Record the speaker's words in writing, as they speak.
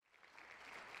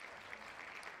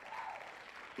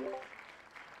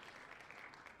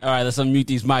All right, let's unmute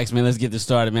these mics, man. Let's get this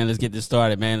started, man. Let's get this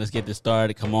started, man. Let's get this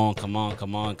started. Come on, come on,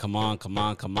 come on, come on, come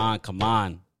on, come on, come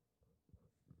on.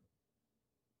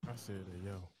 I said it,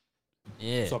 yo.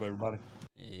 Yeah. What's up, everybody?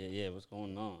 Yeah. What's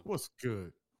going on? What's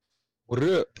good? What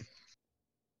up?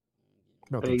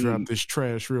 About to drop this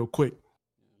trash real quick.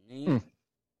 Get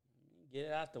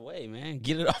it out the way, man.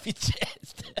 Get it off your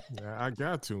chest. Yeah, I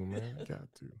got to, man. I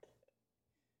got to.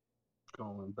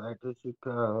 Going back to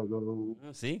Chicago.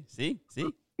 See? See?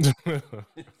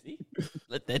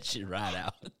 Let that shit ride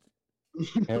out.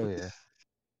 Hell yeah.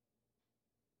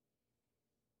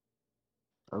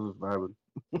 I was vibing.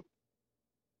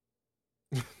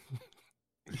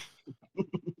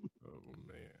 Oh,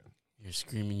 man. You're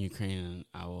screaming Ukrainian.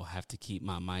 I will have to keep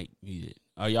my mic muted.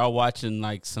 Are y'all watching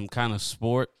like some kind of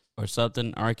sport or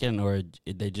something, Arkin, or are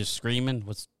they just screaming?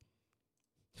 What's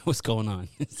going on?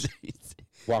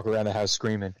 Walk around the house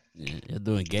screaming. Yeah, they're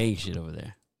doing gang shit over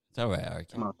there. It's all right,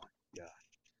 Arkin. Yeah.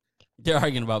 They're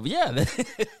arguing about, yeah.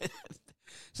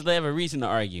 So they have a reason to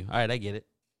argue. All right, I get it.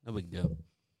 No big deal.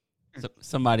 So,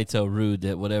 somebody tell Rude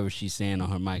that whatever she's saying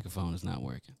on her microphone is not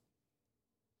working.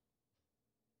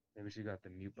 Maybe she got the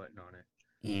mute button on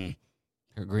it.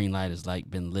 Her green light has like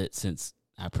been lit since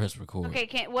I pressed record.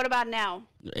 Okay, what about now?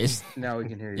 It's Now we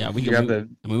can hear you. yeah, we You can. got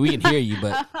I mean, we can hear you,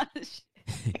 but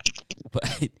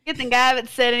but Good thing I haven't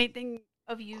said anything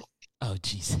of use. oh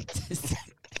Jesus.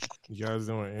 You guys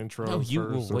doing intro No, you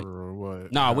first will, or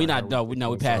what? No, we not. How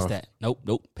No, we passed that.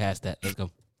 Nope, past that. Let's go.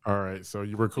 All right, so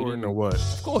you recording or what?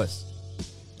 Of course.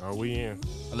 Are we in?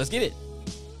 Let's get it.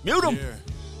 Mute him.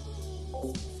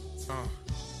 Yeah.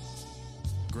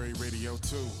 Great radio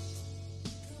too.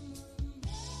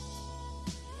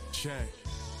 Check.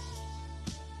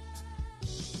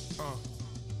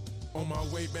 On my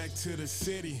way back to the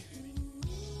city.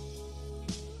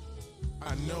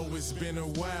 I know it's been a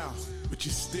while, but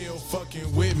you're still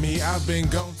fucking with me. I've been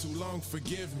gone too long,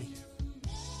 forgive me.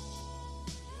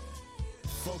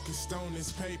 Focused on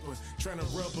this paper, trying to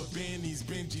rubber band these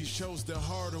Benjis, shows the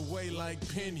harder way like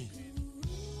Penny.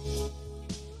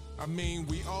 I mean,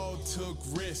 we all took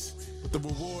risks, but the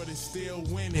reward is still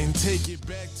winning. Take it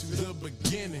back to the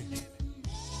beginning.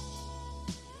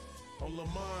 On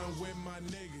Lamont with my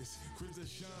niggas, Chris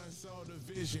Sean saw the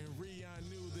vision. Rion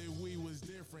knew that we was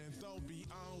different, though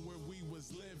beyond where we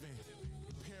was living.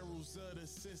 Perils of the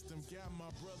system got my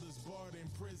brothers barred in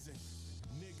prison.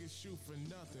 Niggas shoot for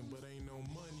nothing, but ain't no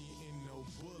money in no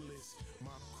bullets.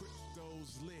 My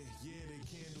crypto's lit, yeah, the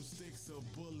candlesticks are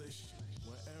bullish.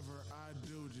 Whatever I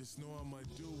do, just know I'ma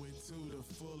do it to the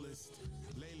fullest.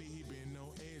 Lately he been on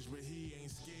edge, but he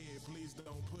ain't scared. Please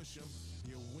don't push him.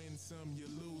 You win some, you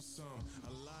lose some.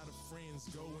 A lot of friends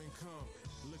go and come.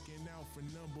 Looking out for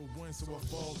number one, so I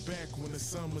fall back when the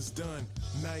summer's done.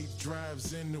 Night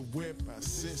drives in the whip, I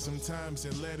sit sometimes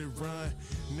and let it run.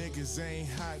 Niggas ain't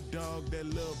hot dog, that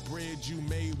little bread you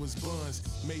made was buns.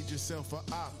 Made yourself a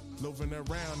op, loafing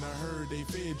around, I heard they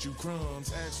fed you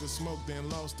crumbs. Asked for smoke, then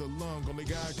lost a lung. Only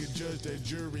God could judge that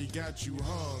jury, got you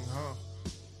hung, huh?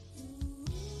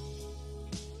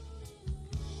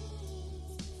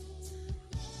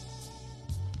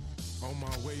 On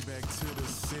my way back to the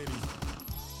city.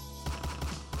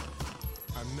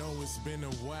 I know it's been a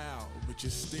while, but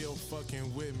you're still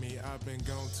fucking with me. I've been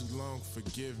gone too long,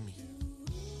 forgive me.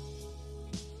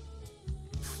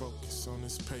 Focus on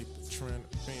this paper, trying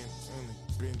to bend on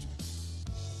the bench.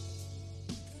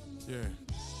 Yeah.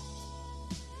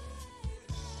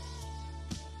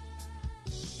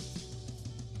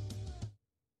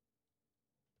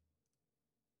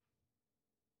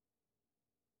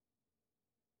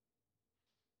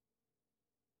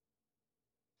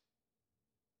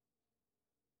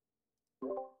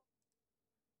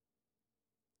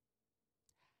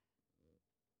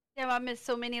 Damn, I missed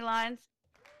so many lines.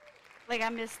 Like I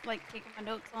missed like taking my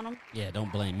notes on them. Yeah,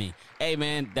 don't blame me. Hey,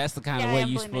 man, that's the kind of Yeah, way I am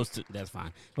you're blaming. supposed to. That's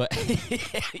fine. But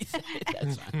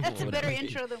that's fine. That's a better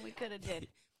intro than we could have did.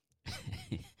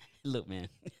 Look, man,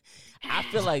 I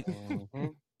feel like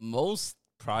most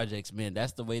projects, man,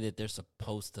 that's the way that they're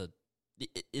supposed to.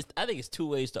 I think it's two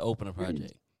ways to open a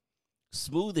project: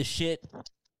 smooth as shit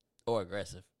or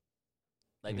aggressive.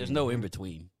 Like, there's no in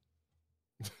between.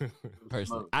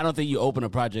 Personally, I don't think you open a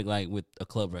project like with a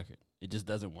club record. It just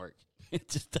doesn't work. It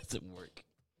just doesn't work.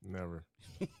 Never.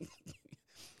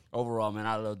 Overall, man,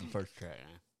 I love the first track,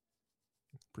 man.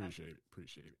 Appreciate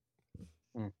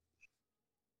it.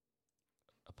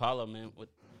 Apollo, man, what?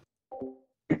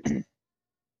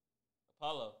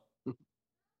 Apollo,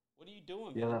 what are you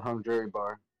doing, Yeah, man? that hung jury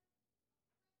bar.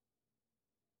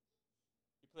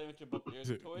 You playing with your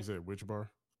You toy? said which bar?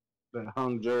 that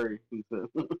hung jury. He said.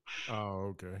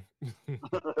 Oh, okay. I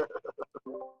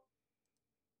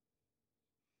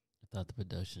thought the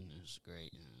production was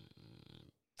great.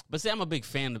 But see, I'm a big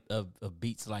fan of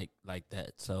beats like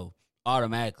that. So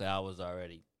automatically, I'm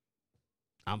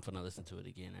finna listen to it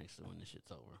again. Actually, when this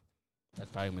shit's over, that's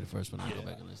probably gonna be the first one I go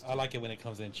back and listen. I like it when it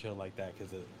comes in chill like that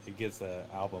because it gives the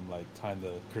album like time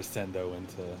to crescendo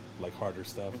into like harder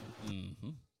stuff.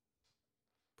 Mm-hmm.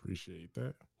 Appreciate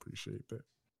that.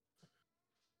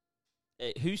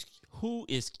 Hey, who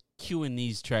is queuing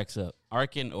these tracks up?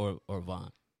 Arkin or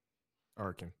Vaughn?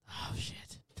 Arkin. Oh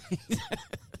shit.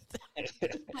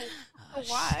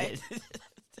 Why?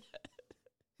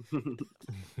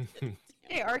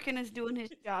 Hey, Arkin is doing his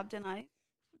job tonight.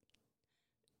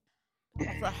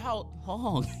 For how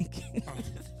long?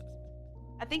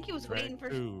 I think he was waiting for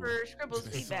Scribble's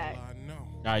feedback.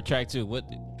 All right, track 2. What?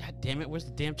 God damn it! Where's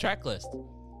the damn track list?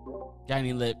 Guy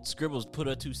didn't let Scribbles put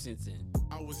her 2 cents in.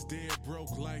 I was dead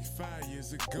broke like 5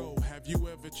 years ago. Have you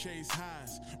ever chased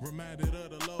highs? Reminded of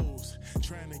the lows.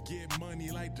 Trying to get money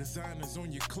like designers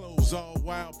on your clothes. All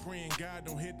while praying God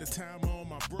don't hit the timer on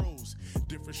my bros.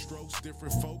 Different strokes,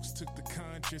 different folks. Took the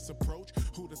conscious approach.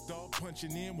 Who'd have thought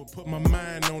punching in would put my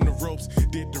mind on the ropes?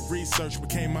 Did the research,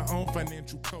 became my own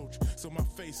financial coach. So my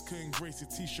face couldn't grace a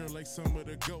t-shirt like some of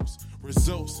the ghosts.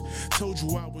 Results. Told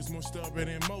you I was more stubborn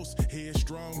than most.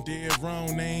 Headstrong, dead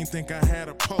wrong. They ain't think I had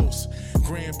a pulse.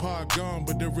 Grandpa gone,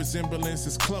 but the resemblance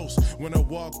is close. When I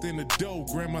walked in the door,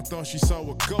 Grandma thought she saw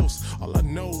a ghost. All I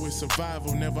know is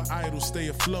survival, never idle, stay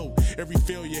afloat. Every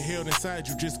failure held inside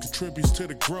you just contributes to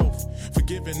the growth.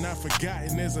 Forgiven, not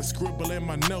forgotten as I scribble in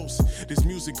my notes. This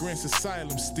music grants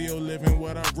asylum, still living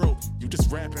what I wrote. You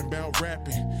just rapping about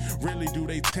rapping, really do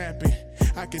they tap it?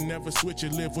 I can never switch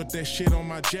and live with that shit on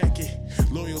my jacket.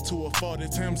 Loyal to a fault,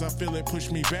 at times I feel it push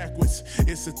me backwards.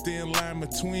 It's a thin line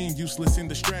between useless and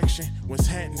distraction. What's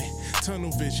happening?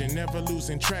 Tunnel vision, never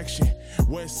losing traction.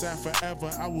 West side forever,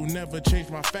 I will never change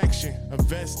my faction.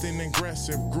 Investing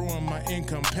aggressive, growing my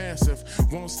income passive.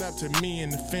 Won't stop till me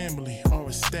and the family are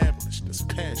established. That's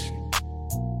passion.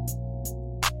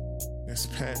 That's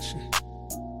passion.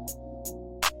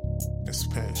 That's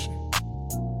passion.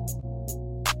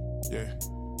 Yeah.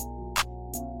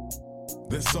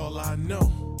 That's all I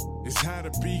know, is how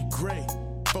to be great.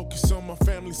 Focus on my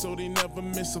family so they never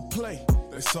miss a play.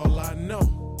 That's all I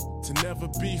know, to never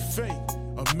be fake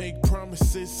or make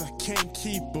promises I can't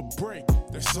keep or break.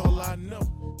 That's all I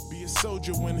know, be a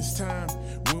soldier when it's time.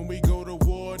 When we go to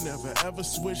war, never ever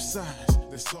switch sides.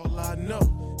 That's all I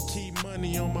know, keep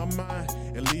money on my mind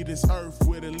and leave this earth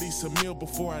with at least a meal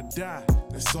before I die.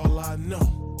 That's all I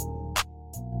know.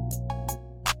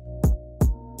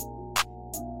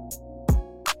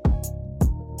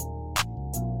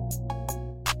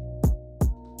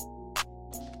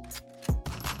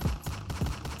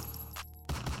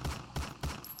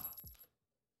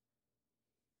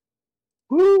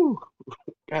 Woo!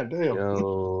 God damn.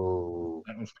 Yo,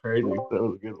 That was crazy. That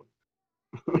was a good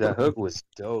one. that hook was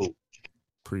dope.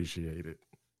 Appreciate it.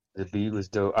 The beat was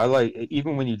dope. I like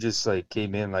even when you just like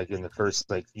came in like in the first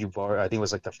like few bar. I think it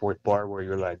was like the 4th bar where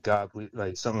you're like God,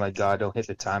 like something like God don't hit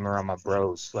the timer on my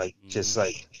bros. Like just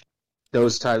like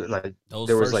those type like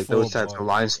there was like those types of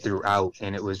lines throughout,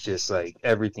 and it was just like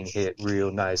everything hit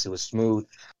real nice. It was smooth,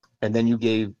 and then you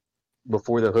gave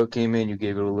before the hook came in, you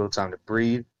gave it a little time to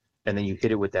breathe, and then you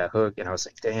hit it with that hook, and I was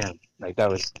like, damn, like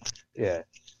that was good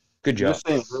You're job.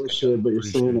 saying real shit, but you're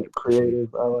saying it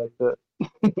creative. I like that.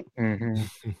 Mm-hmm.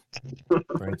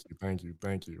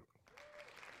 Thank you.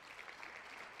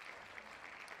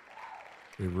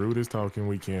 If Rude is talking,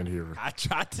 we can't hear her. I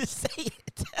tried to say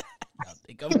it. I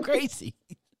think I'm crazy.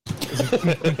 I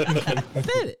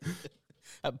said it.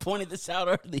 I pointed this out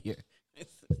earlier.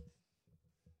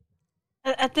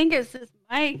 I think it's his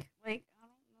mic. Like,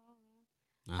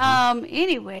 I don't know.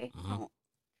 Anyway, I'll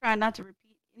try not to repeat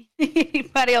anything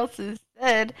anybody else has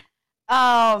said.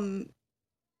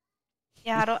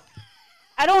 Yeah,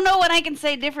 I don't know what I can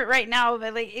say different right now,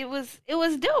 but like it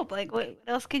was dope. Like what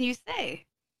else can you say?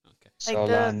 Okay.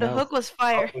 Like the hook was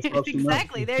fire.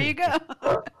 Exactly. There you go.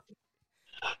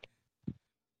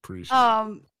 Appreciate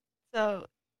it. So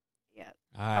yeah.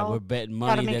 All right, we're betting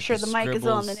money. Gotta make sure the mic is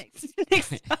on the next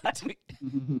time.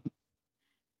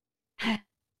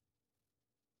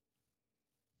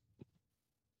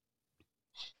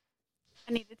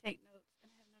 I need to take notes. I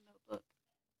have no notebook.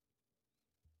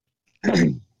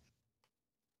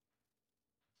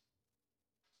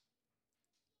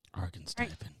 Arkin's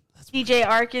typing. DJ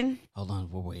Arkin. Hold on,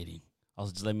 we're waiting.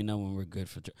 Just let me know when we're good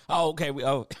for. Oh, okay.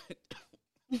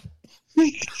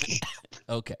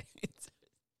 Okay.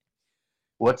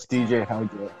 What's DJ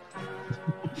Hydra?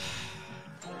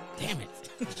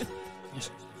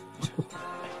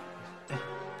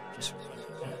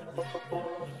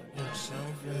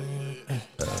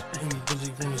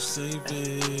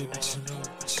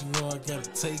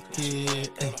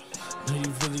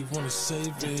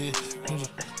 save it? Do you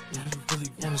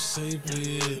really wanna save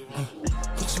it?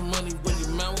 Put your money where your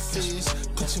mouth is.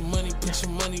 Put your money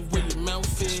where your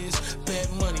mouth is. Bad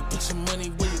money, put your money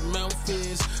where your mouth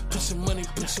is. Put your money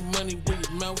where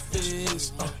your mouth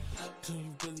is. Do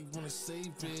you really wanna save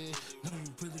it? No,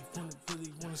 you really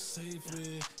wanna save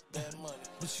it. Bad money,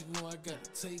 but you know I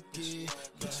gotta take it.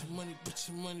 Put your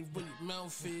money where your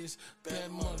mouth is.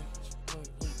 Bad money,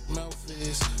 mouth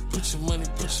is. Put your money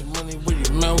where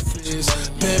your mouth is.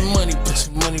 Bad money, put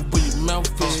your money where your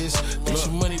mouth is.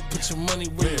 Put your money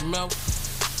where your mouth.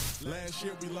 Last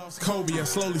year we lost Kobe, I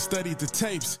slowly studied the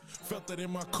tapes. Felt that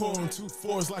in my core and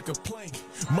 2-4s like a plank.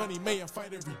 Money may I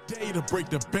fight every day to break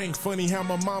the bank. Funny how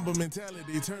my mamba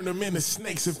mentality turned them into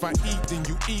snakes. If I eat, then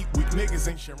you eat. Weak niggas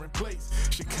ain't sharing plates.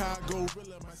 Chicago,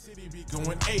 Rilla, my city be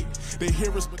going 8. They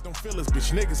hear us but don't feel us,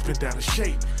 bitch niggas been out of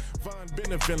shape. Von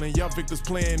Benefillin, y'all victims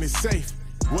playing it safe.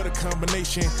 What a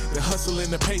combination, the hustle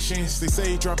and the patience. They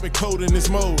say dropping code in this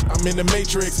mode, I'm in the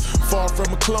matrix. Far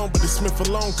from a clone, but the Smith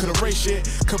alone could erase it.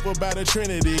 Couple by the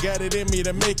Trinity, got it in me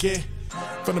to make it.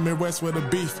 From the Midwest where the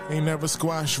beef ain't never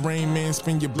squash. Rain Man,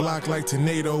 spin your block like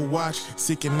tornado watch.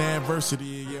 Seeking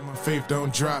adversity, yeah, my faith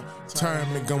don't drop.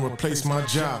 Retirement gon' replace my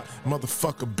job.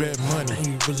 Motherfucker, bet money.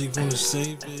 You really wanna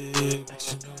save it,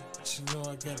 but you know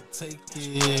I gotta take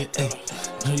it.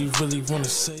 Ay, you really wanna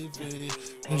save it.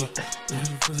 You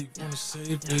really wanna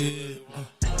save it.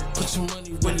 Put your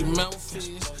money where your mouth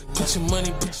is. Put your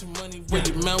money where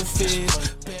your mouth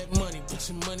is. Bad money, put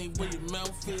your money where your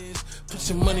mouth is. Put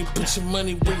your money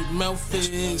where your mouth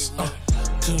is.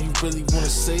 Do you really wanna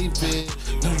save it?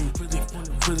 No, you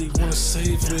really wanna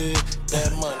save it.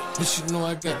 Bad money, but you know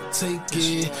I gotta take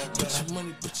it. Put your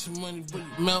money where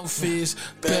your mouth is.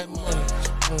 Bad money,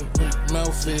 where your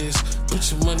mouth is.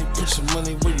 Put your money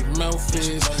where your mouth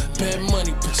is. Bad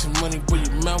money, put your money where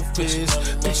your mouth is.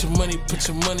 Put your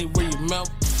money where your mouth.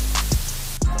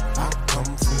 I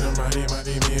come from the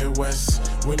mighty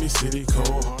Midwest. Windy City,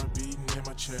 cold heart beating in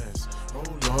my chest. Oh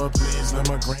Lord, please let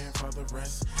my grandfather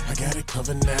rest. I got it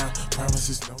covered now,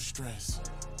 promises no stress.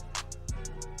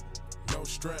 No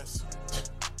stress.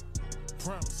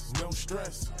 Promise, no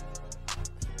stress.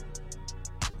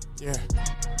 Yeah,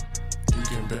 you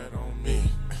can bet on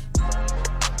me.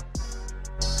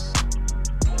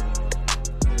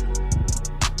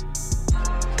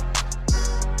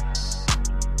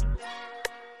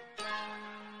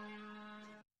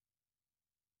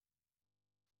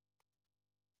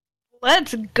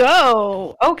 Let's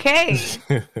go. Okay.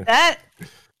 That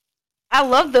I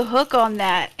love the hook on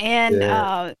that. And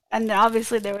and then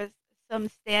obviously there was some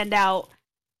standout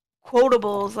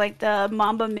quotables like the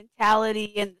Mamba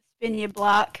mentality and the spin your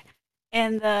block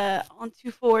and the on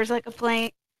 2-4s like a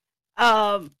plank.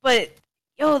 But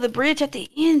yo, the bridge at the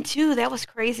end too, that was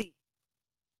crazy.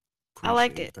 I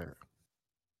liked it. That.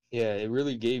 Yeah, it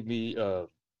really gave me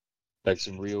like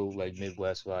some real like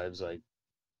Midwest vibes, like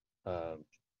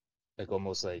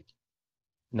almost like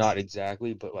not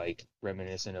exactly, but like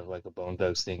reminiscent of like a Bone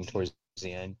Thugs thing towards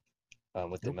the end,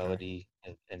 with the melody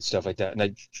and stuff like that.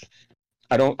 And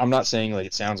I'm not saying like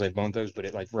it sounds like Bone Thugs, but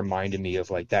it like reminded me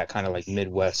of like that kind of like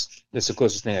Midwest. That's the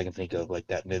closest thing I can think of, like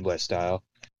that Midwest style.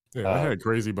 Yeah, I had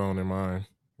Crazy Bone in mind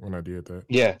when I did that.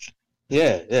 Yeah.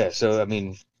 So I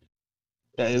mean,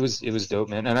 it was dope,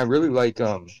 man. And I really like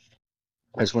I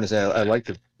just want to say I like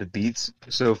the beats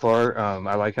so far.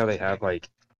 I like how they have like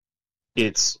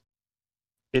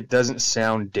it doesn't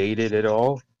sound dated at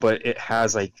all, but it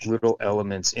has like little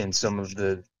elements in some of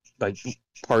the like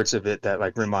parts of it that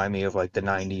like remind me of like the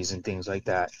 90s and things like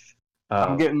that.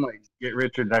 I'm getting like Get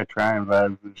Rich or Die Trying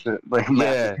vibes and shit. Like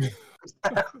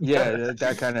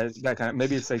that kind of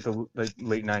maybe it's like the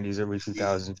late 90s, early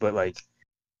 2000s, but like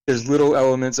there's little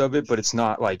elements of it, but it's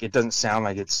not like it doesn't sound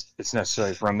like it's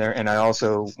necessarily from there. And I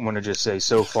also want to just say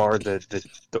so far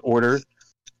the order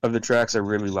of the tracks, I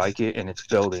really like it, and it's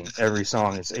building. Every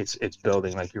song it's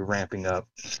building, like you're ramping up.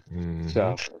 Mm-hmm.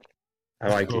 So I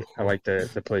like it. I like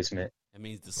the placement. That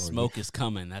means the smoke is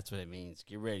coming. That's what it means.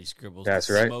 Get ready, Scribbles. That's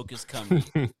the right. Smoke is coming.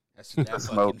 That's what that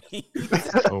fucking means.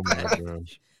 Oh my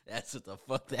gosh. That's what the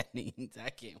fuck that means. I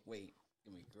can't wait. It's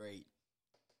gonna be great.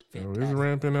 Oh, it's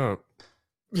ramping up.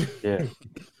 Yeah.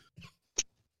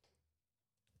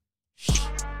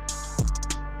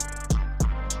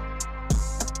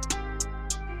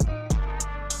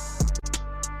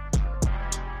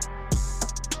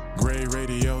 Gray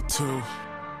Radio 2.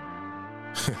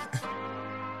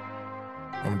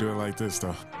 I'm gonna do it like this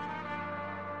though.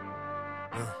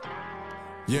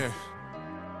 Yeah.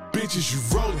 Bitches, you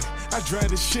rollin'. I drive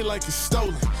this shit like it's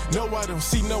stolen. No, I don't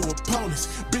see no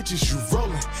opponents. Bitches, you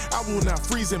rollin'. I will not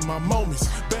freeze in my moments.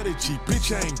 Better G,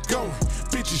 bitch, I ain't going.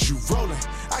 Bitches, you rolling.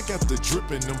 I got the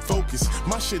drip and them focus.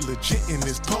 My shit legit and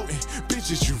it's potent.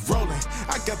 Bitches, you rolling.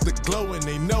 I got the glow and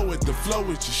they know it. The flow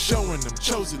is just showing them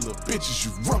chosen little bitches,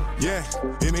 you rolling. Yeah,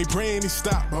 it ain't praying he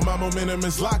stop. But my momentum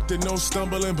is locked and no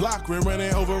stumbling block. We're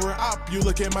running over a op. You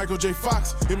look at Michael J.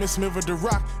 Fox, him and Smith of the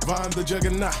Rock, Von the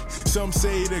Juggernaut. Some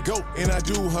say the GOAT, and I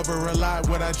do hover a lot.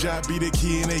 What I job be the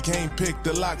key and they can't pick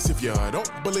the locks. If y'all don't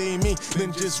believe me,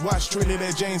 then just watch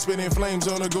Trinidad James spinning flames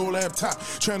on a gold laptop.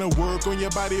 Tryna work on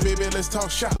your body, baby, let's talk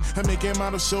shop. I make him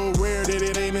out of so rare that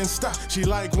it ain't in stock. She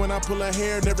like when I pull her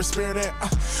hair, never spare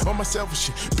that. On my selfish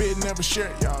shit, bid never share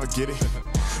it, y'all get it.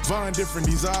 Von different,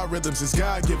 these are rhythms, it's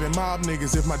God-given. Mob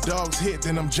niggas, if my dogs hit,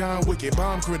 then I'm John Wicked.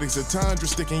 Bomb critics, a tundra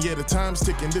sticking, yeah, the time's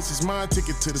ticking. This is my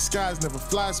ticket to the skies, never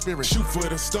fly spirit. Shoot for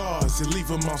the stars and leave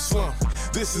them on slump.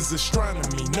 This is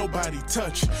astronomy, nobody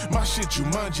touch. My shit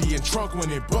Jumanji and trunk when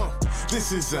it bump.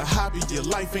 This is a hobby, your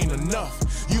life ain't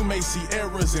enough. You may see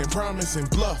errors and promise and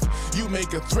bluff. You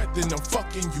make a threat, then I'm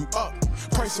fucking you up.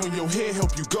 Price on your head,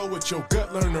 help you go with your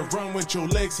gut. Learn to run with your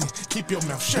legs and keep your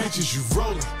mouth shut. Bitches, you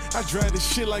rolling. I drive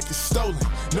this shit like it's stolen.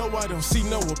 No, I don't see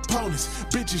no opponents.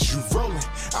 Bitches, you rolling.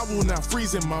 I will not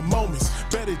freeze in my moments.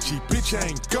 Better G, bitch, I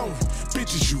ain't going.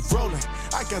 Bitches, you rolling.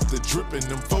 I got the drip and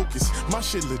them focus. My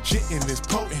shit legit and it's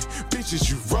potent. Bitches,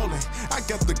 you rolling. I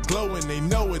got the glow and they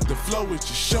know it. The flow is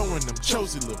just showing them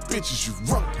chosen little bitches, you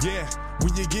rolling. Yeah.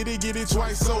 When you get it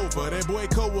twice over. That boy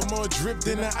cold with more drip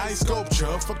than an ice sculpture.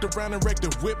 Fucked around and wrecked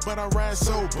the whip, but I ride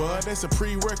sober. That's a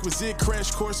prerequisite crash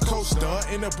course coaster.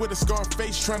 End up with a scar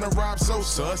face trying to rob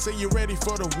Sosa. Say you're ready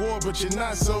for the war, but you're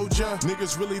not soldier.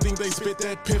 Niggas really think they spit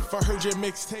that piff. I heard your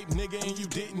mixtape, nigga, and you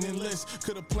didn't enlist.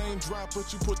 Could've plane drop,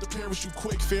 but you put the parachute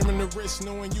quick. Fearing the risk,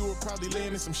 knowing you were probably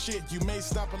laying in some shit. You may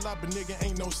stop a lot, but nigga,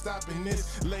 ain't no stopping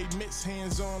this. Laid mitts,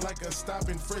 hands on like a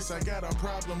stopping frisk. I got a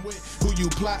problem with who you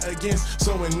plot against.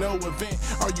 So in no event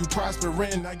are you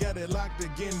prospering. I got it locked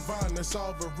again. Von the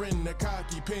sovereign, the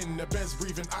cocky pin, the best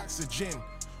breathing oxygen.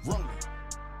 Rolling.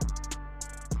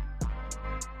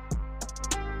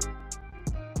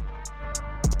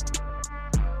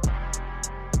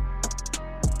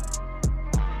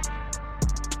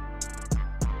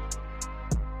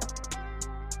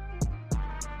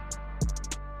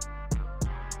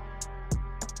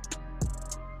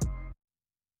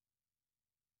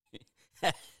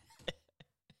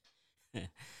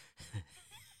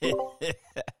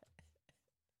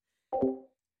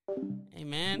 Hey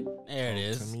man, there it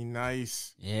is. I mean,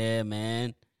 nice. Yeah,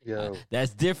 man. Yo.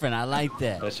 That's different. I like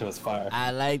that. That shit was fire. I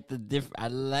like the different. I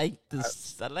like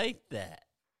this. I like that.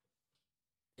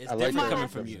 It's I like different that. coming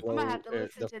from you. I'm gonna have to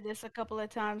listen to this a couple of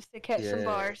times to catch some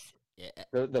bars. Yeah,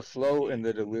 The flow and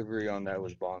the delivery on that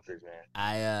was bonkers, man.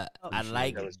 I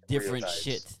like That was different real nice.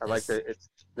 shit. I like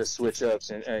the switch ups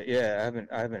and yeah, I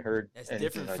haven't heard That's anything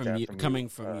different like from that you. from Coming you.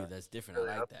 from you, that's different.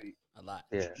 I like that a lot.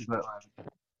 Yeah, But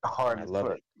hard I as love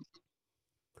fuck. it.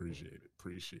 Appreciate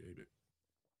it.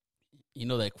 You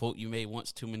know that quote you made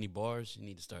once, too many bars? You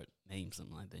need to start name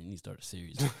something like that. You need to start a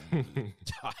series. Man.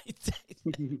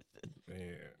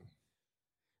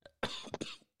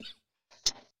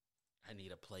 I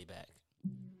need a playback.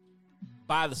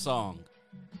 Buy the song.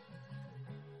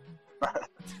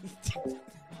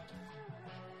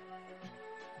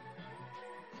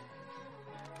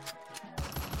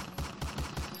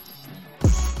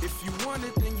 If you want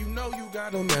it, then you know you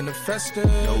gotta manifest it.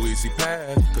 No easy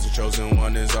path, cause the chosen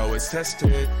one is always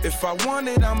tested. If I want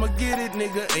it, I'ma get it,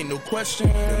 nigga, ain't no question.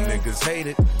 Them niggas hate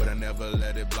it, but I never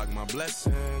let it block my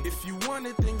blessing. If you want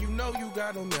it, then you know you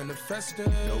gotta manifest it.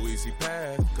 No easy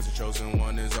path, cause the chosen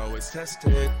one is always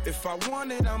tested. If I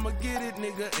want it, I'ma get it,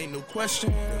 nigga, ain't no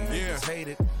question. Them niggas hate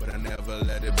it, but I never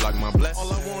let it block my blessing.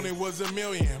 All I wanted was $1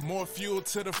 million, more fuel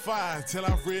to the fire, till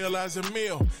I realized a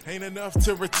meal ain't enough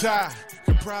to retire.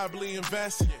 Could probably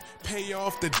invest, pay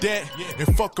off the debt,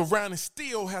 and fuck around and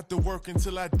still have to work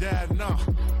until I die. Nah,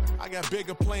 I got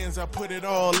bigger plans, I put it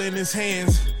all in his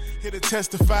hands. Here to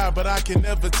testify, but I can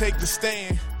never take the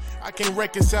stand. I can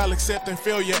reconcile accepting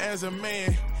failure as a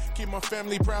man. Keep my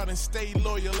family proud and stay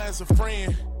loyal as a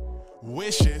friend.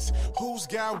 Wishes, who's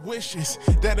got wishes?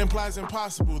 That implies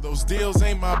impossible. Those deals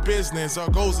ain't my business. Our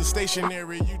goals are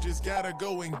stationary, you just gotta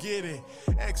go and get it.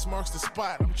 X marks the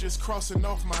spot, I'm just crossing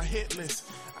off my hit list.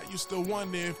 I used to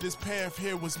wonder if this path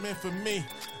here was meant for me.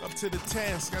 Up to the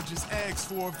task, I just asked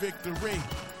for a victory.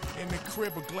 In the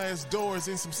crib of glass doors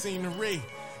and some scenery.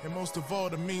 And most of all,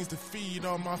 the means to feed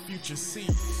all my future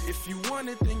seeds. If you want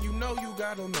it, then you know you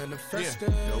gotta manifest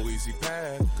it. No easy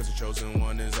path, cause the chosen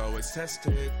one is always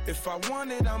tested. If I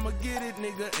want it, I'ma get it,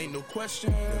 nigga, ain't no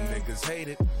question. Them niggas hate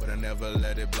it, but I never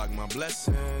let it block my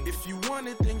blessing. If you want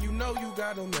it, then you know you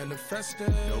gotta manifest it.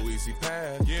 No easy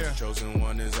path, cause the chosen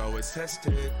one is always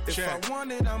tested. If I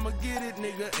want it, I'ma get it,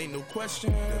 nigga, ain't no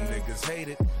question. Them niggas hate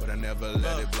it, but I never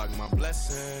let it block my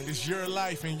blessing. It's your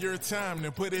life and your time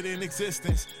to put it in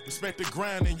existence. Respect the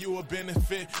grind and you will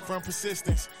benefit from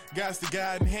persistence. God's the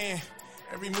guiding hand,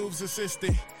 every move's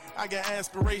assisted. I got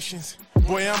aspirations,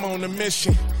 boy, I'm on a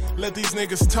mission. Let these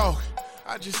niggas talk,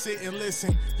 I just sit and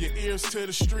listen. Your ears to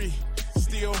the street,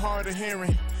 still hard of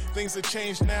hearing. Things have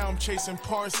changed now, I'm chasing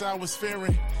parts I was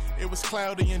fearing. It was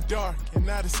cloudy and dark, and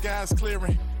now the sky's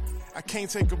clearing. I can't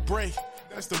take a break,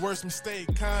 that's the worst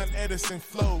mistake. Con Edison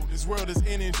flowed, this world is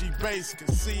energy based. Can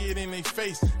see it in their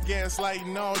face,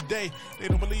 gaslighting all day. They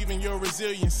don't believe in your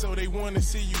resilience, so they want to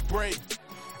see you break.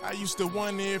 I used to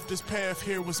wonder if this path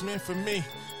here was meant for me.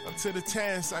 Up to the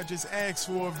task, I just asked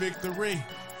for a victory.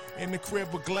 In the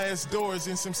crib with glass doors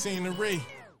and some scenery.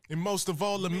 And most of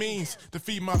all, the means to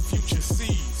feed my future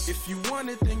seeds. If you want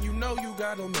it, then you know you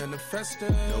gotta manifest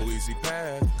it. No easy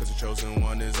path, cause the chosen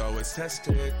one is always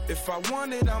tested. If I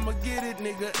want it, I'ma get it,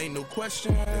 nigga, ain't no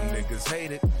question. Them niggas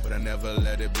hate it, but I never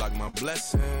let it block my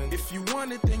blessing. If you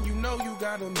want it, then you know you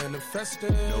gotta manifest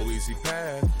it. No easy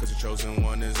path, cause the chosen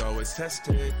one is always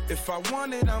tested. If I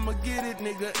want it, I'ma get it,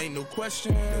 nigga, ain't no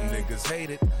question. Them niggas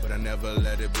hate it, but I never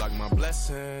let it block my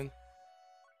blessing.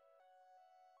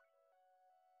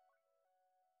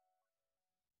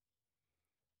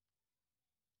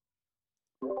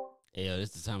 Hey, yo,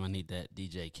 this is the time I need that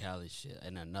DJ Khaled shit.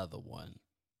 And another one.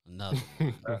 Another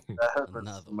one.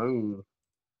 That's smooth.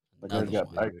 Another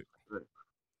one.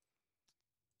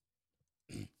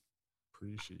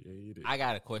 Appreciate it. I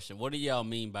got a question. What do y'all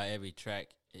mean by every track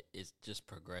is just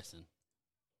progressing?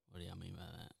 What do y'all mean by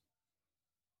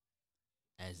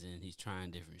that? As in he's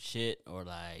trying different shit or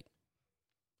like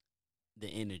the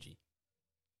energy?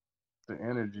 The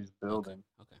energy's building.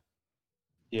 Okay.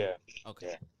 Yeah. Okay.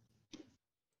 Yeah.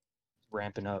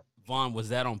 Ramping up. Vaughn, was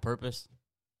that on purpose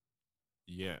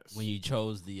Yes. when you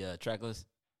chose the track list?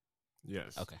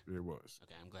 Yes. Okay. It was.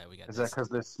 Okay, I'm glad we got Is this. that because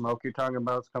the smoke you're talking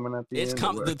about is coming at the It's end?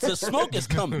 coming. The smoke is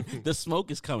coming. The smoke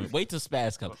is coming. Wait till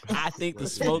Spaz comes. I think the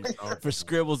smoke for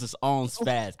Scribbles is on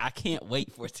Spaz. I can't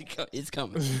wait for it to come. It's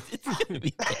coming. It's gonna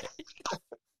be bad.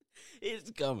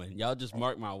 It's coming. Y'all just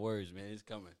mark my words, man. It's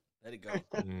coming. Let it go.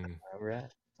 All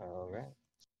right. All right.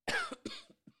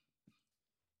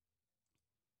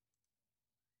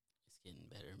 It's getting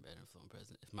better and better. Phone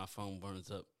present. If my phone burns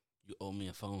up, you owe me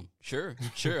a phone. Sure.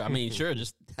 I mean, sure.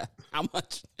 Just how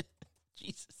much?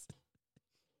 Jesus.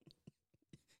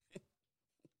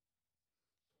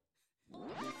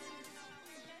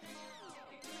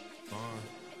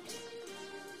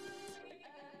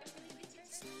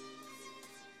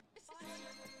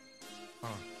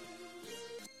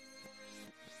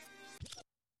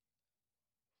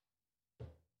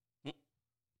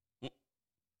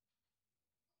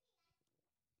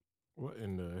 What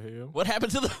in the hell? What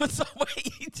happened to the? So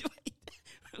wait.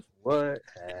 What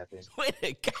happened? Wait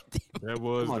a goddamn. That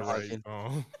was Come the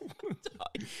on, right.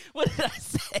 What did I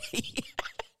say?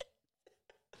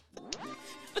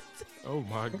 Oh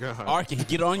my God. Arkin,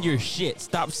 get on your shit.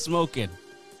 Stop smoking.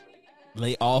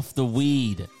 Lay off the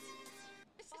weed.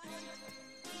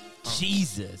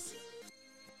 Jesus.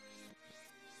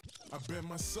 I bet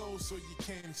my soul so you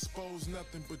can't expose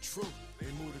nothing but truth. They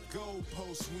move the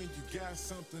goalposts when you got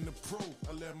something to prove.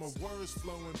 I let my words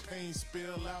flow and pain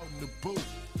spill out in the booth.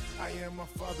 I am my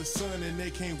father's son and they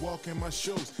can't walk in my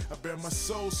shoes. I bear my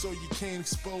soul so you can't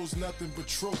expose nothing but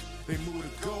truth. They move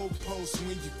the goalposts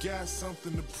when you got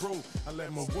something to prove. I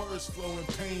let my words flow and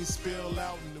pain spill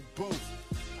out in the booth.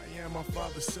 I am my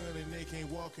father's son and they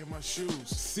can't walk in my shoes.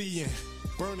 Seeing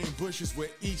burning bushes where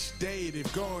each day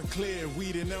they've gone clear.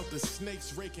 Weeding out the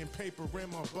snakes, raking paper in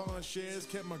my bond shares.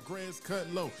 Kept my grass cut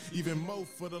low, even more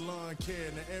for the lawn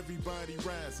care. Now everybody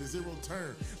rises, zero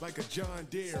turn like a John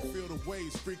Deere. Feel the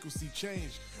waves, frequency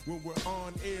change. When we're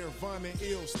on air, Von and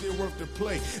Ill, still worth the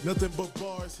play. Nothing but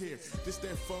bars here. This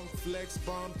that funk flex,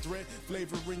 bomb threat,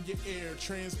 flavor in your air.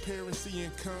 Transparency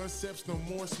and concepts, no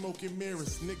more smoking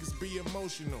mirrors. Niggas be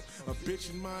emotional, a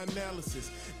bitch in my analysis.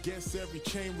 Guess every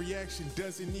chain reaction does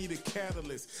he need a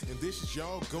catalyst. And this is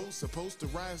y'all ghost, supposed to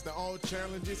rise to all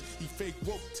challenges. He fake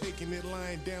woke, taking it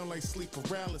lying down like sleep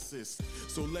paralysis.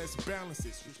 So let's balance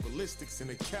it, switch ballistics and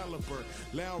a caliber.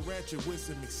 Loud ratchet with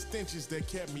some extensions that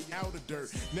kept me out of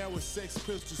dirt. Now it's Sex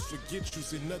Pistols, forget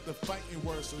you's another fighting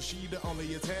word. So she the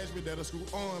only attachment that'll screw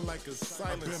on like a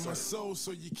silencer. I bet my soul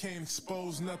so you can't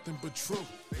expose nothing but truth.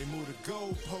 They move the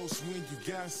goalposts when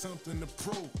you got something to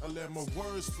prove. I let my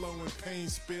words flow and pain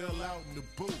spill out in the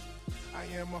booth. I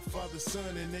am my father's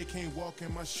son and they can't walk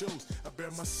in my shoes. I bear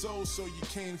my soul so you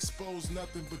can't expose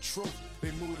nothing but truth.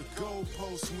 They move the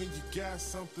goalposts when you got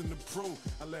something to prove.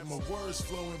 I let my words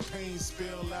flow and pain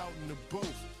spill out in the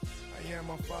booth. I am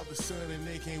my father's son and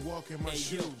they can't walk in my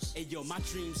shoes. Hey yo, my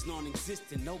dreams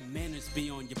non-existent, no manners be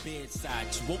on your bedside.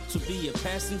 You want to be a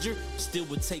passenger, still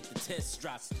would take the test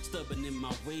drive. Stubborn in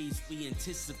my ways, we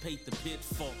anticipate the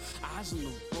pitfall. Eyes on the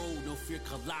road, no fear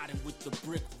colliding with the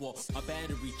brick wall. My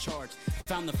battery charged,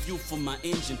 found the fuel for my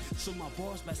engine. So my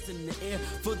bars blast in the air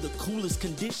for the coolest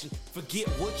condition. Forget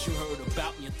what you heard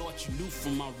about me and thought you knew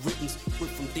from my writtens.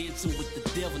 Went from dancing with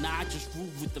the devil, now I just rule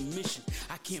with the mission.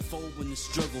 I can't fold when the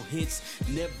struggle hits.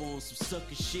 Never on some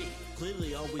sucker shit.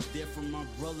 Clearly always there for my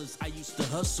brothers I used to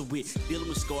hustle with. Dealing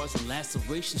with scars and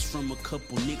lacerations from a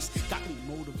couple nicks. Got me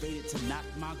motivated to knock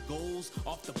my goals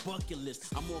off the bucket list.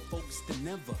 I'm more focused than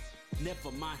ever.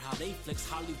 Never mind how they flex.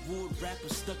 Hollywood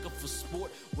rappers stuck up for sport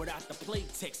without the play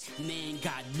text. And they ain't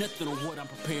got nothing on what I'm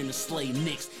preparing to slay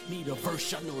next. Need a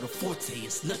verse, y'all know the forte.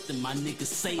 It's nothing my niggas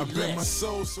say I less. bet my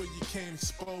soul so you can't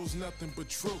expose nothing but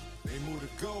truth. They move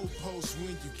the goalposts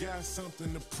when you got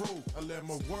something to prove. I let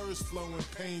my words flow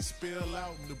and pain spill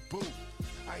out in the booth.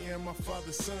 I am my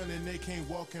father's son and they can't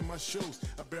walk in my shoes.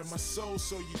 I bear my soul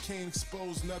so you can't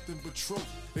expose nothing but truth.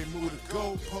 They move the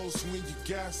goalposts when you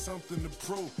got something to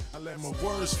prove. I let my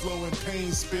words flow and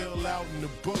pain spill out in the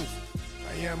booth.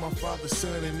 I am my father's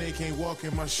son and they can't walk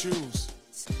in my shoes.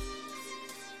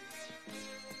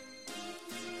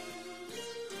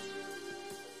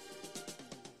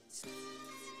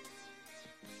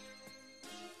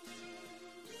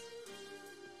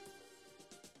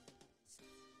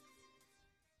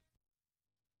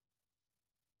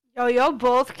 Yo, y'all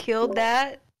both killed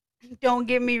that. Don't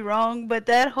get me wrong, but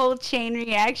that whole chain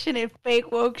reaction and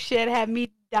fake woke shit had me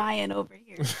dying over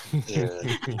here.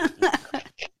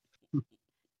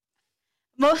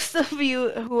 Most of you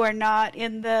who are not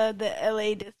in the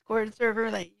LA Discord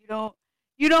server, like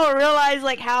you don't realize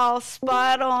like how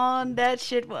spot on that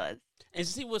shit was. And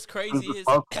see what's crazy is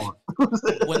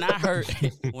when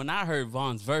I heard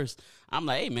Vaughn's verse, I'm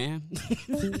like, hey man,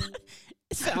 it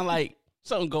sound like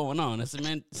something going on. I said,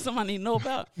 man, somebody need to know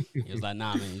about. He was like,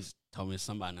 nah, man. He just told me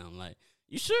somebody. And I'm like,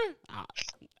 you sure?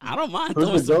 I don't mind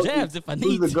throwing some jabs if I need to.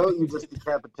 Who's the goat you just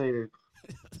decapitated?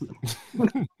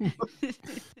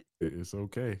 It's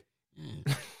okay.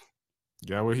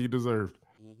 Got what he deserved.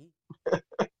 Mm-hmm.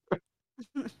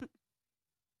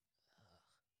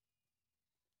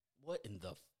 What in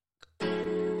the?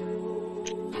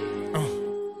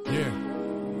 Yeah.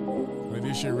 Like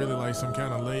this shit really like some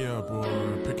kind of layup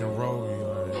or pick and roll.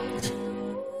 Like,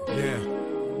 yeah.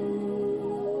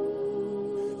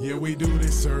 Yeah, we do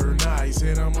this her night.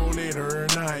 Said I'm on it her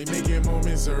night. Making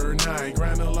moments her night.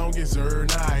 Grind the longest her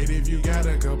night. If you got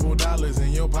a couple dollars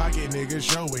in your pocket, nigga,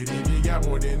 show it. If you got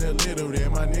more than a little,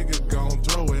 then my nigga gon'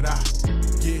 throw it. I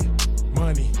get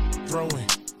money, throwing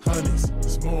hundreds.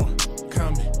 It's more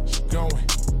coming. She going,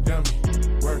 dummy,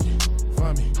 working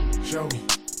for me. Show me,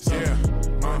 yeah,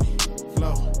 money,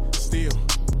 flow, still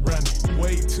running.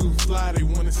 Way too fly, they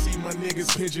wanna see my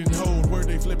niggas pigeonholed. Where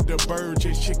they flip the bird,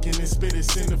 chase chicken and spit it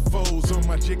centerfolds. On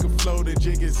my jigger flow, the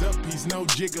jig is up, he's no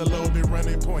gigolo. Been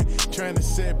running point, trying to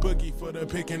set boogie for the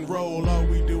pick and roll. All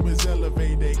we do is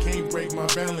elevate, they can't break my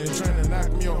balance. Trying to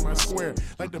knock me off my square,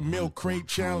 like the milk crate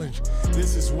challenge.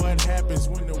 This is what happens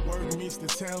when the word meets the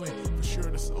talent. For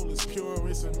sure the soul is pure,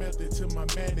 it's a method to my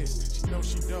madness. She know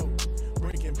she dope,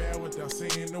 breaking bad without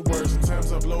saying the words.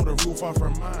 Sometimes I blow the roof off her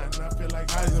mind, and I feel like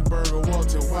Heisenberg or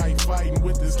Walter White fighting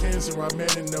with this cancer I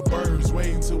met in the birds.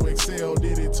 Waiting to excel,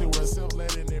 did it to herself,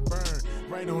 letting it burn.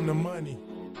 Right on the money.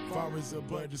 Far as the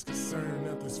budget's concerned,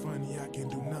 nothing's funny, I can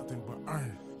do nothing but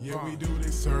earn. Yeah, we do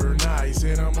this her night.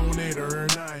 Said I'm on it her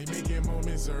night. Making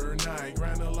moments her night.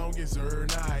 Grind the longest her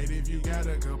night. If you got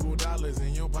a couple dollars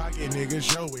in your pocket, nigga,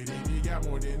 show it. If you got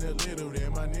more than a little,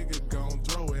 then my nigga gon'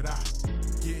 throw it. I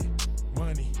get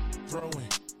money, throwing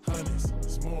hundreds.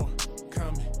 It's more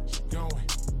coming. She going,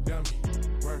 dummy,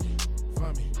 working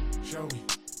for me. Show me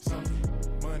something.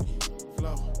 Money,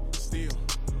 flow, still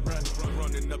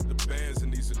running up the bands in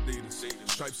these Adidas.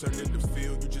 Stripes turn into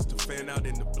field, you just a fan out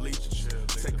in the bleachers.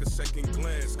 Take a second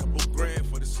glance, couple grand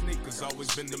for the sneakers.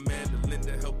 Always been the man to lend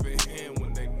a helping hand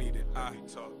when they need it. I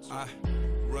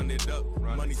run it up,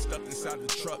 money stuffed inside the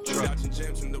truck. Dodging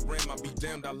jams in the rim, I be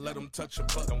damned, I let them touch a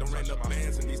buck. Don't ran up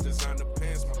bands in these designer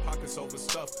pants, my pockets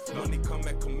overstuffed. Money come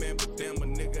at command, but damn, a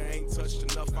nigga ain't touched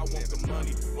enough. I want the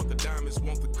money, want the diamonds,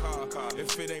 want the car.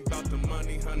 If it ain't about the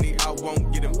money, honey, I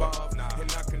won't get involved. And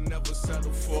I can never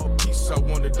settle for a piece, I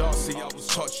want it all. See, I was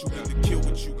taught you either kill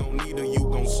what you gon' need or you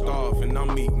gon' starve. And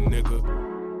I'm eating, nigga.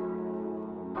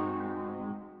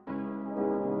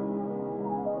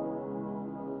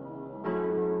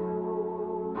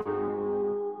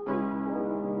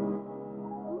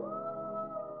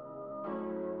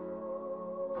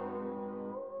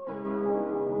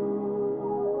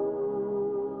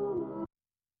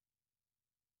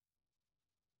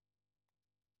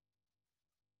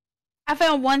 I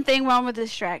found one thing wrong with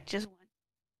this track, just one.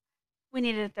 We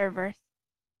needed a third verse.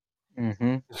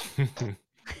 Mm-hmm.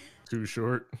 Too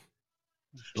short.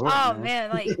 Oh man,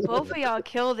 like both of y'all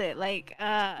killed it. Like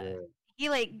he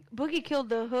like Boogie killed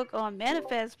the hook on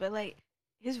Manifest, but like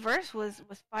his verse was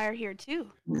fire here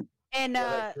too. And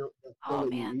oh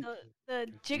man, the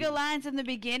jiggle lines in the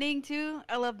beginning too.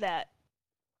 I love that.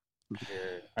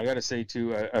 Yeah, I gotta say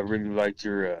too, I really liked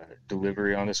your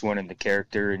delivery on this one and the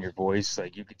character and your voice.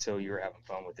 Like you could tell you were having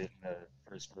fun with it in the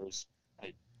first verse.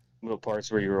 Like little parts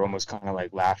where you were almost kind of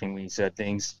like laughing when you said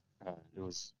things. It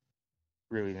was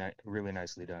really really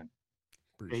nicely done.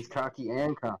 He's cocky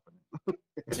and confident.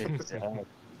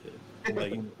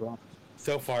 Like,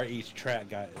 so far, each track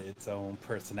got its own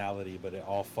personality, but it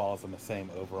all falls on the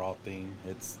same overall theme.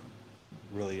 It's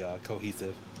really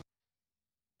cohesive.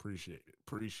 Appreciate it.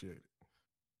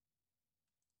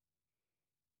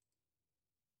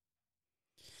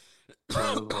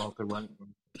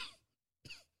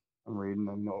 I'm reading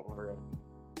a note already.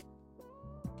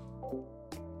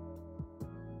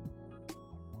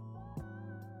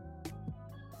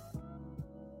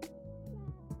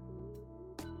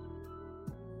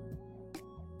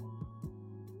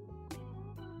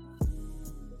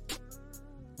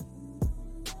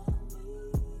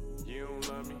 You don't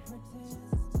love me?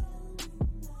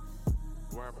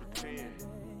 Why pretend?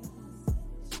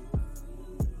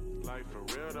 Like for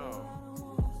real though.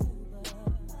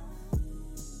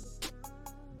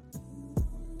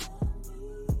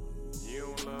 You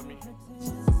don't love me?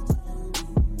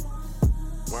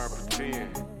 Why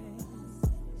pretend?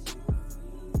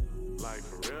 Like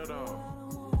for real though.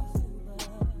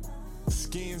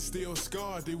 Skin still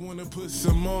scarred, they wanna put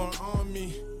some more on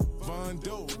me. Von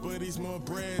Dope, but he's more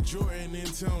Brad Jordan than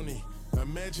Tony.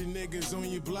 Imagine niggas on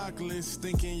your block list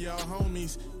thinking y'all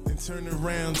homies, then turn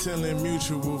around telling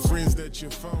mutual friends that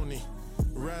you're phony.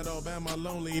 Right all by my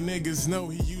lonely niggas know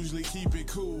he usually keep it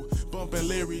cool. Bumping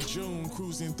Larry June,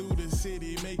 cruising through the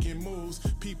city, making moves.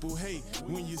 People hate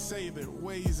when you say that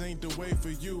ways ain't the way for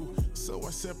you. So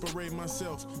I separate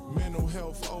myself, mental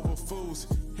health over fools.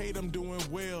 Hate I'm doing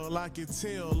well, I can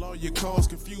tell all your calls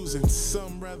confusing.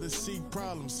 Some rather seek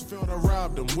problems, felt I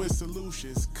robbed them with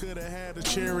solutions. Could've had a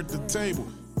chair at the table.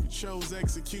 You chose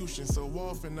execution, so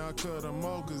often I cut them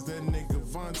off cause that nigga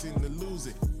vaunting to lose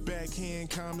it. Backhand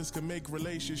comments can make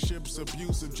relationships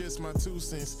abusive, just my 2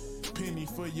 cents. Penny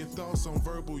for your thoughts on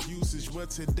verbal usage,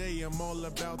 but today I'm all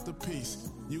about the peace.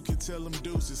 You can tell them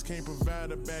deuces, can't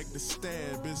provide a back to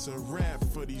stab. It's a rap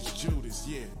for these Judas,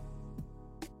 yeah.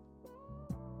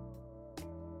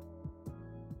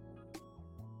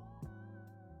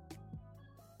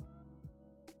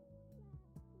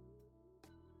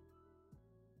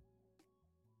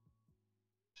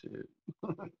 Shit.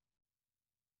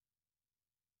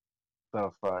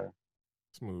 So fire.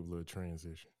 Smooth little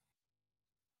transition.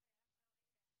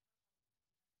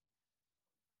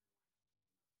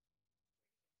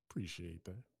 Appreciate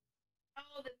that.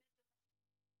 Oh,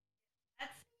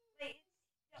 that's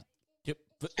Yep.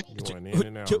 Going in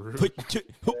and out.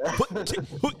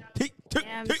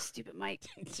 damn stupid Mike.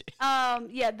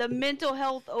 Yeah, the mental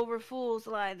health over fools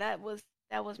line. That was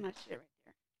my shit right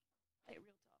there. Like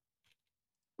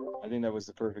real talk. I think that was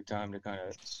the perfect time to kind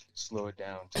of slow it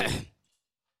down too.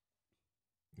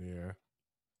 Yeah.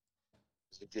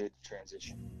 It did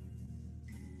transition.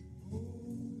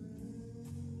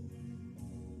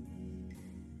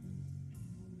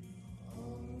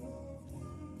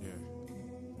 Yeah.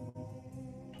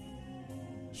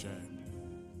 Shaq.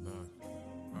 Look.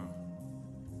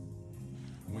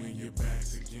 When your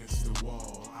back's against the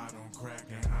wall, I don't crack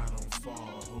and I don't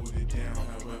fall. Hold it down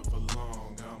however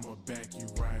long. I'ma back you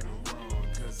right or wrong.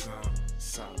 Cause I'm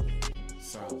solid,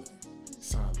 solid,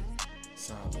 solid,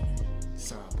 solid,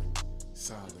 solid,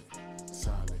 solid,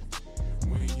 solid.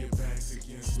 When your back's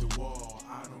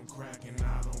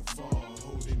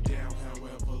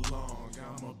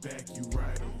back you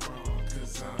right or wrong,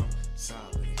 cause I'm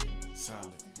solid,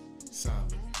 solid,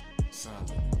 solid,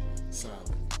 solid, solid,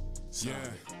 solid,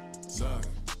 solid.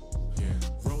 Yeah,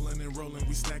 rolling and rolling,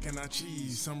 we stacking our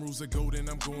cheese. Some rules are golden,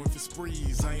 I'm going for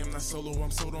sprees. I am not solo, I'm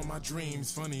sold on my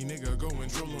dreams. Funny nigga, go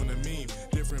and droll on the meme.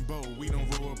 Different bow, we don't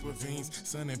roll up ravines.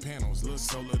 Sun and panels, look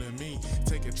solar than me.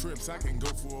 Taking trips, I can go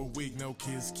for a week. No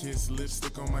kiss,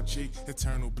 lipstick on my cheek.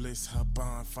 Eternal bliss, her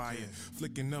bonfire.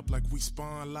 Flicking up like we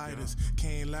spawn lighters.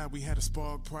 Can't lie, we had a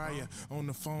spark prior. On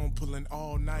the phone, pulling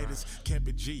all-nighters. Kept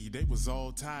it G, they was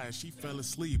all tired. She fell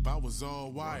asleep, I was all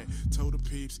wired. Told the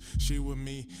peeps, she with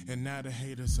me, and now the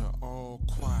haters are all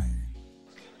quiet.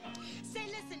 Say,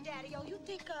 listen, Daddy-o, you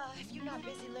think if you're not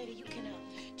busy later, you can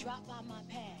drop by my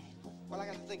pad? Well, I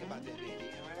got to think about that, baby,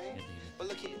 all right? But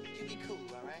look here, you be cool,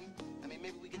 all right? I mean,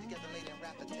 maybe we get together later and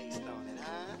rap a taste on it,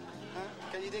 huh?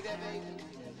 Can you dig that, baby?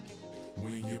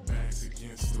 When your back's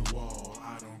against the wall,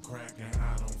 I don't crack and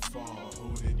I don't fall.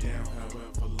 Hold it down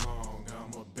however long,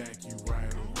 I'ma back you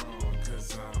right or wrong,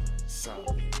 cause I'm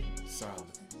solid, solid,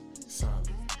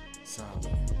 solid,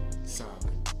 solid,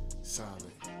 solid,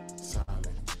 solid, solid.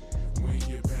 When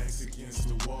your back's against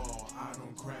the wall, I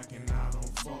don't crack and I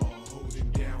don't fall. Hold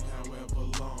it down however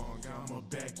long, I'ma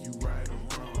back you right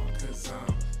or wrong, cause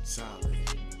I'm solid,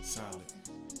 solid,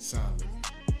 solid,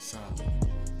 solid,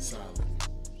 solid,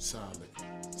 solid,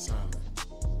 solid.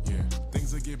 Yeah,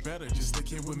 things will get better, just stick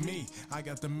here with me. I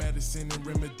got the medicine and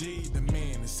remedy. The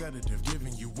man, the sedative,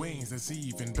 giving you wings. That's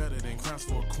even better than crowns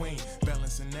for a queen.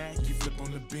 Balancing act, you flip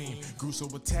on the beam. Grew so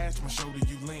attached, my shoulder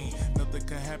you lean. Nothing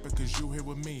could happen cause you here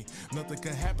with me. Nothing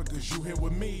could happen cause you here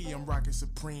with me. I'm rocking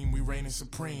supreme, we reigning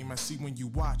supreme. I see when you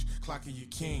watch, clocking your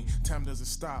king. Time doesn't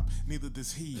stop, neither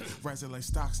does he. Rising like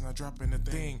stocks, not dropping a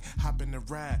thing. Hop in the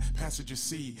ride, passenger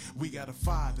seat. We got a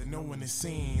father, no one is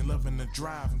seen. Loving the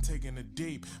drive, I'm taking it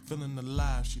deep. Feeling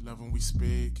alive, she love when we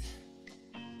speak.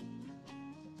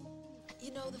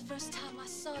 You know, the first time I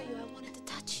saw you, I wanted to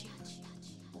touch you.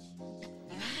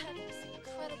 You had this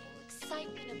incredible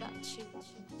excitement about you.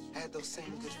 I had those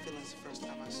same good feelings the first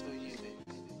time I saw you, baby.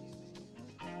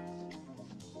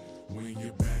 When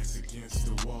your back's against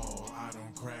the wall, I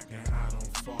don't crack and I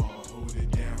don't fall. Hold it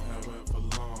down however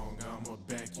long, I'ma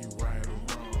back you right or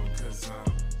wrong, cause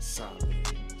I'm solid,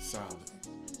 solid,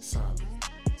 solid,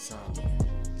 solid,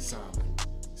 solid,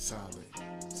 solid,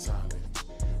 solid.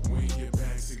 When your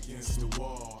back's against the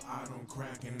wall, I don't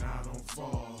crack and I don't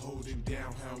fall. Hold it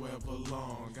down however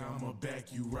long, I'ma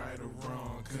back you right or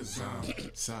wrong, cause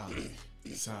I'm solid,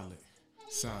 solid,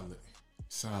 solid,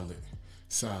 solid,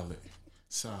 solid,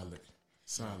 solid,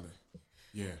 solid,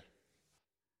 yeah.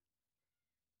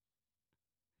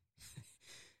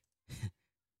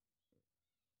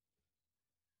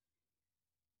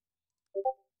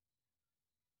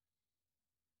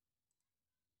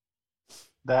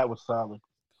 That was solid.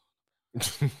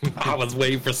 I was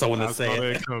waiting for someone to say saw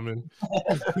it. that coming.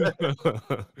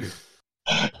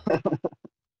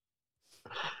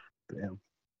 Damn.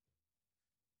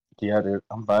 Yeah, dude,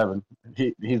 I'm vibing.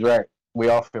 He's right. We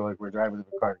all feel like we're driving in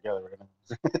the car together right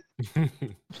now.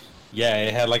 Yeah,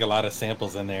 it had like a lot of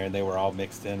samples in there, and they were all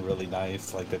mixed in really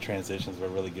nice. Like the transitions were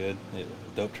really good.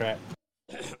 Dope track.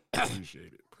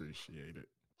 Appreciate it. Appreciate it.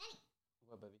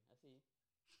 What, baby? I see you.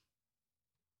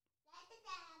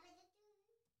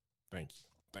 Thank you.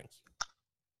 Thank you.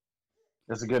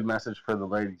 That's a good message for the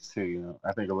ladies too. You know,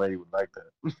 I think a lady would like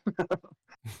that.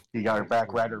 You got her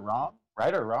back, right or wrong?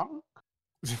 Right or wrong?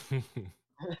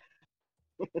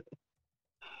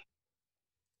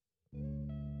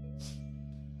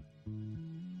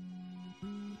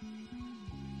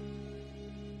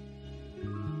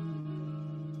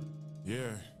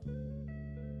 Yeah.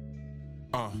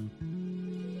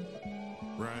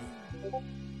 Right.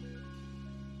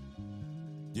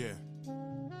 Yeah.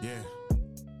 Yeah.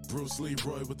 Bruce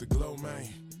Leroy with the glow, man.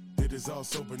 It is all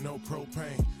sober, no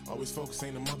propane. Always focus,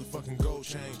 ain't a motherfucking gold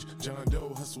change. John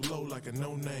Doe, hustle low like a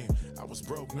no name. I was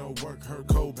broke, no work, hurt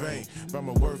Cobain. By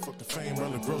my word, fuck the fame,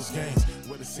 run the gross gains.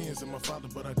 Where the sins of my father,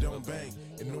 but I don't bang.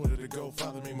 In order to go,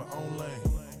 father me my own lane.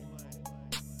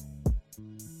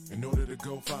 In order to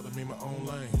go, father me my own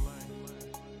lane.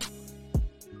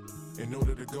 In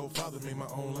order to go, father me my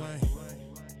own lane.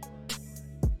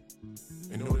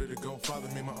 In order to go, father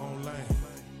me my own lane.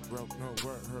 Broke, no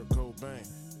work, hurt Cobain.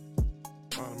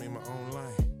 Honor me my own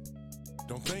lane.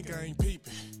 Don't think I ain't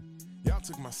peeping. Y'all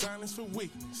took my silence for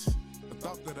weakness. I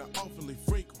thought that I awfully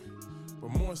frequent,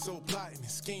 but more so plotting and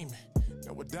scheming.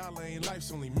 Now a dollar ain't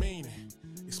life's only meaning.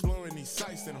 Exploring these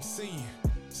sights that I'm seeing.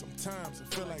 Sometimes I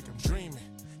feel like I'm dreaming.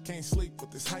 Can't sleep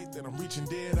with this height that I'm reaching.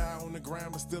 Dead eye on the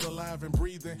ground, but still alive and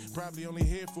breathing. Probably only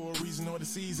here for a reason or the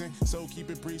season. So keep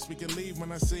it brief, we can leave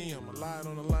when I see him. A lot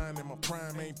on the line and my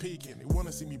prime ain't peaking. They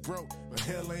wanna see me broke, but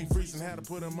hell ain't freezing. How to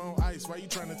put them on ice, why you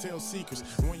trying to tell secrets?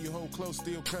 When you hold close,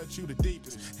 still cut you the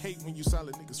deepest. Hate when you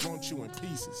solid niggas want you in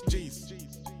pieces.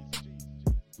 Jesus.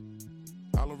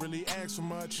 I don't really ask for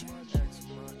much.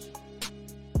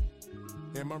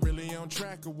 Am I really on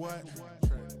track or what?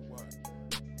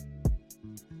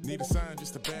 Need a sign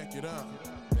just to back it up.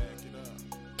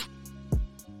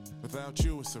 Without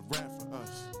you, it's a wrap for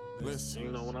us. Listen.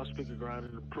 You know, when I speak of grind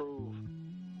and improve,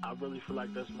 I really feel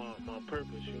like that's my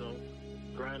purpose, you know.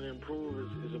 Grind and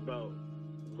improve is about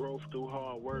growth through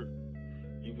hard work.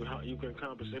 You can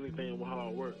accomplish anything with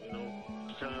hard work, you know.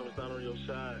 Time is not on your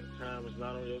side. Time is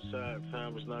not on your side.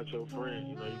 Time is not your friend.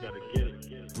 You know, you gotta get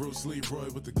it. Bruce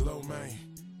Leroy with the glow, man.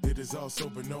 It is all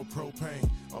sober, no propane.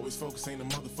 Always focus ain't a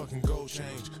motherfucking gold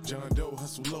change. John Doe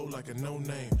hustle low like a no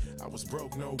name. I was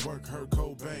broke, no work, hurt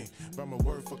Cobain. By my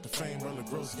word, fuck the fame, run the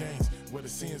gross gains. Where the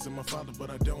sins of my father, but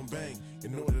I don't bang.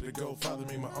 In order to go, father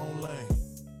me my own lane.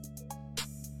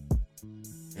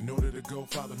 In order to go,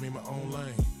 father me my own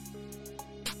lane.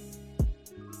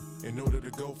 In order to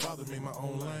go, father me my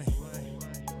own lane.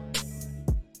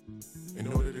 In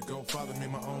order to go, father me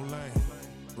my own lane.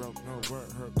 Broke, no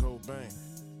work, hurt Cobain.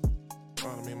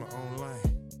 Follow me in my own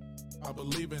lane. I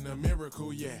believe in a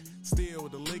miracle, yeah. Still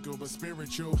the legal but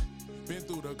spiritual. Been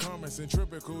through the karma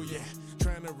centrifugal, yeah.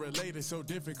 Trying to relate is so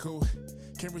difficult.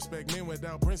 Can't respect men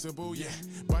without principle, yeah.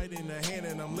 Bite in the hand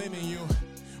and I'm lending you.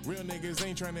 Real niggas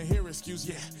ain't trying to hear excuse,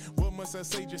 yeah. What must I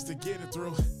say just to get it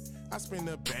through? I spend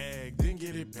a bag, then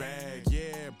get it back,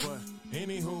 yeah. But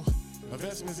anywho,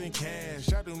 investments in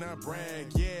cash, I do not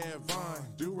brag, yeah. Vaughn,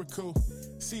 do recoup.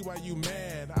 See why you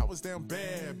mad, I was down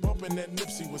bad. Bumping that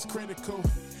Nipsey was critical.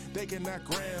 They cannot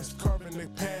grasp, carving the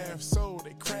path, so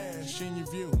they crash in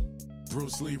your view.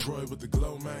 Bruce Leroy with the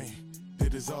glow, man.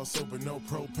 It is all sober, no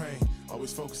propane.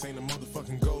 Always focus ain't a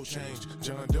motherfucking gold change.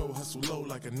 John Doe hustle low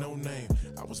like a no name.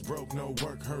 I was broke, no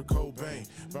work, hurt Cobain.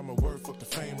 By my word, fuck the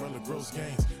fame, run the gross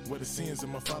gains. Where the sins of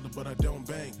my father, but I don't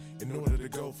bang. In order to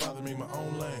go, father me my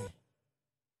own lane.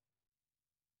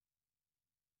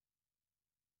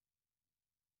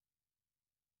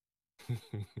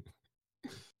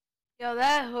 Yo,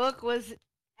 that hook was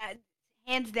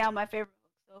hands down my favorite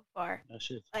hook so far. That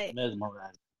shit's like,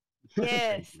 mesmerizing.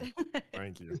 Yes.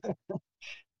 Thank you.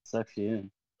 Sucks you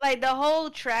in. Like the whole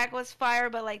track was fire,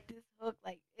 but like this hook,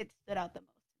 like it stood out the most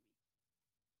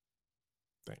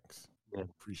to me. Thanks. Yeah.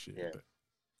 Appreciate that.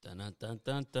 Dun, dun, dun,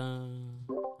 dun, dun.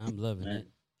 I'm loving it.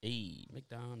 Hey,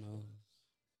 McDonald's.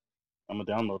 I'm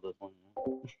gonna download this one.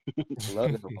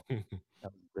 Love it.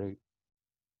 That was great.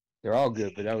 They're all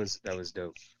good, but that was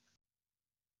dope.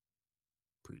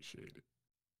 Appreciate it.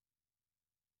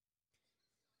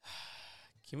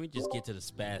 Can we just get to the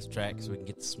spaz track so we can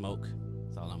get the smoke?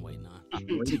 That's all I'm waiting on.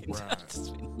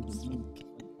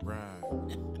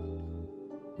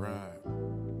 Right.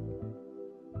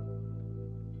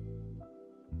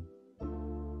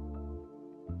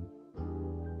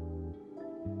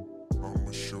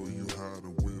 I'ma show you how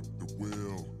to whip the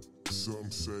wheel.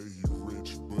 Some say he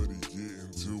rich, but he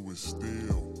getting to it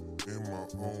still. In my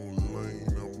own lane,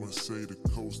 I'ma say the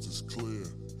coast is clear.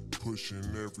 Pushing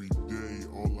every day,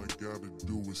 all I gotta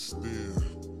do is steer.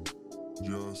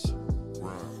 Just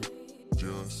ride,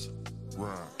 just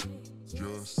ride,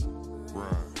 just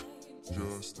ride,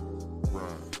 just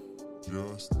ride,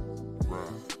 just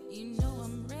ride. You know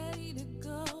I'm ready to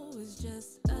go, it's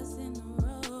just us in the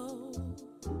road.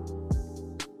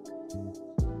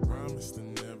 Promise to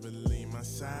never leave my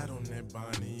side on that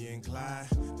Bonnie and Clyde.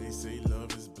 They say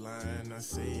love is blind, I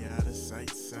say out of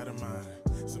sight, out of mind.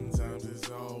 Sometimes it's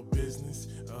all business,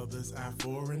 others eye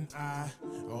for an eye.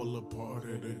 All a part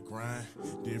of the grind,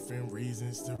 different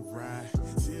reasons to ride.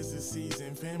 'Tis the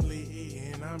season, family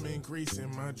eating, I'm increasing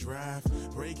my drive.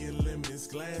 Breaking limits,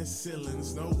 glass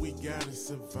ceilings, know we gotta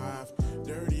survive.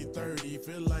 Dirty 30,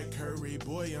 feel like Curry,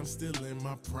 boy, I'm still in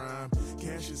my prime.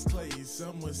 Cash is clay,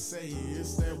 some would say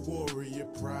it's that warrior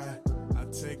pride. I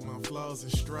take my flaws in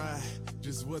stride,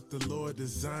 just what the Lord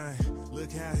designed.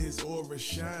 Look how his aura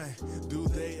shine. Do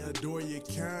they adore your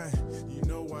kind? You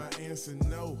know I answer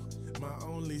no. My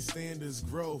only stand is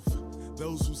growth.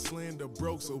 Those who slander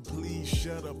broke, so please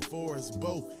shut up for us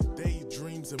both.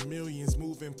 Daydreams of millions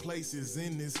moving places,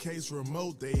 in this case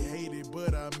remote. They hate it,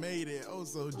 but I made it. Oh,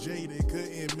 so jaded,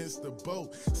 couldn't miss the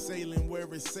boat. Sailing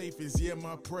where it's safest, yeah,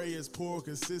 my prayers pour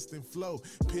consistent flow.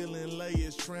 Peeling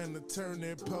layers, trying to turn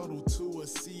that puddle to a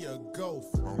sea of gulf.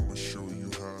 I'ma show you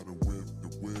how to whip the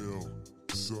wheel.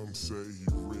 Some say he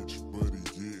rich, but he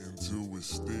getting to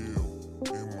standing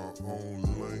still in my own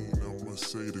lane. I'ma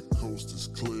say the coast is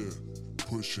clear.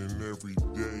 Pushing every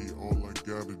day, all I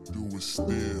gotta do is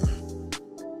steer.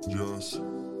 Just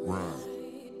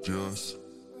ride, just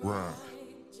ride,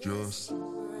 just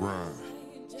ride,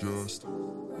 just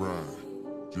ride,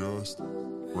 just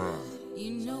ride.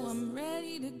 You know I'm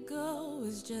ready to go.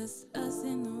 It's just us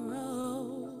in the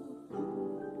road.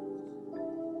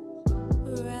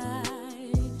 Ride,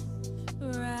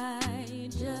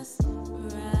 ride, just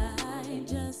ride,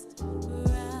 just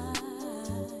ride.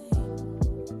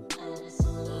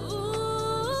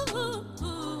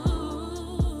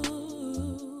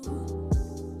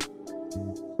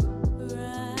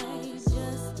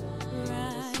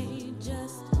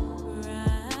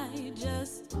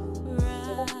 Just right.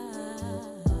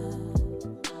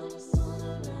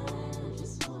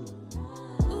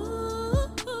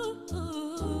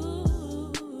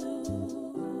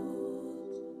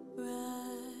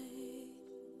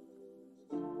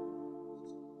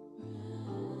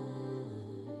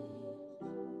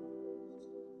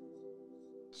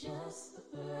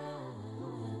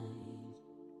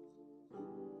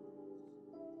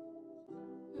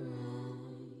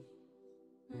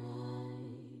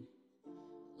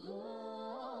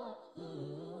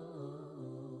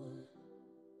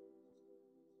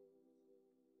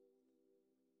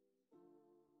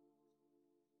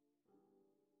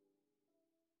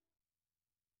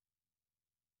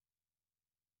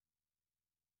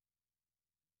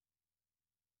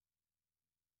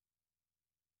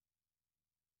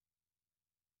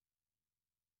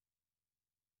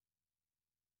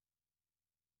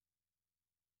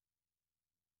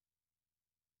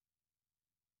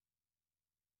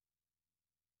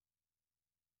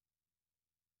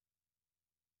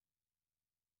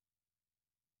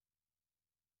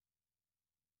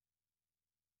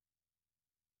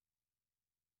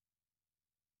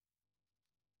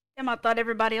 Damn, I thought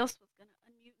everybody else was going to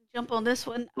unmute and jump on this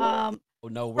one. Oh,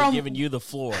 no, we're giving you the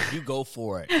floor. You go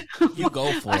for it. You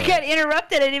go for it. I got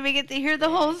interrupted. I didn't even get to hear the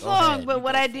whole song, ahead. but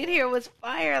what I did hear was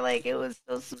fire. Like, it was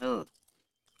so smooth.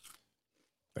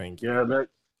 Thank you. Yeah,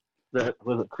 that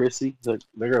was it, Chrissy. That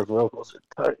girl's vocals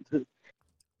are tight too.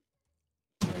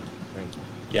 Thank you.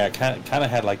 Yeah, kind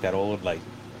of had like that old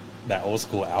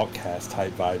school Outcast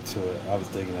type vibe to it. I was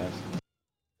digging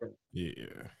that.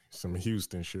 Yeah, some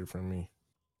Houston shit from me.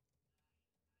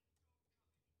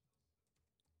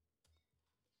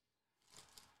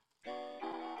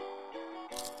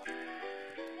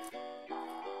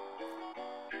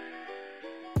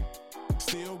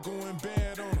 Still going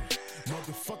bad on him.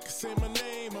 Motherfucker say my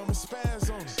name, I'ma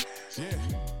spaz on him.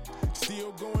 Yeah.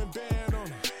 Still going bad on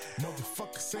him.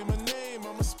 Motherfucker say my name,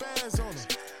 I'ma spaz on him.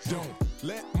 Don't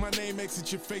let my name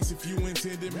exit your face if you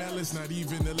intended malice. Not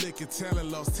even the liquor talent,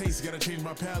 lost taste. Gotta change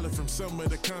my palate from some of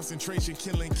the concentration.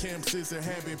 Killing camps is a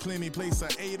habit. Plenty place I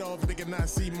ate off, they cannot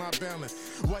see my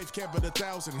balance. Wife kept it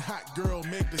 1,000. Hot girl,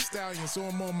 make the stallion. So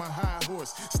I'm on my high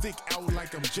horse. Stick out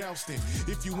like I'm jousting.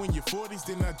 If you in your 40s,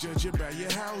 then I judge you by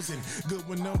your housing. Good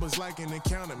with numbers like an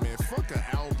encounter, man. Fuck an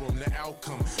album, the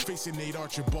outcome. Facing Nate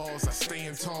Archibald's, I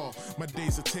stand tall. My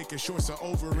days are taking, shorts are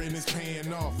over and it's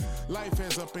paying off. Life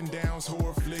has up and downs,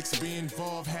 horror flicks. Be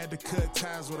involved, had to cut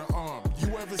ties with an arm.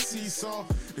 You ever see Saw?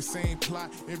 The same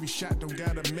plot, every shot don't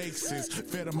gotta make sense.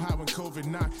 Fed him high when COVID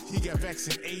knocked, he got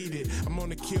vaccinated. I'm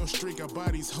on a kill streak, our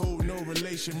bodies hold no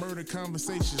relation. Murder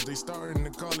conversations, they starting to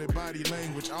call it body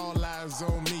language. All eyes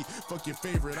on me, fuck your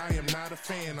favorite, I am not a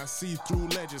fan. I see through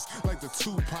legends like the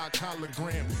Tupac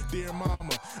hologram. Dear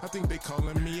mama, I think they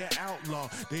calling me an outlaw.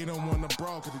 They don't wanna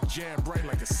brawl cause the jab right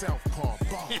like a southpaw.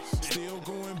 Ball, still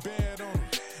going bad on him.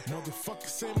 Motherfucker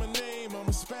say my name,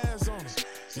 I'ma spaz on him.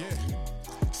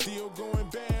 Yeah, still going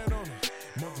bad on him.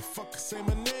 Motherfucker say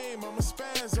my name, I'ma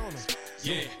spaz on him.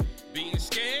 Yeah, being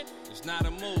scared is not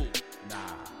a move. Nah,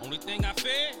 only thing I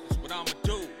fear is what I'ma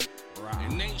do.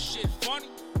 Right. And ain't shit funny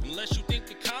unless you think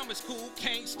the comic's cool.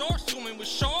 Can't start swimming with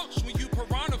sharks when you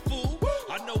piranha fool. Woo!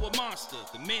 I know a monster,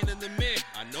 the man in the mirror.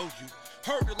 I know you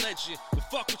heard the legend, but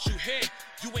fuck what you hear.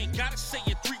 You ain't gotta say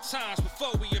it 3 times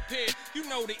before we appear. You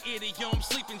know the idiom,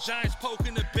 sleeping giants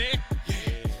poking the bed. Yeah,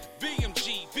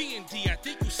 BMG, V&D, I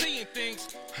think you seeing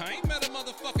things. I ain't met a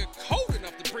motherfucker cold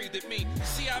enough to breathe at me.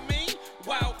 See I mean?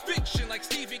 Wild fiction like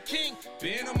Stephen King.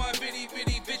 Been on my bitty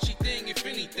bitchy thing, if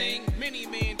anything. Mini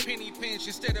man, penny pinch,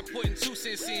 instead of putting 2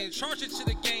 cents in. Charge it to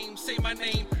the game, say my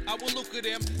name, I will look at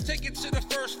them. Take it to the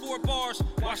first 4 bars,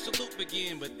 watch the loop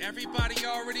begin. But everybody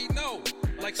already know,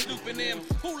 like Snoop and them.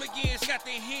 Hooligans got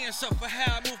their hands up for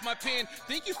how I move my pen.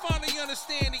 Think you finally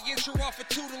understand the intro off of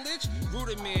tutelage?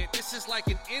 Rudiment, this is like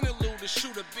an interlude to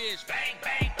shoot a bitch. Bang,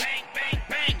 bang, bang, bang,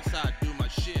 bang, that's how I do my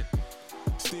shit.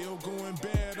 Still going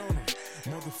bad on them.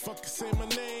 Motherfucker say my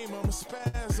name, I'ma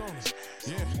spaz on them.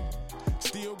 Yeah,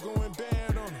 still going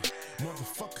bad on them.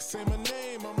 Motherfucker say my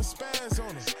name, I'ma spaz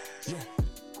on them. Yeah.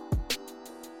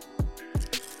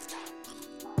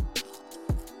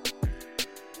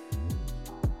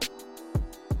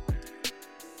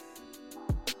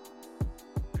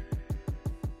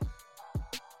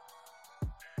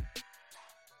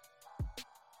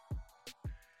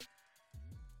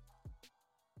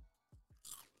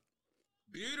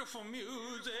 Beautiful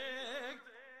music.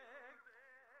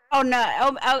 Oh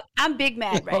no, I'm big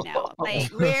mad right now.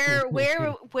 Like,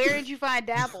 where did you find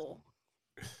Dabble?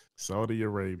 Saudi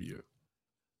Arabia.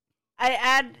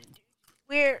 I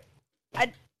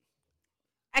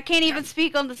can't even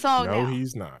speak on the song No, now.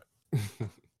 he's not.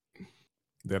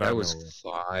 That was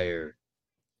fire.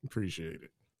 Appreciate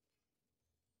it.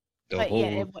 But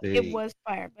yeah, it was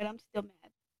fire. But I'm still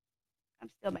mad.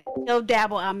 Tell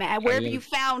Dabble I'm mad. Wherever you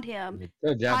found him,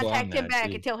 contact him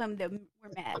back and tell him that we're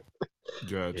mad.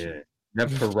 Gotcha. Yeah. That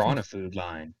Piranha Food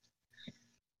line.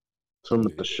 Some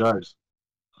with the sharks.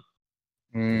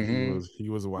 Mm-hmm. He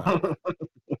was wild.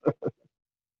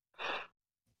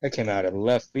 That came out of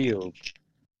left field.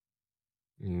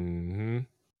 Mm-hmm.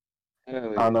 I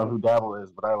don't know who Dabble is,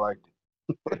 but I liked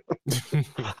it.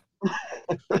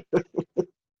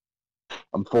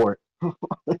 I'm for it.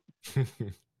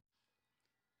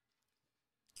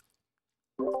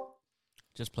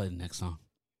 Just play the next song.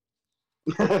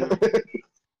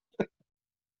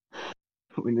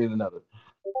 We need another.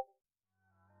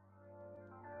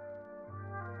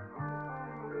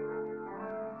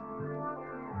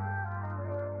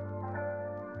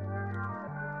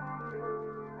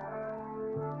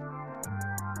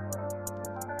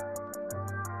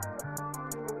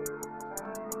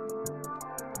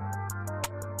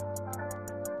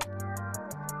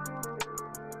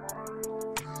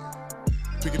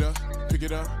 Pick it up, pick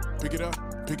it up, pick it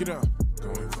up, pick it up.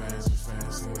 Going fast and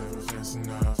fast and never fast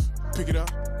enough. Pick it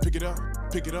up, pick it up,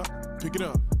 pick it up, pick it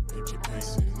up. If you're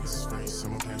pacing in this race,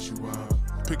 I'ma pass you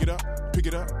up. Pick it up, pick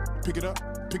it up, pick it up,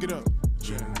 pick it up.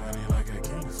 Getting money like I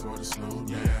can't afford to slow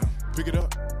down. Pick it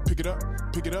up, pick it up,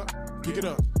 pick it up, pick it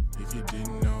up. If you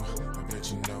didn't know, I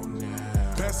bet you know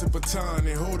now. Pass the baton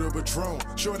and hold her Patron.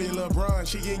 Shorty LeBron,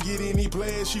 she can get any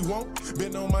players she want.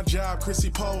 Been on my job,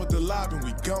 Chrissy Paul with the lob and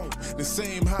we gone. The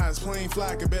same high as plane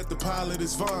fly, I bet the pilot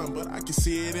is Vaughn. But I can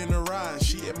see it in her eyes,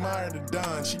 she admired the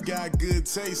Don. She got good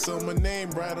taste, so my name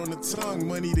right on the tongue.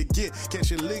 Money to get, catch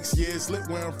your licks, yeah, it's lit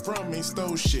where I'm from. Ain't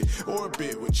stole shit,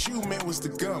 orbit, what you meant was the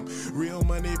gum. Real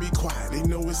money be quiet, they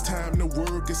know it's time to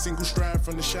work. A single stride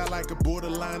from the shot like a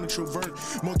borderline introvert.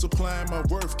 Multiplying my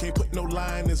worth, can't put no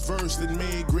lie in this verse. That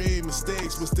made grave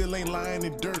mistakes, but still ain't lying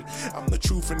in dirt. I'm the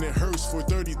truth and it hurts for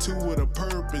 32 with a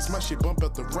purpose. My shit bump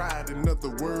out the ride, in other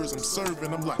words, I'm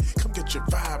serving. I'm like, come get your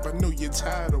vibe, I know you're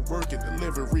tired of working.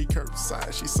 Delivery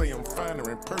curbside, she say I'm finer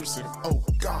in person. Oh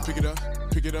God, pick it up,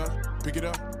 pick it up, pick it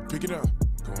up, pick it up.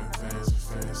 Going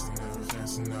fast and fast and never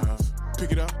fast enough.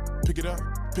 Pick it up, pick it up,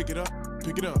 pick it up,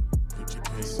 pick it up. If you're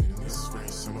pacing in this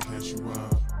race, I'ma pass you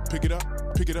up. Pick it up,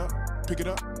 pick it up, pick it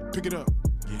up, pick it up.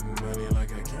 Getting money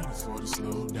like I can't afford to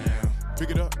slow down. Pick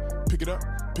it up, pick it up,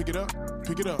 pick it up,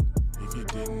 pick it up. If you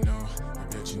didn't know, I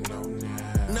bet you know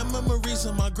now. Now memories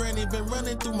of my granny been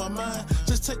running through my mind.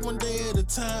 Just take one day at a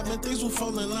time and things will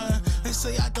fall in line. They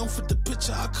say I don't fit the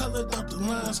picture, I colored out the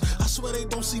lines. I swear they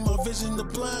don't see my vision, the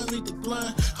blind lead the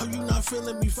blind. How you not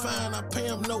feeling me fine? I pay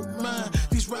them no mind.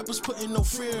 These rappers putting no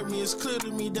fear in me. It's clear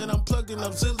to me that I'm plugging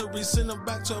auxiliaries, send them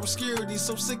back to obscurity.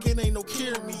 So sick it ain't no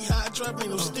curing me. High drive ain't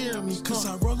no steering me. Cause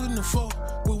I roll in the fall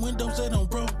with windows that don't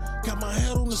broke. Got my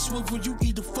head on the swivel, you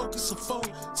either focus or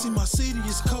fold. See my city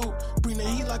is cold, bring the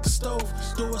heat like a stove.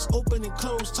 Doors open and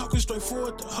closed, talking straight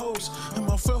forward the hose. And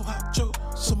my flow hot choke,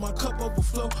 so my cup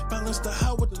overflow. Balance the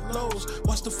high with the lows,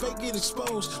 watch the fake get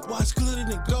exposed. Watch glitter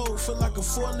and gold, feel like a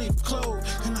 4-leaf clove.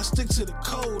 And I stick to the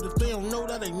code, if they don't know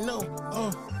that they know.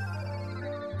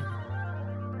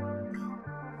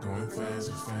 Going fast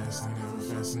and fast and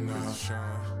never fast enough. Sean,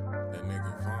 that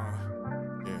nigga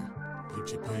Vaughn, yeah.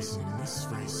 Put your pacing in this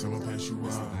race, I'ma pass you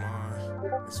up.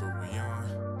 Mine, that's what we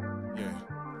on, yeah.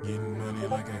 Getting money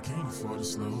like I can't afford to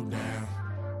slow down.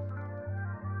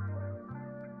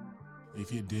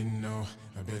 If you didn't know,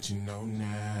 I bet you know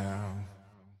now.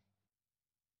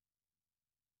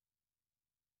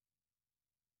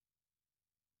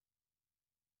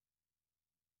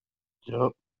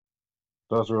 Yup.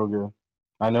 That was real good.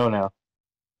 I know now.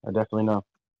 I definitely know.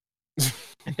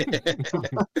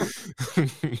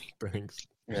 Thanks.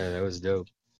 Yeah, that was dope.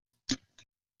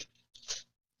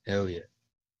 Hell yeah.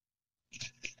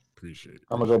 Appreciate it.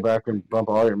 I'm gonna go back and bump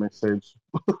all your mixtapes.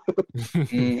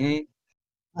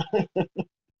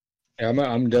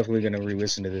 I'm definitely gonna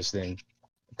re-listen to this thing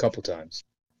a couple times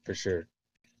for sure.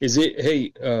 Is it?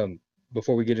 Hey,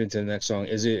 before we get into the next song,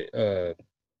 is it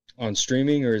on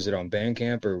streaming or is it on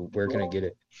Bandcamp or where can I get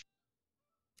it?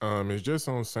 It's just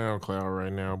on SoundCloud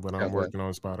right now, but I'm working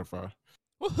on Spotify.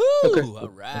 Woohoo! Okay. All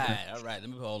right. Let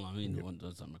me hold on. Let me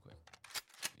do something real quick.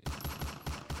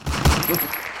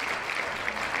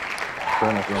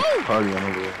 Party on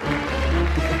over there.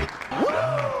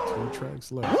 2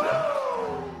 tracks left.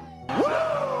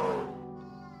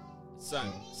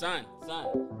 Son.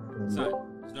 There's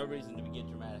no reason to get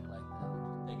dramatic like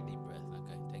that. Take a deep breath,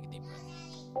 okay? Take a deep breath.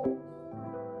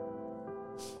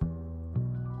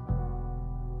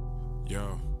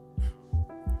 Yo.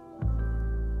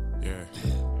 Yeah.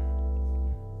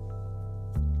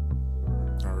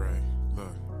 Alright,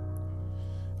 look.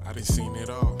 I done seen it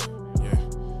all. Yeah.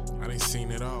 I done seen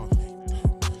it all.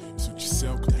 Suit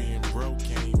yourself, cause being broke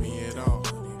ain't me at all.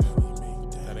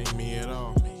 That ain't me at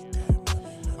all.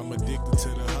 I'm addicted to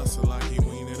the hustle, I can't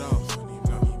wean it off.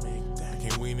 No, I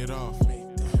can't wean it off.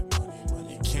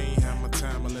 You can't have my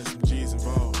time unless some G's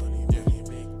involved. Yeah,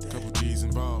 couple G's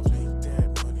involved.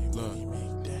 Look.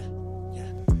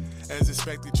 As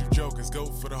expected, you jokers go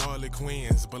for the Harley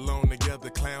Quinns. Belong together,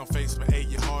 clown face for 8,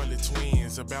 you Harley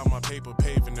twins. About my paper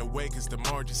paving the way, cause the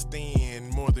margin's thin.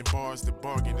 More than bars to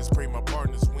bargain, just pray my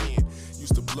partners win.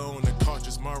 Used to blow in the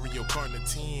cartridge, Mario Kart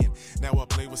 10. Now I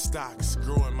play with stocks,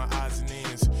 growing my odds and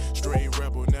ends. Straight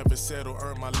rebel, never settle,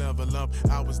 earn my level up.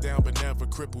 I was down but never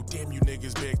crippled. Damn, you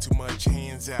niggas beg too much,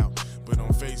 hands out. But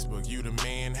on Facebook, you the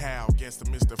man, how? Guess the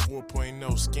Mr. 4.0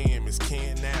 scam is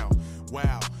canned now.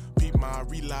 Wow. Peep my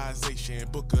realization,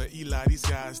 Booker, Eli, these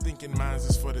guys thinking mines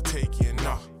is for the taking.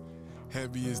 Nah,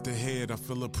 heavy is the head, I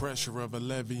feel the pressure of a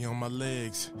levy on my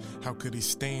legs. How could he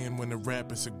stand when the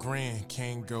rap is a grand?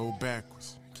 Can't go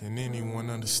backwards, can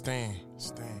anyone understand?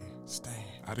 Stand.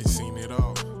 I done seen it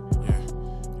all, yeah,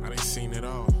 I done seen it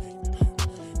all.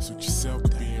 Suit yourself,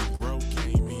 cause being broke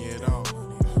ain't me at all.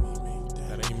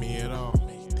 That ain't me at all.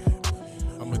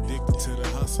 I'm addicted to the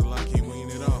hustle, I can't wean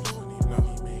it off.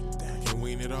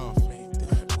 Wean it off.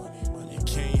 You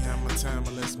can't have my time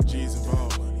unless some G's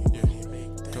involved. Yeah,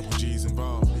 couple G's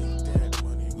involved.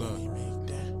 Look,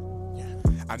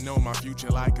 I know my future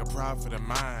like a profit of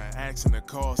mine. Asking the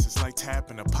cost, it's like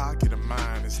tapping a pocket of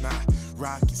mine. It's not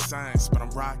rocket science, but I'm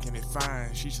rocking it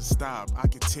fine. She should stop. I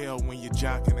can tell when you're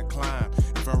jocking to climb.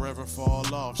 If I ever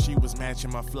fall off, she was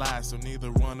matching my fly, so neither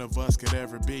one of us could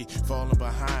ever be falling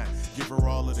behind. Give her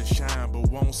all of the shine, but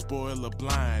won't spoil her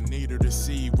blind. Need her to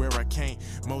see where I can't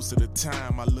most of the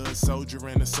time. I love soldier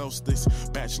in the solstice,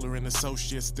 bachelor in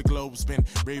associates. The globe's been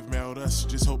brave mailed us.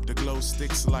 Just hope the glow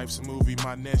sticks. Life's a movie,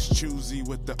 my nest choosy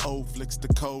with the O flicks. The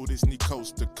code is knee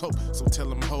coast to cope, so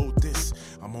tell him hold this.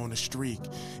 I'm on a streak.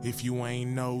 If you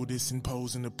ain't noticed,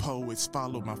 imposing the poets.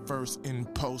 Followed my first in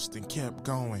post and kept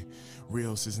going.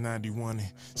 Real since 91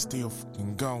 and still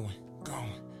fucking going.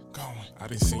 I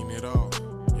done seen it all,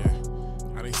 yeah,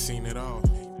 I done seen it all.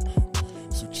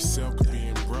 Suit yourself, cause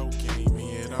being broke ain't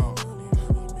me at all.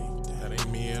 That ain't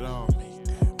me at all.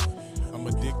 I'm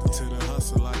addicted to the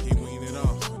hustle, I can't wean it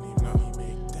off. No,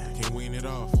 I can't wean it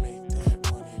off.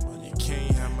 You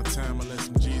can't have my time unless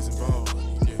some G's involved.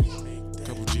 Yeah,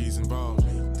 couple G's involved.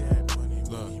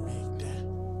 Look.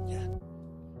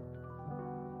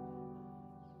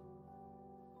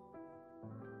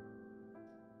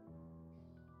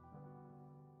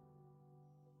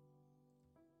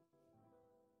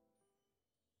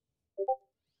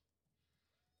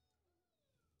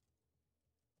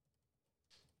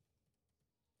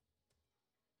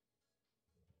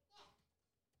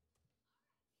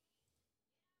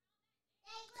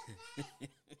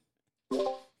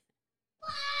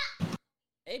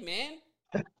 Hey man,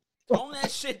 tone that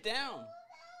shit down.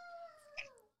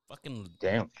 Fucking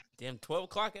damn 12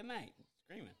 o'clock at night,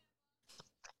 screaming.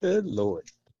 Good Lord.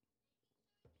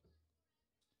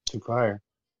 Too fire.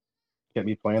 Can't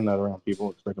be playing that around people,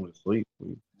 expect them to sleep.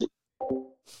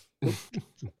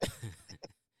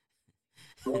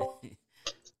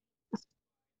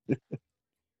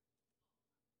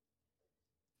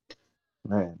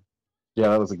 Man. Yeah,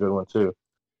 that was a good one too.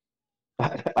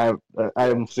 I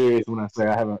am serious when I say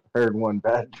I haven't heard one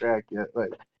bad track yet. Like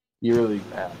you really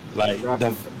like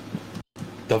the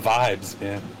vibes,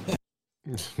 man.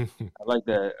 I like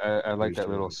that. I like that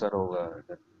little subtle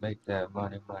make that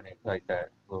money, like that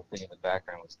little thing in the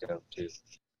background was dope too.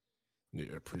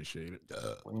 Yeah, appreciate it.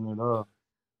 Clean it up.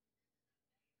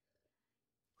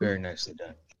 Very nicely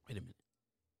done. Wait a minute.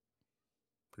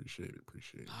 Appreciate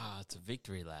it. Ah, it's a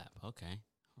victory lap. Okay.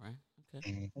 All right.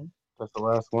 Okay. That's the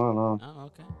last one. Oh,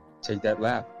 okay. Take that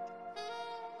lap.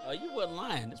 Oh, you wasn't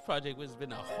lying. This project has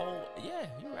been a whole. Yeah,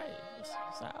 you're right. It's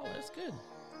an hour. That's good.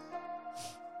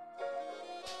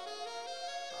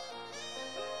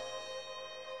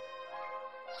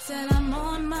 Said I'm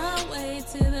on my way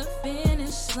to the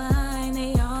finish line.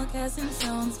 They all casting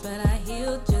stones, but I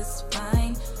healed just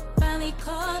fine. Finally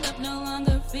caught up, no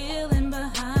longer feeling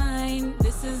behind.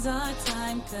 This is our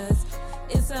time, cause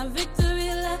it's our victory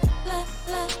lap, lap,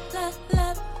 lap, lap,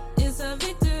 lap. It's our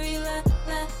victory lap,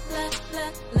 lap, lap,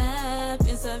 lap, lap.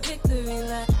 It's our victory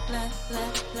lap, lap,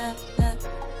 lap, lap, lap.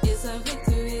 It's our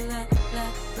victory lap,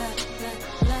 lap, lap,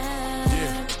 lap, lap.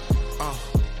 Yeah.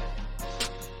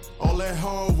 All that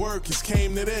hard work has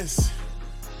came to this.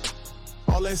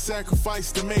 All that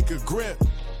sacrifice to make a grip.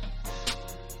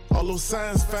 All those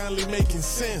signs finally making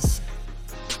sense.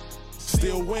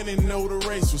 Still winning, know the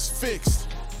race was fixed.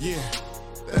 Yeah,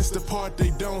 that's the part they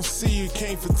don't see. You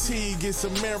can't fatigue, it's a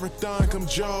marathon, come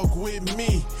jog with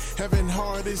me. Having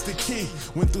heart is the key.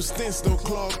 Went through stints, no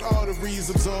clogged arteries.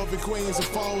 Absorbing queens of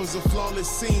followers, a flawless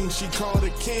scene. She called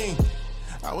a king.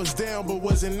 I was down but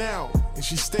wasn't out, and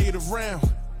she stayed around.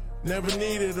 Never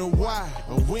needed a why,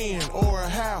 a when, or a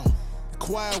how. The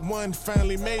quiet one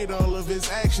finally made all of his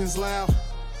actions loud.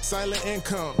 Silent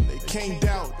income, they can't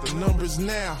doubt the numbers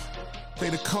now. Play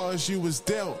the cards you was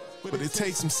dealt, but it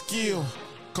takes some skill.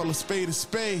 Call a spade,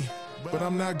 but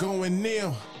I'm not going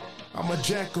nil. I'm a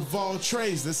jack of all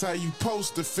trades, that's how you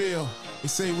supposed to feel. They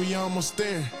say we almost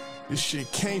there, this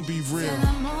shit can't be real. Said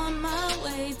I'm on my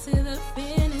way to the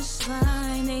finish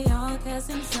line. They all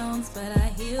casting stones, but I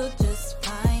healed just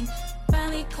fine.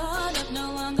 Finally caught up,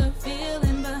 no longer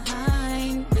feeling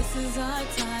behind. This is our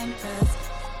time, cause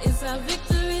it's our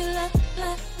victory lap,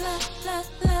 lap, lap, lap,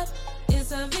 lap.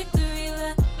 It's our victory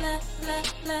lap, lap, lap,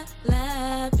 lap,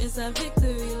 lap. It's our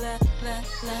victory lap, lap,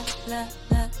 lap, lap,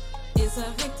 lap. It's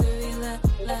our victory lap,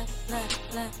 lap, lap,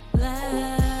 lap,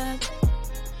 lap.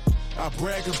 I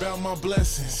brag about my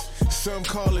blessings, some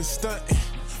call it stunting.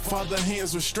 Father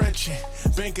hands were stretching,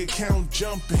 bank account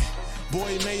jumping.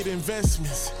 Boy made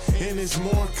investments, and it's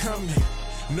more coming.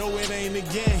 No, it ain't a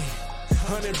game.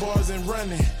 100 bars and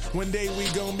running. One day we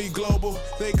gon' be global.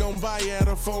 They gon' buy out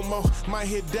of FOMO. Might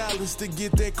hit Dallas to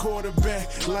get that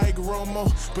quarterback like Romo.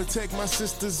 Protect my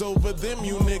sisters over them,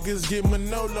 you niggas get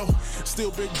Manolo.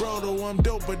 Still big bro though, I'm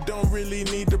dope, but don't really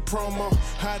need the promo.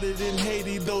 Hotter than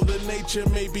Haiti though, the nature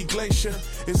may be glacier.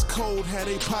 It's cold, had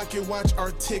a pocket watch,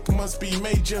 our tick must be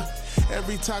major.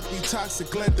 Every talk be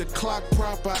toxic, let the clock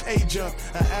proper age up.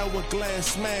 An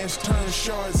hourglass smash, turn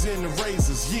shards into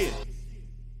razors, yeah.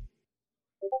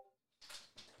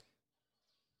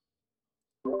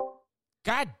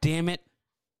 God damn it.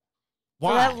 So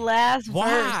Why? that last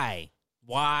verse.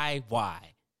 Why?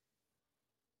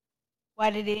 Why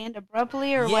did it end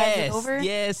abruptly, or why is it over?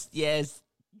 Yes. Yeah.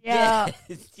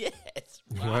 Yes.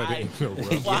 Why?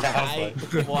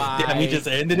 Why? Damn, he just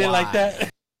ended it like that?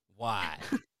 Why?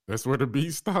 That's where the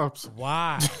beat stops.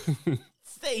 Why?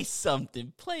 Say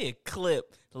something. Play a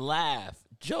clip. Laugh.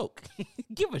 Joke.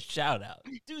 Give a shout out.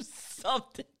 Do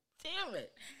something. Damn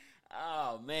it.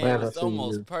 Oh, man. It was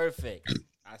almost perfect.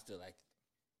 I still like it.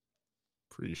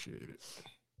 Appreciate it.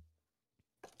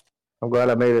 I'm glad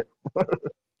I made it.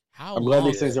 I'm glad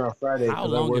these things are on Friday. How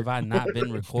long have I not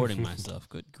been recording myself?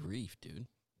 Good grief, dude.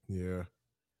 Yeah.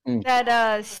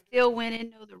 That still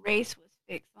winning, no, the race was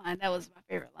fixed line. That was my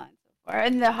favorite line so far.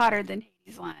 And the hotter than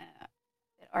Hades line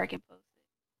that Arkin posted.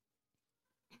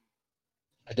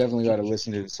 I definitely got to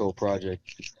listen to this whole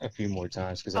project a few more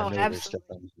times because I know there's stuff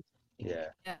on. Yeah.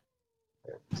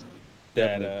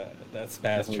 That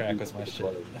spaz track was my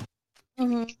shit.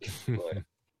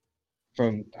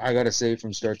 But I gotta say,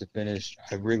 from start to finish,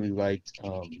 I really liked.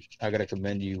 I gotta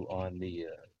commend you on the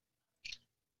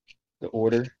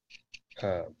order.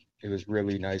 It was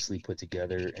really nicely put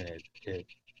together, and it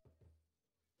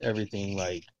everything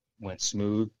like went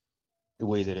smooth the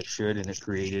way that it should, and it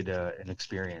created an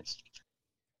experience.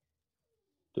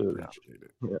 Dude,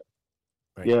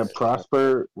 yeah.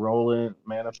 Prosper, Roland,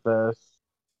 Manifest,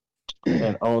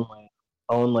 and Own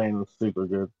Lane was super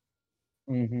good.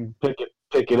 Mm-hmm.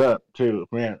 Pick it up too,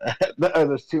 man.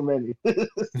 There's too many.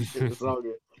 It's all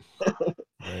good.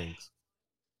 Thanks.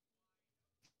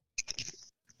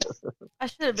 I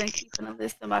should have been keeping a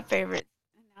list of my favorites.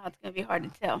 Now it's gonna be hard to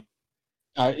tell.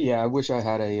 I wish I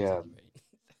had a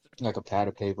like a pad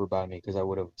of paper by me because I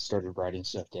would have started writing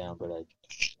stuff down, but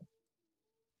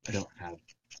I don't have.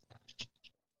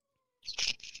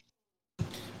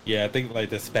 Yeah, I think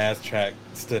like the Spaz track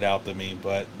stood out to me,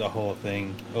 but the whole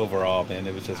thing overall, man,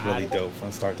 it was just really dope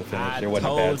from start to finish. There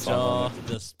wasn't a bad song on it.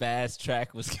 The Spaz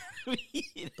track was gonna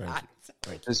be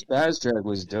The Spaz track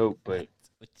was dope, but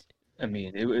I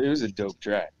mean, it was a dope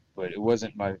track, but it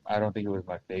wasn't I don't think it was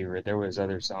my favorite. There was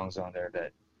other songs on there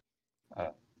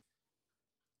that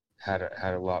had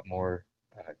a lot more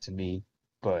to me,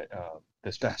 but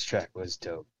the Spaz track was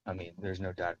dope. I mean, there's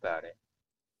no doubt about it.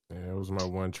 Yeah, it was my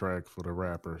one track for the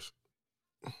rappers.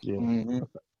 Yeah, Mm-hmm.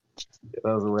 Yeah,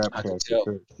 that was a rap track.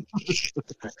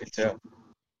 I could tell.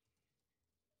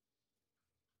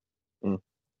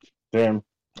 Damn,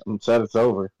 I'm sad it's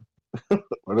over.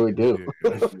 What do we do?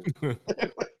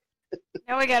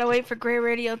 Now we gotta wait for Gray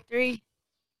Radio 3.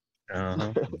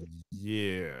 Uh-huh.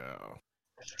 Yeah.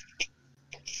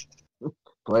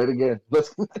 Play it again.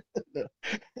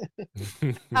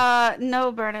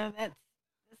 No, Berna, that's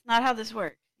not how this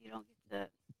works. You don't get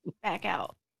to back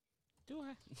out. Do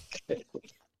I?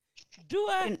 Do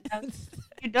I?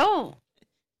 You don't.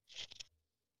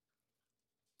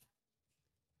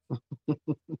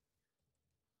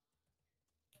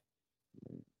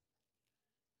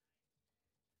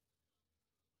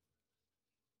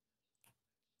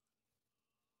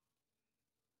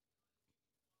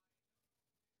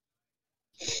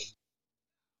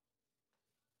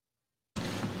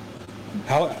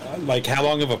 How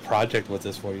long of a project was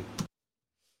this for you?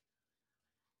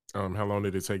 How long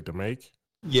did it take to make?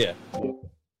 Yeah.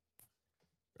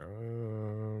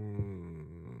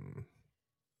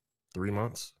 3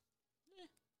 months.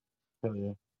 Hell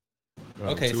yeah.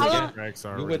 Okay, two so of the tracks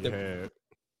I already had.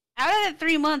 Out of that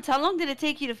 3 months, how long did it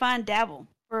take you to find Dabble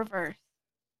for a verse?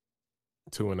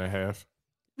 2.5.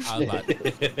 I was about,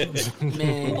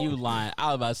 man, you lying. I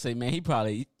was about to say, man, he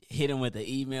probably hit him with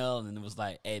the email and it was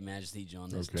like, hey, man, I just need you on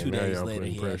this. Okay, 2 now days y'all later,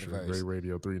 putting he had the pressure. verse. Great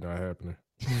Radio 3 not happening.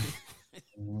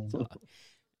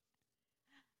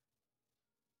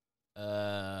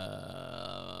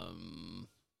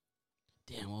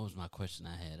 Damn, what was my question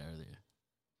I had earlier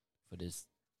for this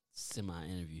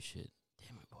semi-interview shit?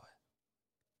 Damn it, boy.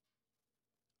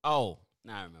 Oh,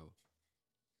 now I remember.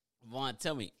 Vaughn,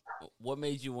 tell me, what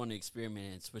made you want to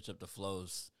experiment and switch up the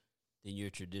flows than your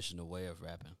traditional way of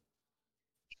rapping?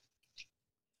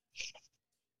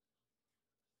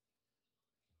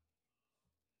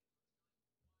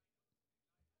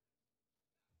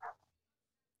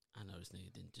 I know this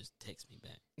nigga didn't just text me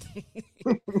back.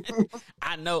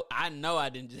 I know I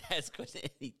didn't just ask a question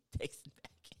and he texted back.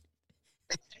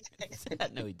 I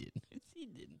know he didn't. He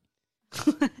didn't.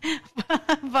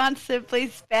 Vaughn said play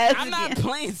Spaz I'm again. not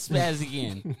playing Spaz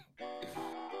again.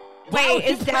 Wait,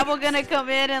 is Dabble gonna come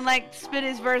in and like spit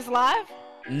his verse live?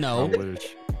 No.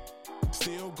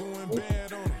 Still going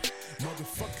bad on him.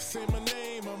 Motherfucker say my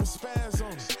name, I'ma spaz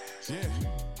on him.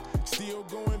 Yeah. Still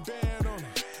going bad on him.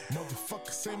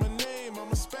 Motherfucker say my name,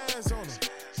 I'ma spaz on him.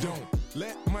 Don't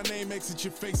let my name exit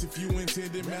your face if you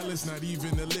intended malice. Not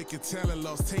even the liquor talent,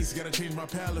 lost taste. Gotta change my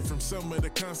palate from some of the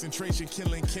concentration.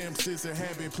 Killing camps is a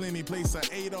habit. Plenty place I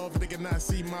ate off, they cannot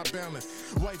see my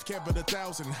balance. Wife kept it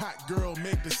 1,000. Hot girl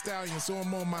make the stallion, so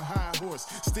I'm on my high horse.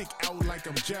 Stick out like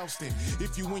I'm jousting.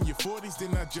 If you in your 40s,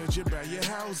 then I judge you by your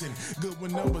housing. Good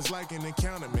with numbers like an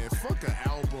encounter, man. Fuck an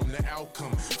album, the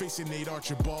outcome. Facing Nate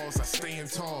Archibald's, I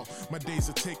stand tall. My days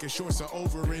of taking shorts are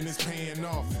over and it's paying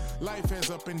off. Life has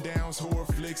up and downs, horror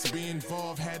flicks. Be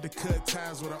involved, had to cut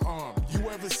ties with an arm. You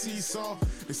ever see Saw?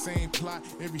 The same plot,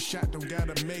 every shot don't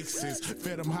gotta make sense.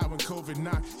 Fed him high when COVID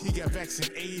knocked, he got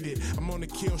vaccinated. I'm on the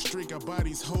kill streak, our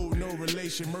bodies hold no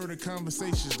relation. Murder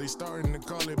conversations, they starting to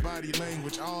call it body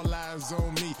language. All eyes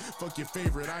on me, fuck your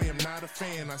favorite, I am not a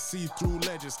fan. I see through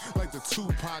legends like the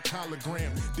Tupac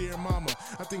hologram. Dear mama,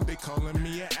 I think they calling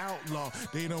me an outlaw.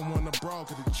 They don't want to brawl,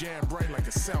 cause the jab right like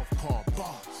a southpaw.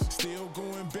 Boss, still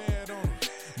going bad on him.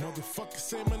 Motherfucker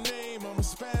say my name, I'ma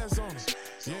spaz on him.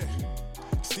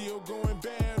 Yeah, still going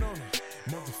bad on him.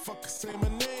 Motherfucker say my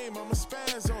name, I'ma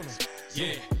spaz on him.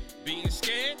 Yeah, being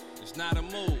scared is not a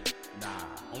move. Nah,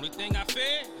 only thing I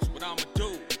fear is what I'ma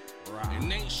do. Right.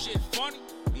 And ain't shit funny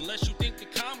unless you think the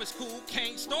comic's cool.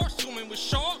 Can't start swimming with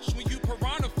sharks when you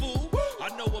piranha fool. I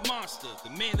know a monster, the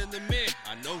man in the mirror.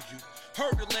 I know you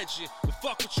heard the legend, but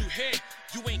fuck what you hear.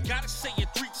 You ain't gotta say it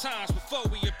 3 times before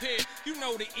we appear. You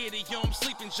know the idiom,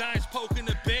 sleeping giants poking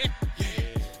the bed. Yeah,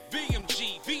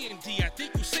 BMG, VND, I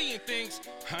think you seeing things.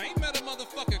 I ain't met a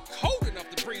motherfucker cold enough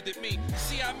to breathe at me.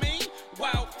 See I mean?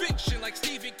 Wild fiction like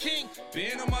Stephen King.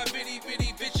 Been on my bitty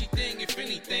bitchy thing, if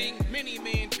anything. Mini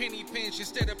man, penny pinch,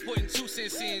 instead of putting 2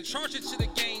 cents in. Charge it to the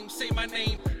game, say my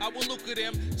name, I will look at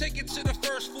them. Take it to the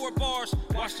first 4 bars,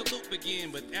 watch the loop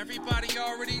again. But everybody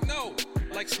already know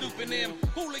Like Snoop and them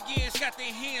hooligans got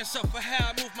their hands up for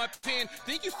how I move my pen.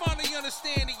 Then you finally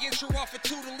understand the intro off of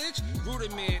tutelage.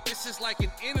 Rudiment, this is like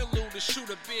an interlude to shoot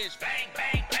a bitch. Bang,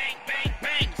 bang, bang, bang,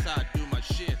 bang. That's how I do my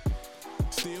shit.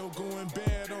 Still going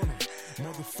bad on him.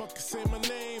 Motherfucker say my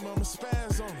name, I'ma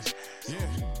spaz on him.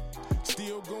 Yeah.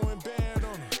 Still going bad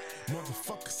on him.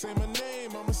 Motherfucker say my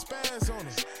name, I'ma spaz on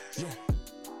him. Yeah.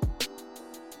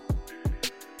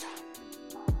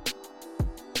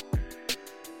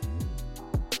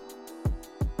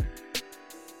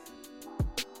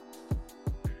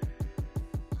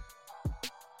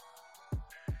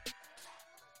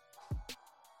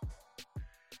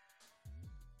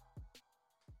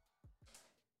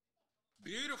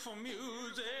 Beautiful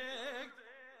music.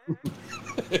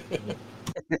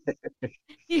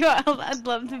 I'd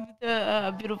love to put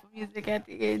the beautiful music at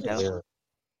the end though. Yeah.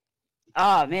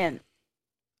 Oh man,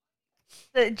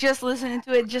 just listening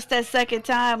to it just that second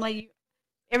time, like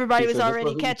everybody was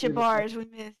already catching bars we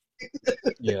missed.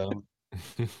 Yeah.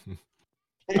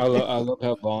 I love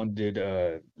how Vaughn did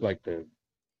like the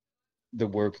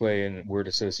wordplay and word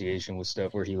association with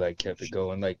stuff where he like kept it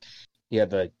going. Like he had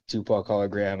the Tupac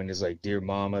hologram and is like, "Dear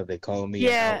Mama, they call me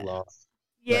an outlaw."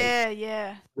 Yeah, like,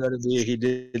 yeah. He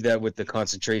did that with the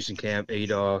concentration camp,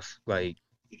 Adolf, like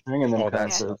all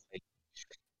that stuff. Like,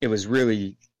 it was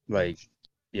really like,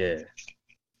 yeah,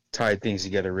 tied things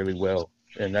together really well,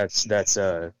 and that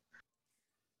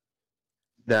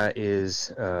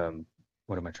is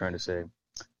what am I trying to say?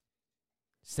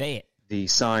 Say it. The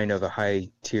sign of a high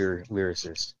tier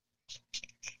lyricist.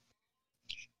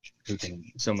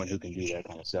 Someone who can do that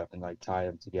kind of stuff and like tie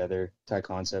them together, tie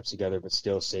concepts together, but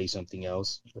still say something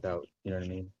else without, you know what I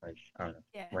mean? Like, I don't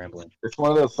know, rambling. It's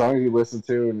one of those songs you listen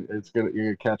to and you're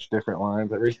gonna catch different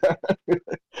lines every time.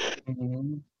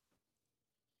 Mm-hmm.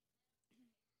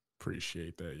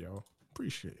 Appreciate that, y'all.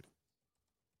 Appreciate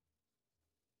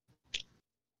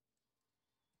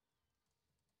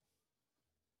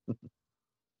it.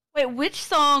 Wait, which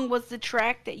song was the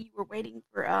track that you were waiting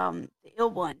for? The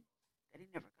ill one that he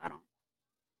never got on.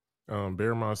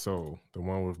 Bare My Soul, the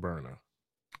one with Burna.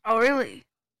 Oh, really?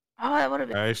 Oh, that would have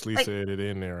been. I actually said it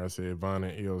in there. I said Von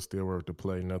and Ill still work to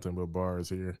play nothing but bars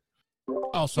here.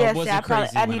 Oh, so it wasn't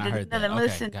crazy when I heard that.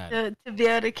 Listen to be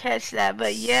able to catch that,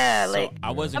 but yeah, So like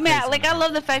I wasn't. I mean, crazy when I heard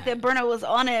love the fact that Burna was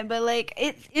on it, but like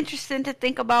it's interesting to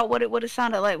think about what it would have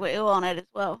sounded like with ill on it as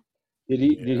well. Did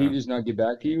he just not get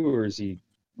back to you, or is he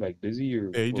like busy,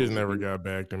 or Yeah, he just never got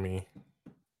back to me.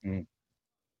 Mm.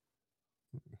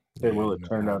 Hey, well, it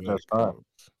turned out just fine.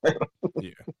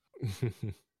 Yeah.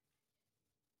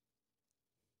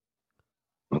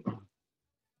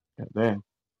 Damn.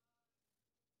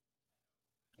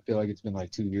 I feel like it's been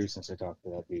like 2 years since I talked to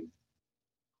that dude.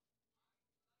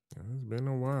 It's been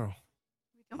a while.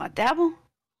 You talking about Dabble?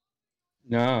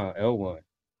 Nah, L1.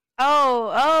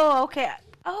 Oh, okay.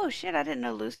 Oh shit, I didn't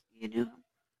know Lucy. You knew him.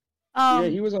 Yeah,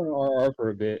 he was on RR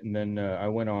for a bit, and then I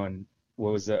went on,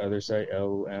 what was the other site,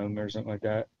 LM or something like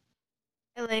that?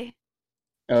 LA.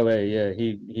 Yeah.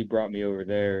 He brought me over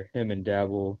there. Him and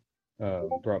Dabble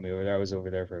brought me over there. I was over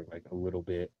there for like a little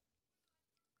bit.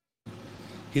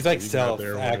 He's like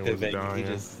self-activating. He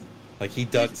just like he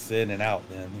ducks in and out.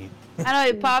 Then I know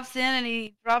he pops in and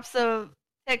he drops a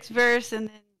text verse and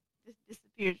then just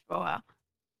disappears for a while.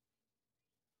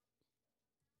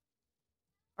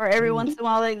 Or every once in a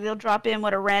while, they'll drop in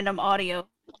with a random audio.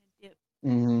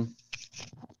 Mm-hmm.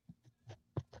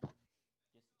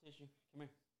 Tissue. Come here.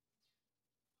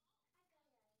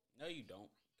 No, you don't.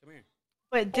 Come here.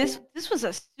 But this was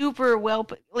a super well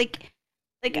put, like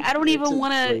I don't even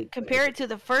want to compare it to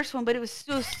the first one, but it was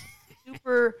still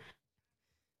super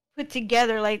put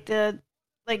together. Like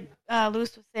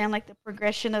Luce was saying, like the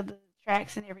progression of the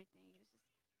tracks and everything.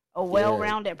 A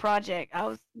well-rounded project.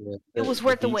 It was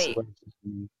worth the wait.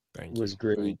 It was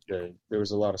great. There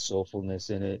was a lot of soulfulness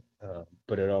in it,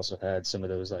 but it also had some of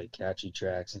those like catchy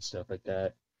tracks and stuff like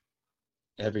that.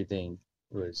 Everything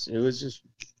was just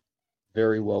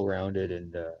very well-rounded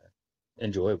and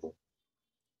enjoyable.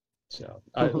 So,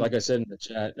 like I said in the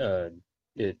chat,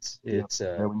 it's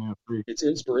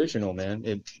inspirational,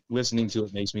 man. Listening to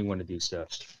it makes me want to do stuff.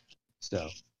 So.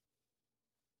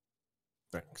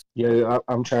 Thanks. Yeah,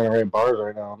 I'm trying to write bars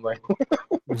right now. I'm like,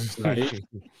 the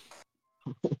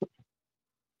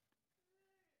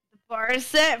bar is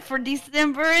set for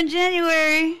December and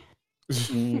January.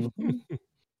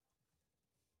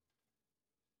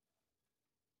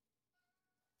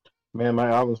 Man, my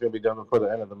album's gonna be done before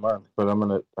the end of the month, but I don't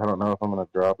know if I'm gonna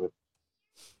drop it.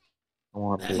 I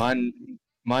want to.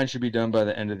 Mine should be done by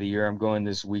the end of the year. I'm going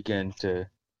this weekend to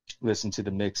listen to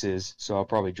the mixes, so I'll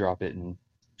probably drop it in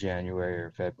January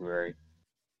or February.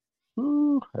 Ooh.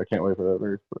 I can't wait for that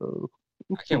verse, bro.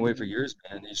 I can't wait for yours,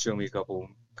 man. You show me a couple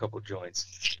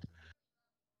joints.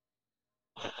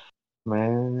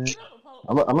 Man,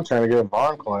 I'm trying to get a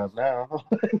barn clamp now.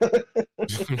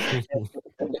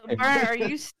 Burn, are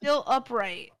you still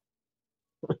upright?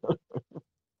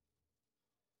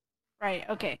 Right.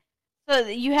 Okay. So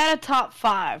you had a top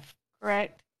 5,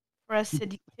 correct? For us to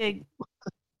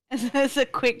it's a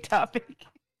quick topic.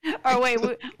 Or wait,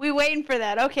 we waiting for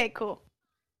that? Okay, cool.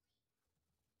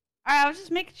 All right, I was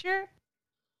just making sure.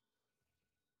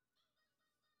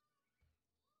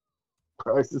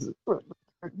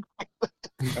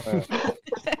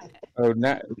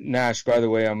 Nash, by the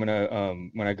way, I'm gonna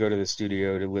when I go to the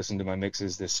studio to listen to my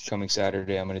mixes this coming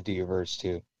Saturday, I'm gonna do your verse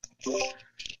too.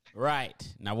 Right.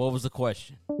 Now, what was the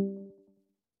question?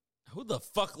 Who the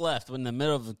fuck left in the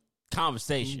middle of the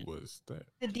conversation? Who was that?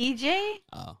 The DJ?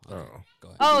 Oh. Okay. Go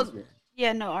ahead. Oh,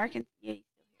 yeah, no, Arkan. Yeah, he's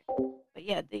still here. But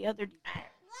yeah, the other DJ.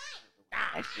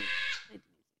 Actually,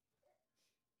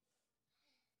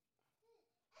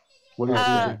 What is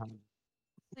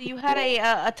so you had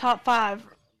a top 5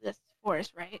 list for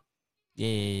us, right?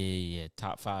 Yeah.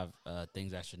 Top 5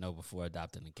 things I should know before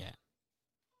adopting a cat.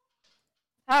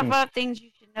 Top 5 things you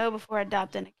should know before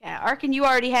adopting a cat. Arkan, you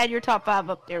already had your top 5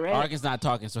 up there, right? Arkan's not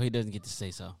talking, so he doesn't get to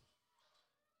say so.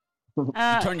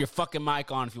 Turn your fucking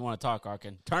mic on if you want to talk,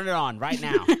 Arkan. Turn it on right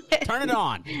now. Turn it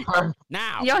on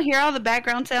now. Y'all hear all the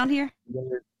background sound here?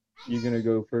 You gonna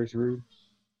go first, Rude?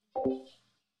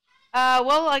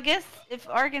 Well, I guess if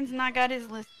Arkan's not got his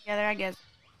list together, I guess.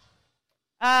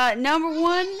 Number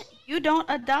 1, you don't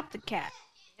adopt a cat.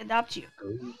 They adopt you.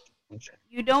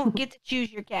 You don't get to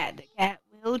choose your cat. The cat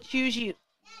will choose you.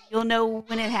 You'll know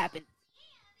when it happens.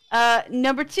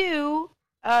 Number 2,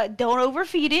 don't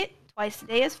overfeed it. Twice a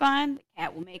day is fine. The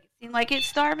cat will make it seem like it's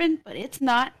starving, but it's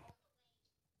not.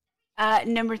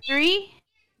 Number 3,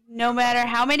 no matter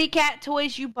how many cat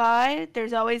toys you buy,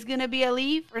 there's always going to be a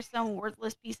leaf or some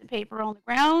worthless piece of paper on the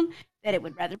ground that it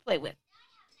would rather play with.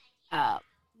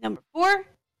 Number 4,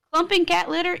 clumping cat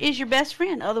litter is your best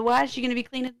friend. Otherwise, you're going to be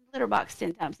cleaning the litter box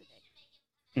 10 times a day.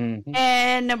 Mm-hmm.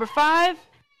 And number 5,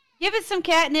 give it some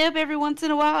catnip every once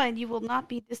in a while, and you will not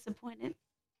be disappointed.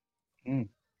 Mm.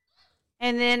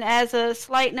 And then as a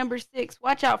slight number 6,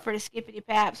 watch out for the skippity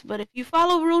paps. But if you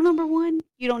follow rule number 1,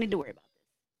 you don't need to worry about this.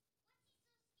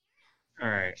 All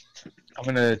right, I'm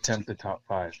gonna attempt the top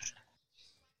 5.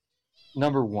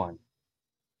 Number 1,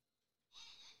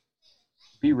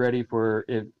 be ready for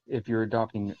if you're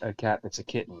adopting a cat that's a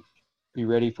kitten, be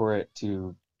ready for it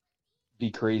to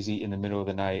be crazy in the middle of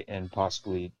the night and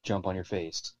possibly jump on your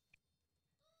face.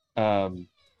 Number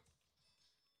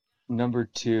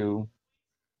 2,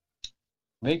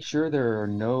 make sure there are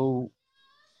no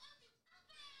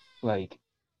like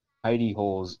hidey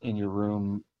holes in your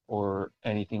room or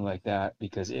anything like that,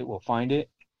 because it will find it,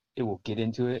 it will get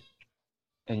into it,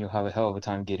 and you'll have a hell of a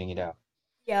time getting it out.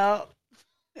 Yeah.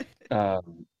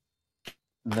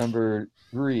 Number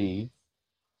 3,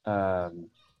 I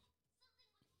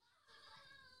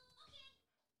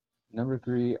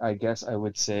guess I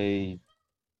would say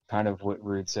kind of what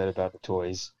Rude said about the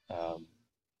toys.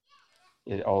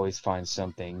 It always finds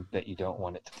something that you don't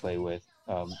want it to play with,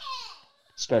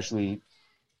 especially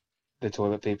the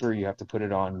toilet paper. You have to put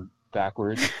it on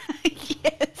backwards.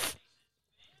 Yes.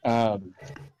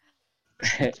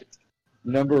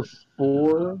 Number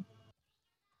 4.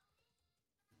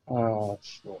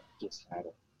 Shit, just had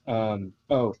it.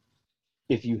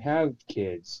 If you have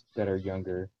kids that are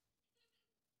younger,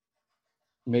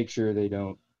 make sure they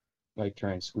don't like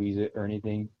try and squeeze it or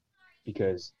anything,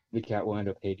 because the cat will end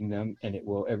up hating them, and it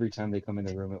will, every time they come in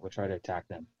the room, it will try to attack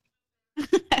them.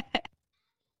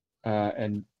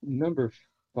 And number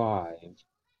 5,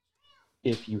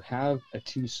 if you have a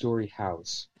 2-story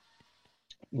house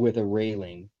with a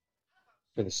railing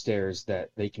for the stairs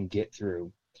that they can get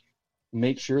through,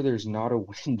 make sure there's not a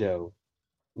window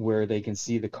where they can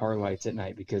see the car lights at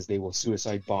night, because they will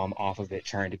suicide bomb off of it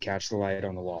trying to catch the light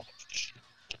on the wall.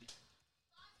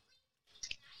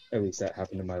 At least that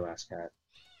happened to my last cat.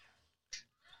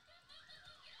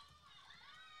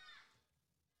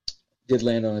 Did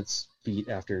land on its feet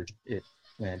after it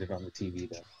landed on the TV,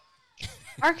 though.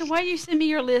 Arkan, why you send me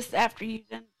your list after you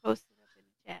done posted up in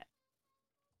the chat?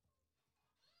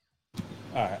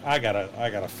 All right, I got a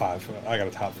 5. I got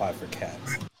a top 5 for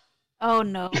cats. Oh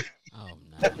no. Oh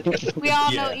no. We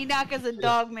all know Enoch is a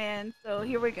dog man, so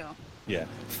here we go. Yeah,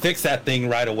 fix that thing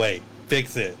right away.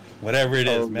 Fix it, whatever it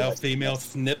is, male, yes, female,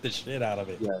 snip the shit out of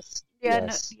it. Yes. Yeah,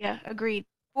 Yes. No, yeah, agreed.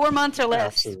 4 months or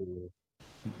less.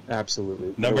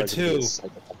 Absolutely. Number Otherwise, 2, it'll be a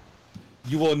cycle.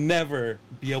 You will never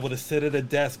be able to sit at a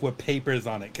desk with papers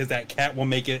on it because that cat will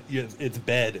make it its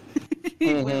bed.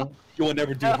 You will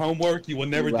never do homework. You will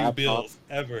never do bills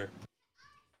ever.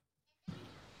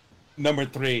 Number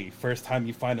 3, first time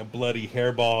you find a bloody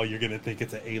hairball, you're gonna think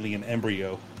it's an alien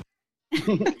embryo.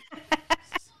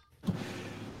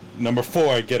 Number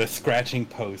 4, get a scratching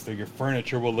post, or your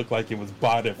furniture will look like it was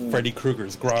bought at Freddy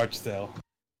Krueger's garage sale.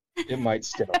 It might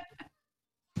still.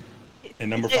 And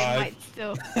number 5,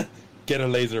 get a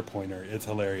laser pointer. It's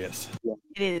hilarious.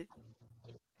 It is.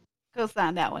 Go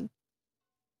sign that one.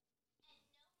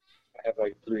 I have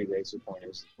like 3 laser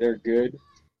pointers. They're good,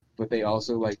 but they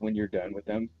also, like, when you're done with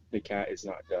them, the cat is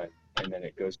not done, and then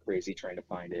it goes crazy trying to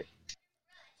find it.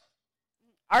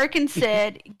 Arkin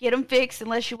said, get them fixed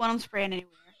unless you want them spraying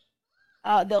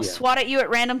anywhere. They'll swat at you at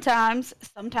random times,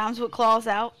 sometimes with claws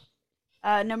out.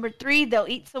 Number 3, they'll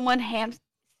eat someone's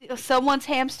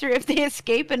hamster if they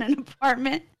escape in an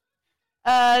apartment.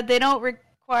 They don't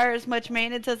require as much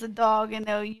maintenance as a dog, and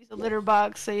they'll use a litter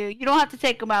box, so you don't have to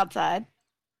take them outside,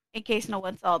 in case no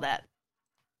one saw that.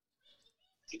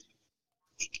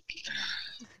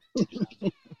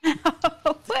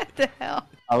 What the hell?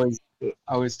 I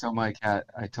always tell my cat,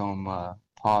 I tell him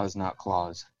paws, not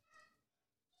claws.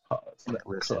 Paws, not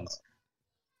claws.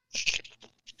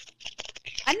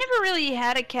 I never really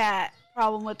had a cat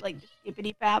problem with like the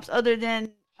skippity paps, other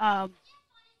than my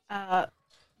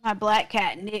black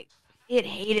cat Nick. It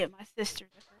hated my sister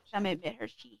the first time I met her.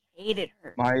 She hated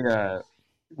her.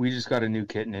 We just got a new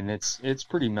kitten, and it's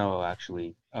pretty mellow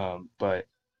actually. But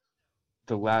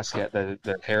the last cat,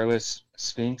 the hairless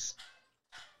Sphinx,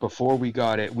 before we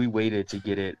got it, we waited to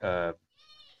get it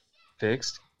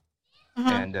fixed,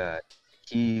 and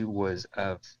he was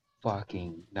a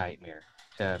fucking nightmare.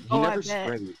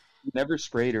 He never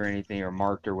sprayed or anything or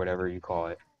marked or whatever you call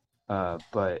it,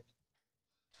 but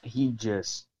he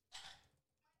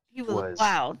was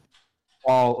loud,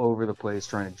 all over the place,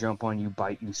 trying to jump on you,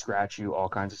 bite you, scratch you, all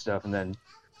kinds of stuff, and then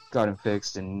got him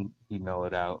fixed and he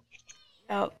mellowed out.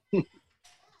 Yep.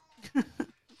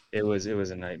 It was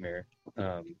a nightmare.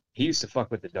 He used to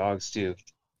fuck with the dogs too.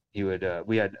 He would.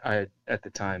 At the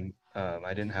time,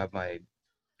 I didn't have my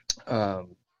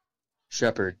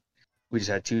shepherd. We just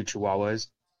had 2 Chihuahuas,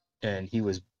 and he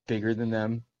was bigger than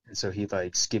them, and so he'd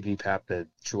like skibbity pap the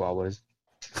Chihuahuas.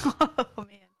 Oh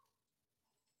man,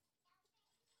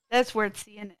 that's worth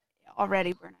seeing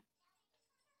already, Brennan.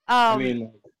 I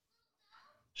mean,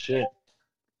 shit.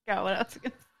 God, what else?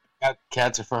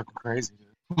 Cats are fucking crazy, dude.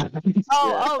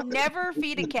 Never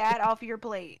feed a cat off your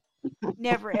plate.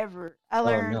 Never ever. I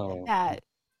learned that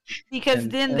because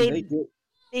then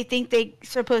they think they're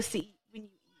supposed to eat when you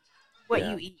eat what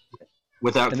you eat.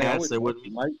 Without cats, they wouldn't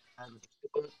be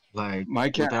like my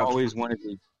cat always wanted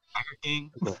to.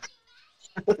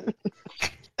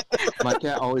 My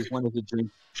cat always wanted to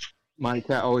drink. My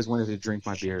cat always wanted to drink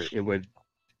my beer. It would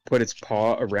put its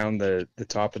paw around the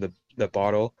top of the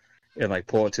bottle and like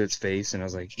pull it to its face, and I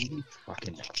was like, "You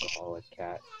fucking alcoholic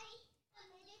cat."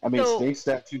 I mean, snake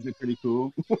statues are pretty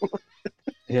cool.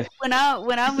 Yeah. When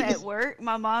I'm at work,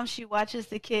 my mom, she watches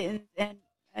the kittens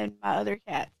and my other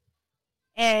cats,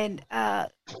 and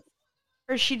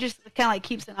or she just kind of like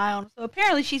keeps an eye on them. So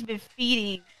apparently, she's been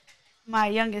feeding my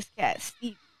youngest cat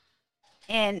Stevie,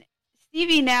 and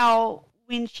Stevie now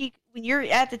when you're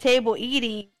at the table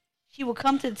eating, she will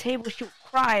come to the table, she will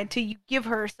cry until you give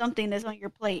her something that's on your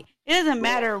plate. It doesn't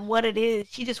matter what it is,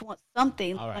 she just wants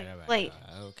something on your plate.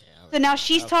 Okay. So now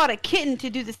she's taught a kitten to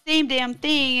do the same damn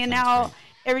thing, and now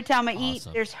every time I eat,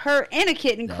 there's her and a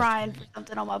kitten crying for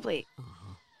something on my plate.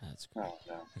 That's great.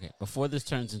 Okay, before this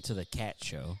turns into the cat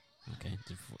show, okay?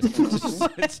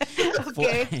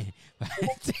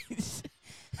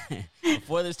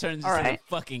 Before this turns into the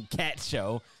fucking cat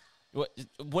show,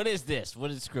 what is this?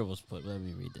 What did Scribbles put? Let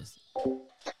me read this.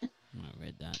 I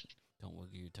read that. Don't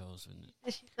wiggle your toes.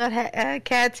 She thought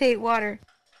cats hate water.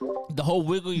 The whole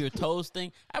wiggle your toes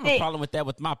thing, I have a problem with that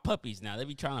with my puppies now. They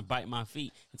be trying to bite my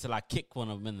feet until I kick one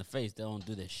of them in the face. They don't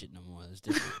do that shit no more. It's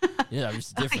different. Yeah,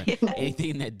 it's different.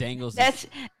 Anything that dangles. That's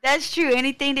true.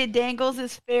 Anything that dangles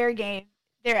is fair game.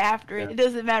 They're after it. It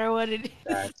doesn't matter what it is.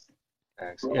 Yeah,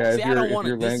 if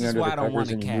you're laying under the covers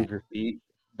and you move your feet,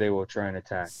 they will try and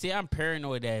attack. See, I'm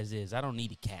paranoid as is. I don't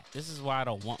need a cat. This is why I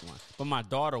don't want one. But my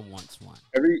daughter wants one.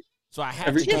 So I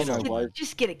have to get one.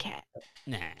 Just get a cat.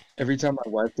 Nah. Every time my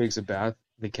wife takes a bath,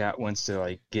 the cat wants to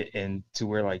like get into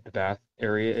where like the bath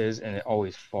area is, and it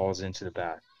always falls into the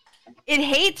bath. It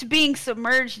hates being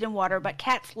submerged in water, but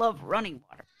cats love running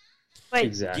water. But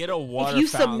exactly. Get a water if you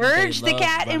fountain, submerge the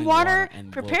cat in water,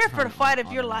 prepare for the fight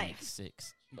of your life.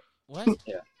 What?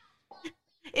 Yeah.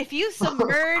 if you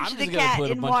submerge the cat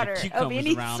in water of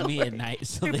any around me at night,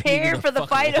 so prepare for the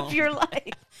fight of your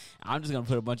life. I'm just gonna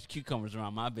put a bunch of cucumbers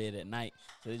around my bed at night,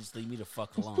 so they just leave me the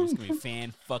fuck alone. It's gonna be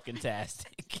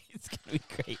fan-fucking-tastic. It's gonna be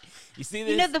great. You see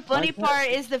this? You know, the funny part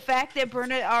is the fact that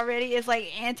Bernard already is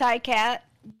like anti-cat.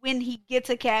 When he gets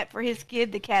a cat for his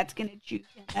kid, the cat's gonna choose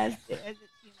him as its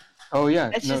human. Oh yeah,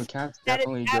 That's no, just- cats that is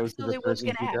definitely goes to absolutely the what's person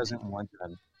gonna who happen. doesn't want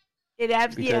them.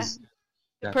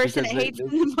 The person that hates them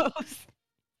the most.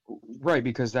 Right,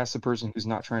 because that's the person who's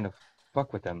not trying to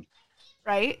fuck with them.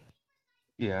 Right?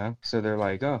 Yeah, so they're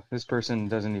like, oh, this person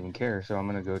doesn't even care, so I'm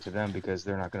gonna go to them because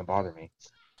they're not gonna bother me.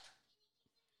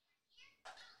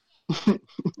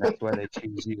 That's why they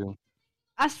choose you.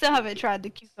 I still haven't tried the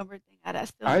cucumber thing out.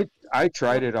 I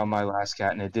tried it on my last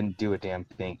cat and it didn't do a damn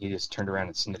thing. He just turned around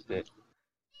and sniffed it.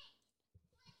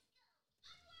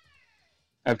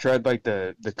 I've tried like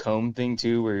the comb thing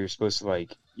too, where you're supposed to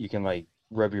like you can like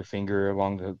rub your finger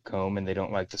along the comb and they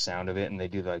don't like the sound of it and they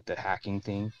do like the hacking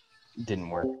thing. It didn't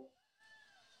work.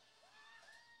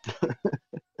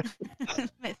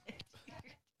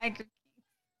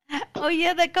 Oh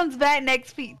yeah, that comes back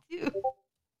next week too.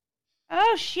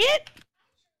 Oh shit!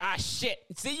 Ah shit!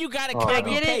 See, you got to I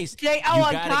copy get paste. it. Oh,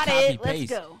 I got it. Let's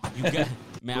go. You got,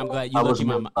 man. I'm glad you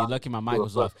lucky my mic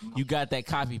was off. You got that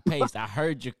copy paste. I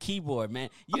heard your keyboard,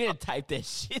 man. You didn't type that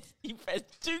shit. You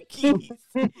pressed 2 keys,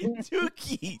 2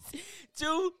 keys,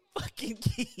 2 fucking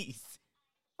keys,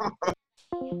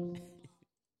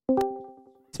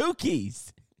 2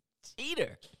 keys.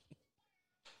 Cheater.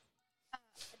 I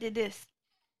did this.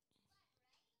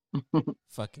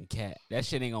 Fucking cat. That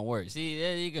shit ain't gonna work. See,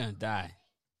 you're gonna die.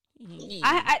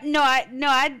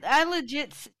 I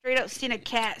legit straight up seen a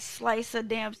cat slice a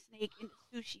damn snake into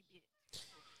sushi.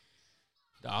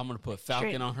 I'm gonna put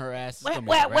Falcon on her ass.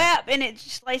 Whap, and it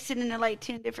sliced it into like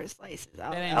 10 different slices.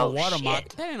 That ain't no water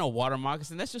moccasin. That ain't no water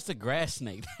moccasin. That's just a grass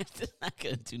snake. That's not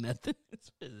gonna do nothing. What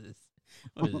is this?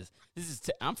 What is this?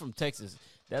 I'm from Texas.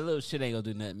 That little shit ain't gonna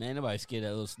do nothing, man. Nobody's scared of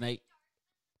that little snake.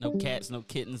 No cats, no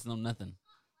kittens, no nothing.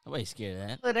 Nobody's scared of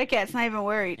that. Look, that cat's not even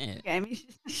worried. Yeah. Okay, I mean,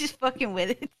 she's fucking with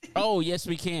it. Oh, yes,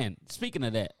 we can. Speaking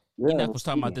of that, Enoch was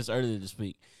talking about this earlier this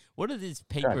week. What are these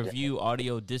pay-per-view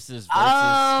audio disses versus?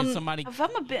 Can somebody? If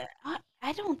I'm a bit,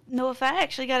 I don't know if I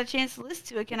actually got a chance to listen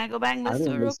to it. Can I go back and listen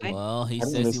to it real quick? Well, he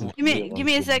says Give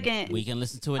me a second. We can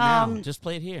listen to it now. Just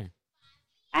play it here.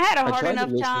 I had a hard enough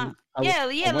time. Yeah.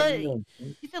 Look, get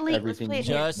the link. Let's play it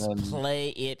here. Just play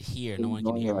it here. No one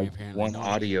can hear me apparently. One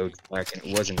audio track, and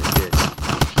it wasn't a disc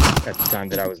at the time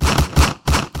that I was listening.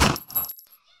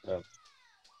 So,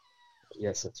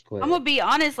 yes, let's play. I'm gonna be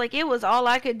honest. Like it was all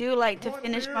I could do, like to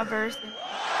finish my verse.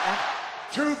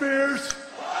 2 beers,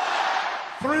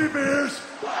 3 beers,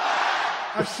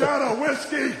 a shot of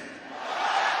whiskey,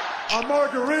 a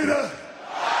margarita,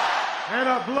 and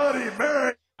a Bloody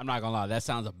Mary. I'm not gonna lie, that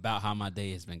sounds about how my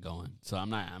day has been going. So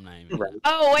I'm not even.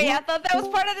 Oh wait, I thought that was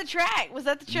part of the track. Was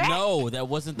that the track? No, that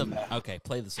wasn't the. Okay,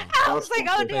 play the song. I was like,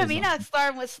 oh damn, Enoch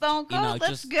starting with Stone Cold.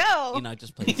 Let's go. Enoch,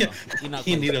 just play the song.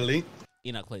 You need a link.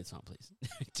 Enoch, play the song, please.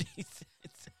 Jesus.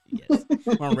 Yes,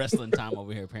 we're on wrestling time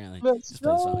over here. Apparently, just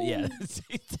play the song. Yeah.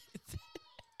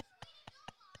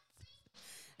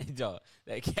 Dog,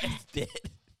 that cat's dead.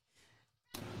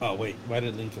 Oh wait, why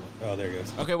did link? Oh, there it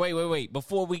goes. Okay, wait.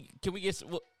 Before can we get?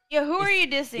 Yeah, who are you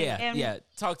dissing? Yeah.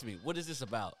 Talk to me. What is this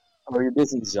about? Oh, you're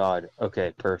dissing Zod.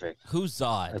 Okay, perfect. Who's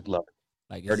Zod? I'd love it.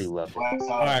 Like, I already love it.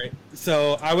 All right,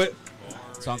 so I would.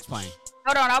 Song's playing.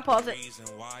 Hold on, I'll pause it.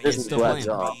 This is still Black playing.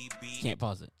 Zod. Can't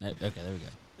pause it. Okay, there we go.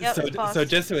 Yep, So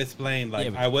just to explain,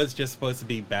 like I was just supposed to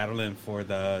be battling for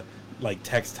the like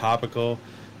text topical,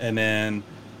 and then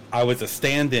I was a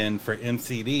stand-in for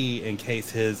MCD in case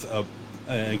his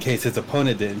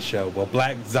opponent didn't show. Well,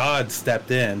 Black Zod stepped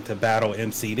in to battle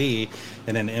MCD,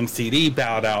 and then MCD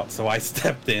bowed out, so I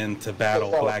stepped in to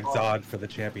battle Black Zod for the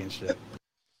championship.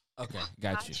 Okay,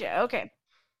 gotcha. Okay.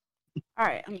 All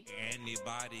right.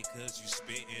 Anybody, cause you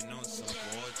spitting on some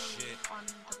bullshit.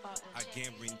 I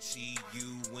guarantee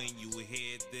you when you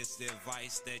hear this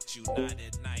advice that you not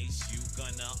at nice, you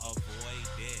gonna avoid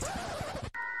it.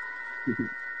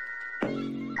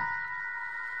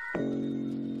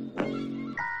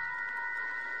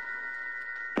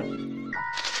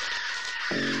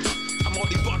 I'm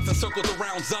only boxing circles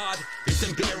around Zod. It's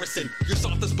embarrassing. You're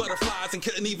soft as butterflies and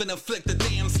couldn't even inflict a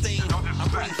damn sting. I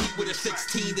bring heat with a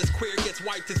 16. This queer gets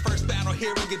wiped. His first battle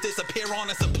hearing it disappear on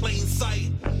us in plain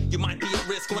sight. You might be at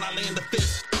risk when I land the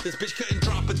fist. This bitch couldn't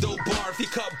drop a dope bar if he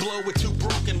cut blow with 2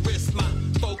 broken wrists. My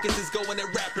focus is going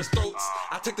at rappers' throats.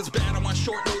 I took this battle on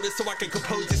short notice so I can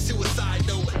compose this suicide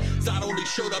note. Zod only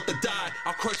showed up to die.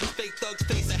 I'll crush his fake thug's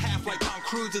face in half like Tom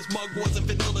Cruise's mug wasn't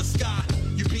vanilla the sky.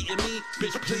 You beating me?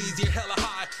 Bitch, please, you're hella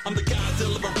high. I'm the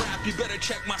Godzilla of rap, you better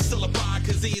check my syllabi,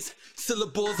 cause these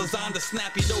syllables designed to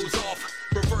snap your nose off.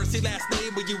 Reverse your last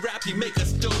name when you rap, you make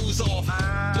us doze off.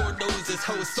 Lord knows his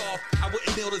host off. I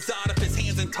wouldn't nail the Zod if his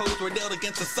hands and toes were nailed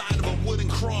against the side of a wooden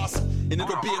cross. And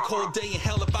it'll be a cold day in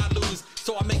hell if I lose.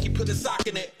 So I make you put a sock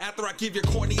in it after I give your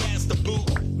corny ass the boot.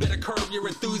 Better curb your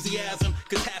enthusiasm,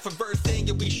 cause half a verse in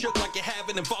you'll be shook like you're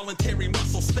having involuntary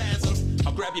muscle spasms.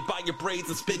 I'll grab you by your braids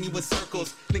and spin you in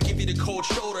circles, then give you the cold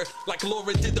shoulder like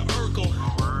Laura did the Urkel.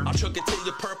 I'll choke it till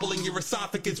you're purple and your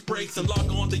esophagus breaks, and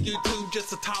log on to YouTube just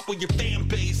to topple your fan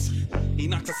base.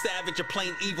 Enoch's a savage, you're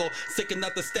plain evil, sick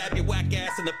enough to stab your whack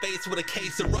ass in the face with a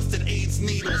case of rusted AIDS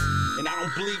needles. And I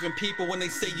don't believe in people when they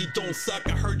say you don't suck.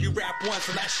 I heard you rap once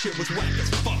and that shit was whack as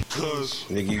fuck. Cuz,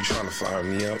 nigga, you trying to fire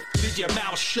me up? Leave your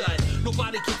mouth shut,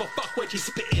 nobody give a fuck what you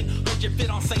spittin'. Heard you fit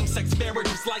on same-sex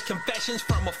marriages like confessions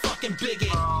from a fucking bigot.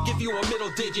 Give you a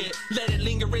middle digit, let it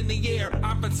linger in the air.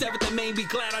 I'm from 7th and made me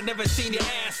glad I never seen your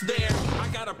ass there. I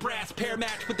got a brass pair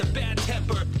match with a bad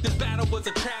temper. This battle was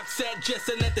a trap set just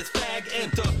to let this fag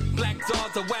enter. Black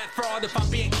Zod's a whack fraud if I'm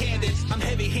being candid. I'm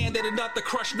heavy-handed enough to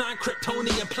crush 9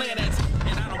 Kryptonian planets.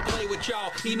 And I don't play with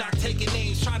y'all, Enoch taking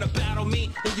names, trying to battle me,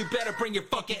 and you better bring your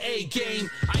fucking A game.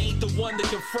 I ain't the one to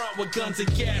confront with guns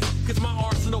and gas, cause my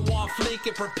arsenal on fleek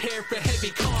and prepared for heavy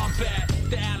combat.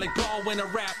 The Alec Baldwin a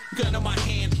rap, gun in my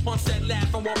hand, on set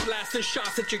laughing while blasting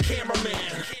shots at your cameraman.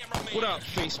 What up,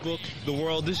 Facebook, the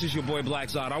world? This is your boy Black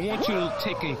Zod. I want you to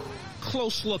take a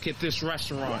close look at this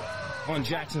restaurant on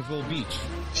Jacksonville Beach.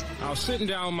 I was sitting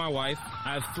down with my wife.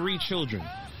 I have 3 children.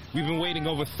 We've been waiting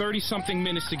over 30-something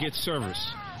minutes to get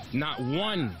service. Not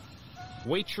one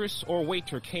waitress or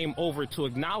waiter came over to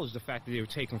acknowledge the fact that they were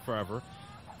taking forever.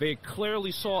 They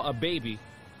clearly saw a baby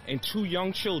and 2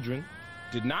 young children,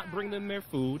 did not bring them their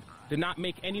food, did not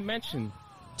make any mention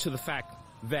to the fact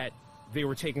that they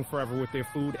were taking forever with their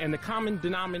food. And the common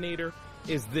denominator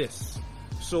is this.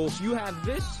 So if you have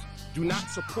this, do not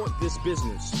support this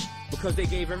business, because they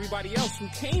gave everybody else who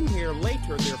came here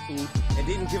later their food and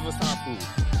didn't give us our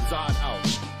food. Zod out.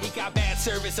 He got bad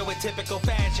service, so in typical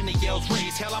fashion he yells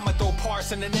race. Hell, I'ma throw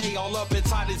Parson and A all up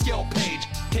inside his Yelp page.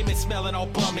 Came in smelling all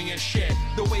bummy and shit.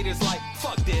 The waiter's like,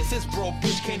 fuck this broke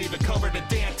bitch can't even cover the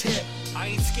damn tip. I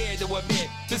ain't scared to admit,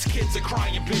 this kid's a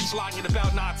crying bitch, lying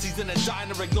about Nazis in a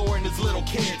diner, ignoring his little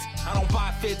kids. I don't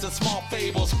buy fits and small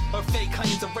fables, or fake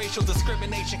claims of racial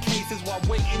discrimination cases while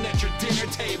waiting at your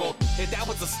dinner table. If that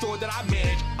was the store that I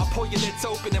managed, I'll pull your lids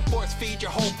open and force feed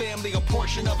your whole family a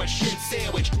portion of a shit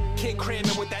sandwich. Can't cram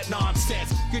it with that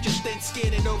nonsense. You're just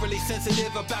thin-skinned and overly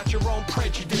sensitive about your own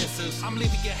prejudices. I'm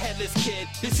leaving your headless, kid.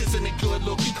 This isn't a good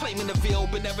look. You claiming the Ville,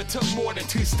 but never took more than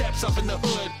 2 steps up in the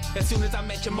hood. As soon as I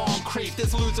met your mom creep,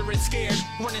 this loser is scared.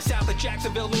 Running south of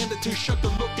Jacksonville, and the 2 shook the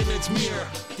look in its mirror.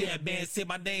 Damn man, say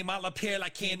my name, I'll appear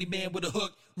like Candyman with a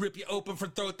hook. Rip you open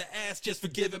from throat to ass just for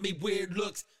giving me weird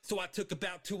looks. So I took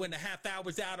about 2.5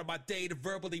 hours out of my day to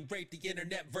verbally rape the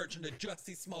internet version of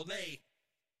Jussie Smollett.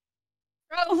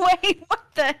 Bro, wait, what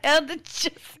the hell did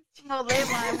Jussie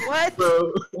Smollett line? What?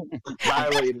 Bro,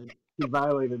 violated. He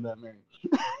violated that marriage.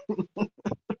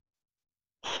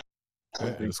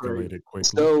 That escalated quickly.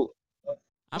 So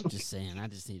I'm just saying, I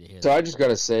just need to hear So that. I just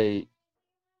gotta say,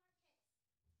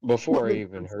 before I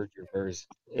even heard your verse,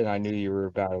 and I knew you were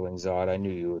battling Zod, I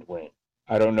knew you would win.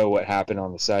 I don't know what happened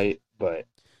on the site, but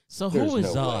So who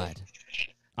is no Zod? way.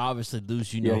 Obviously,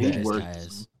 Luce, you know who this guy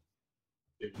is.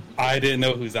 I didn't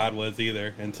know who Zod was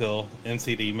either until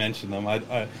MCD mentioned them.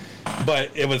 But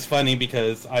it was funny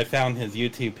because I found his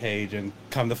YouTube page and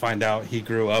come to find out he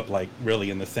grew up like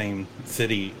really in the same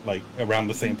city, like around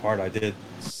the same part I did.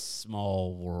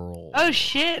 Small world. Oh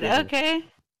shit, okay.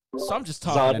 So I'm just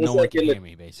Zod talking and was no one like can in the, hear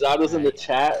me, basically. Zod was in the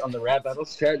chat, on the Rap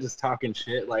Battles chat, just talking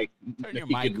shit like your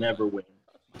he mic could on. never win.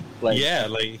 Yeah.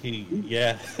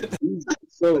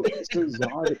 So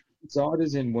Zod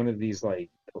is in one of these, like,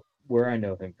 where I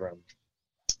know him from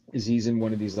is he's in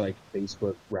one of these like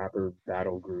Facebook rapper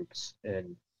battle groups,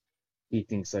 and he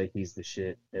thinks like he's the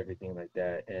shit, everything like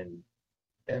that, and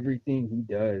everything he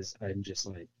does, I'm just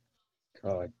like,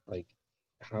 God, like,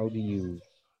 how do you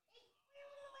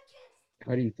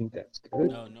think that's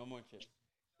good? No more chips.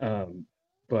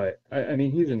 But I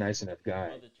mean, he's a nice enough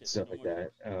guy, stuff like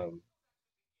that.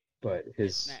 But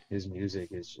his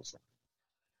music is just not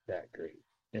that great,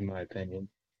 in my opinion.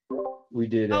 We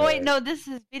did. Oh wait, no, this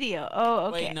is video. Oh,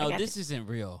 okay. Wait, no, this isn't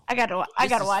real. I gotta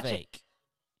watch it.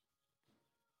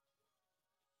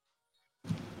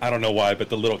 I don't know why, but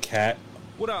the little cat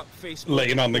What up, Facebook?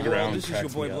 laying on the Well, ground. this is your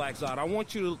cracks boy me up. Black Zod. I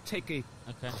want you to take a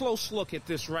close look at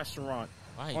this restaurant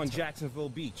on Jacksonville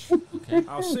Beach. Okay.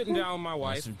 I was sitting down with my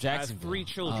wife. I have 3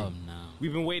 children. Oh, no.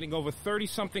 We've been waiting over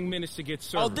 30-something minutes to get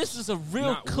service. Oh, this is a real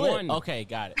Not clip. one. Okay,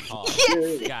 got it. Oh,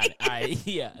 Yes. got it. All right,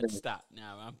 yeah, stop.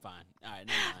 Now I'm fine. All right,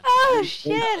 never mind. Oh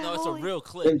shit! No, it's a Holy- real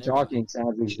clip. Him Never mind. talking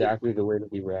sounds exactly the way that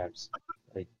he raps.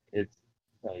 Like it's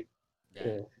like Got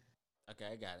it. Okay,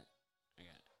 I got it.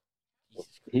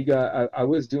 he got. I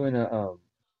was doing a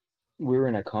we were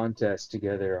in a contest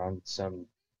together on some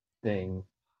thing,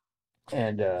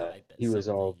 and he was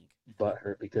all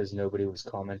butthurt because nobody was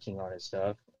commenting on his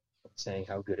stuff, saying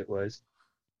how good it was,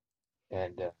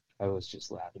 and I was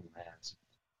just laughing my ass.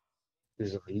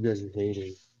 He's like, "You guys are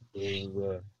haters."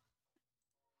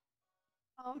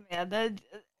 Oh man, that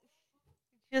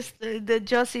just the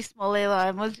Jussie Smollett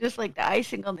line was just like the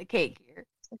icing on the cake here.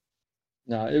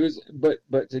 No, it was,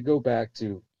 but to go back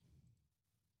to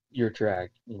your track,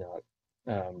 you know,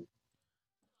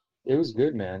 it was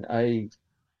good, man. I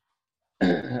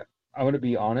want to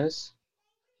be honest.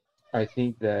 I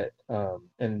think that,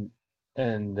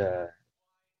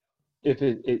 if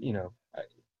it you know,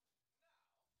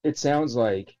 it sounds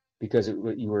like because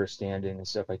you were standing and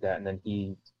stuff like that, and then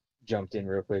he jumped in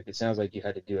real quick. It sounds like you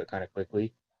had to do it kind of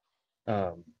quickly.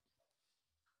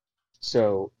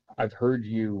 So I've heard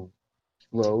you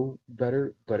flow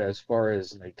better, but as far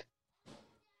as like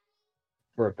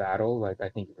for a battle, like I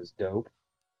think it was dope.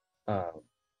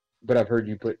 But I've heard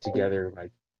you put together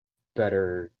like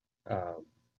better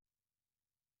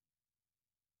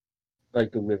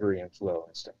like delivery and flow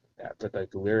and stuff like that. But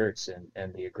like the lyrics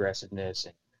and the aggressiveness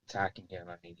and attacking him,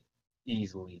 I mean,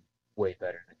 easily way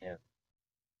better than him.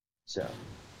 So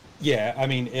yeah, I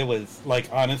mean, it was like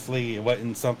honestly, it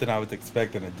wasn't something I was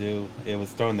expecting to do. It was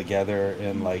thrown together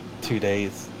in like 2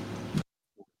 days.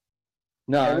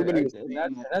 No, Everybody was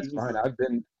that's fine.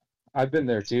 I've been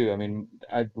there too. I mean,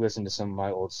 I've listened to some of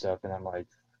my old stuff, and I'm like,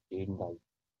 dude, like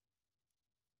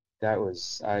that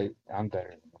was I'm better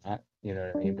than that. You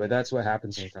know what I mean? But that's what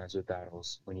happens sometimes with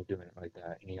battles when you're doing it like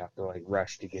that, and you have to like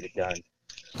rush to get it done.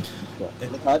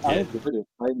 But I enjoyed it.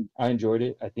 I enjoyed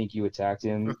it. I think you attacked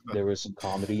him. There was some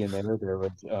comedy in there. There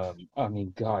was, I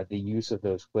mean, God, the use of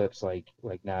those clips, like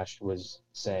Nash was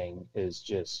saying, is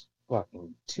just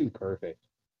fucking too perfect.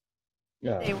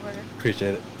 Yeah, They were.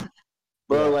 Appreciate it.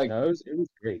 Bro, yeah, like no, it was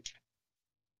great.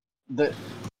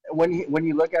 When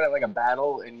you look at it like a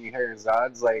battle and you hear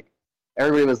Zod's, like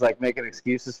everybody was like making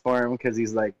excuses for him because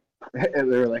he's like they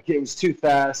were like it was too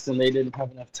fast and they didn't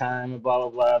have enough time and blah blah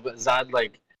blah. But Zod,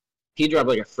 like, he dropped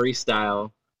like a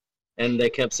freestyle, and they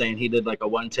kept saying he did like a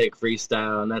one take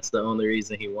freestyle, and that's the only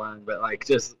reason he won. But like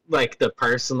just like the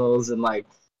personals and like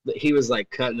he was like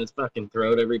cutting his fucking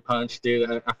throat every punch, dude.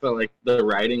 I felt like the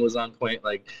writing was on point.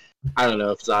 Like I don't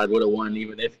know if Zod would have won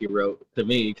even if he wrote to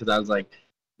me, because I was like,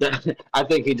 I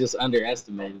think he just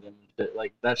underestimated him. But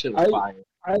like that shit was fire.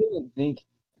 I didn't think.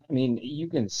 I mean, you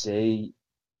can say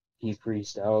he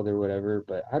freestyled or whatever,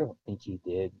 but I don't think he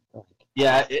did. Like,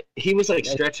 yeah, he was like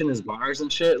stretching his bars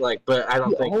and shit. Like, but I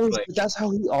don't think always, like that's how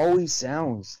he always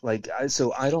sounds. Like,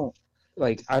 so I don't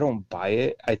buy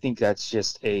it. I think that's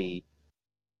just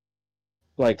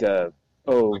like a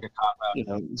cop-out. You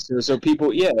know, so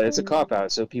people, yeah, it's a cop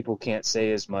out. So people can't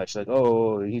say as much like,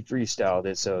 oh, he freestyled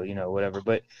it, so you know, whatever.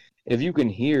 But if you can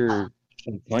hear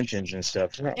punch-ins and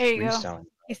stuff, they're not There you freestyling. go.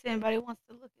 In case anybody wants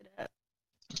to look it up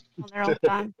on their own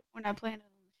time. We're not playing it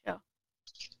on the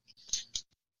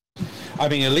show. I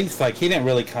mean, at least like he didn't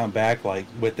really come back like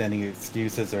with any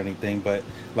excuses or anything. But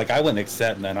like I wouldn't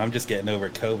accept none. I'm just getting over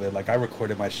COVID. Like I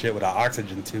recorded my shit with an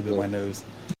oxygen tube in my nose.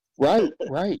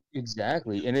 Right,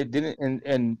 exactly. And it didn't,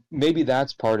 and maybe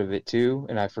that's part of it too.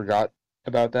 And I forgot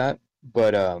about that.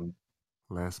 But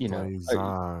Let's you play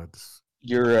know, Zods.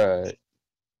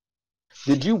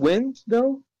 did you win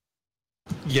though?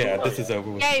 Yeah, this is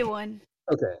over with. Yeah, you won.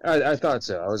 Okay, I thought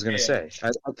so. I was gonna say.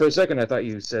 For a second, I thought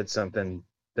you said something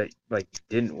that like you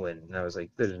didn't win, and I was like,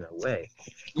 "There's no way.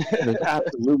 There's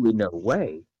absolutely no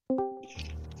way."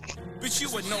 Bitch, you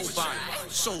a nobody,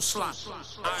 so sloppy.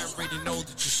 I already know that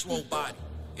you're slow body.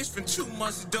 It's been 2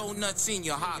 months of donuts in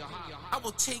your hobby. I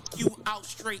will take you out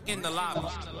straight in the lobby.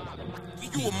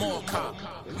 You a more cop,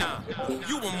 nah,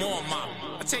 you a more mop.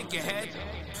 I take your head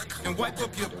and wipe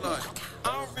up your blood.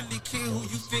 I don't really care who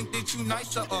you think that you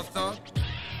nicer or thug.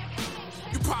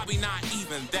 You probably not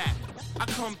even that. I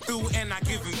come through and I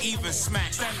give him even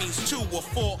smacks. That means 2 or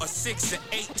 4 or 6 or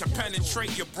 8 to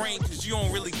penetrate your brain, cause you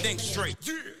don't really think straight.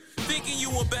 Thinking you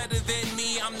were better than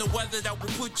me, I'm the weather that will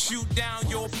put you down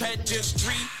your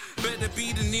pedestry. Better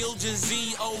be the Neil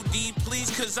G.Z.O.D.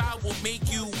 please, cause I will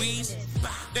make you wheeze.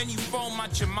 Then you foam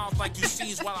out your mouth like you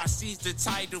seize while I seize the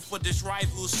title for this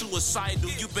rival suicidal.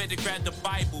 You better grab the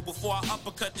Bible before I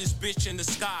uppercut this bitch in the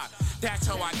sky. That's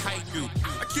how I kite you.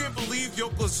 I can't believe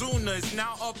Yokozuna is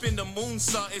now up in the moon,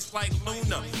 sir. It's like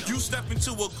Luna. You step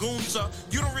into a goon, sir.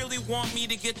 You don't really want me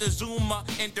to get the zoomer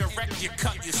and direct your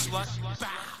cut, you slut.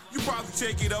 You probably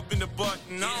take it up in the butt,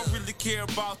 and I don't really care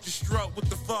about the strut. What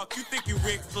the fuck? You think you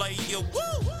Ric Flair, you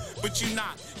woo? But you're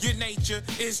not. Your nature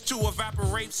is to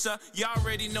evaporate, sir. You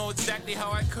already know exactly how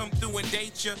I come through and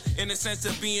date you. In the sense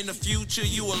of being the future,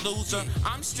 you a loser.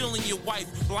 I'm stealing your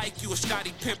wife like you a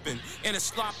Scottie Pippen in a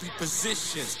sloppy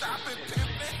position. Stop it, Pippen.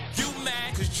 You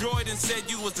mad? Cause Jordan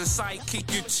said you was a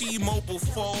sidekick. Your T-Mobile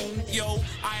phone, yo,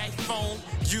 iPhone,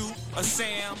 you a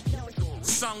Sam.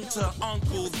 Sung to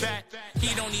uncle that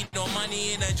he don't need no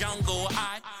money in the jungle.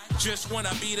 I just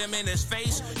wanna beat him in his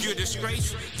face. You're a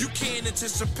disgrace. You can't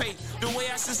anticipate the way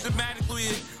I systematically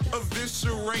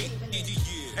eviscerate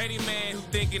any man who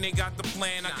thinking they got the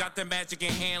plan. I got the magic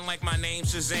in hand like my name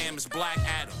Shazam is Black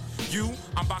Adam. You,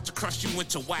 I'm about to crush you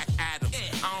into whack Adam.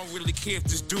 I don't really care if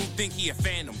this dude think he a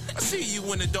phantom. I see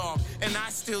you in the dark and I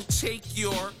still take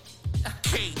your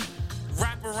cake,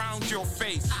 wrap around your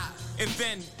face, and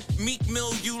then Meek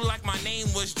Mill you like my name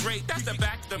was Drake. That's the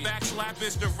back-to-back slap.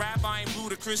 It's the rabbi and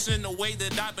ludicrous in the way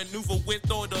that I maneuver with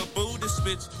or the Buddha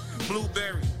spits.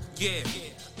 Blueberry, yeah,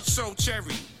 so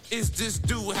cherry. Is this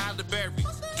dude Halle Berry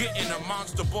getting a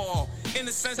monster ball? In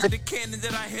the sense of the cannon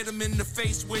that I hit him in the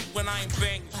face with when I ain't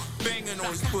banging on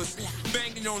his pussy.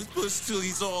 Banging on his pussy till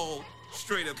he's all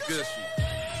straight up gushy.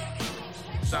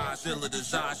 Zazilla the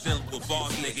Zazilla with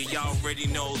boss nigga. Y'all already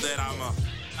know that I'm a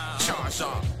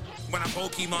Charizard. When I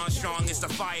Pokemon strong, it's the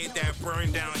fire that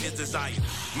burned down his desire.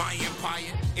 My empire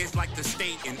is like the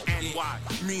state in NY.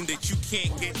 Mean that you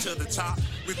can't get to the top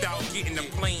without getting a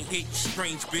plane hit,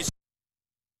 strange bitch.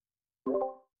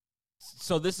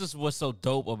 So this is what's so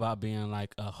dope about being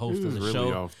like a host of the really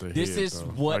show. Off the This head, is though.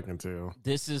 what I can tell.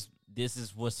 This is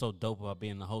what's so dope about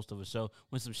being the host of a show.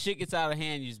 When some shit gets out of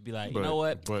hand, you just be like, you know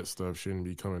what? Butt stuff shouldn't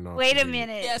be coming off. Wait the a head.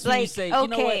 minute. That's when you Like, say, you know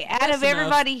okay, what? out That's of enough.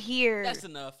 everybody here, That's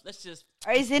enough. Let's just.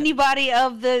 is anybody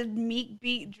of the Meek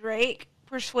beat Drake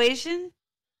persuasion?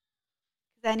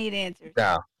 'Cause I need answers.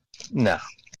 No.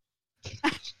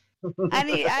 I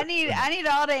need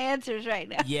all the answers right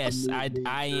now. Yes,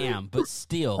 I am, but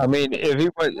still. I mean,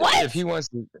 if he wants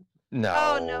to, no.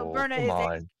 Oh no, Berna come is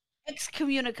on.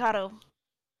 excommunicado.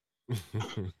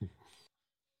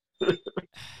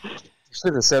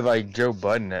 Should have said like Joe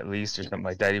Budden at least or something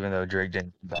like that. Even though Drake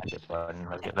didn't back it, Budden.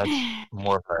 Like, that's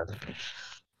more fair.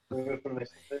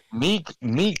 Meek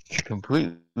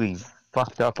completely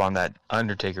fucked up on that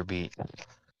Undertaker beat.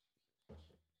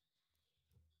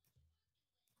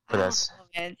 But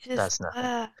that's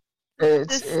nothing.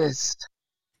 It's.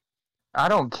 I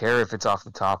don't care if it's off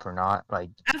the top or not. Like,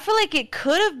 I feel like it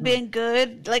could have been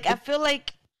good. Like, I feel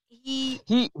like he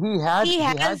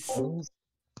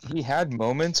had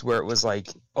moments where it was like,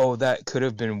 oh, that could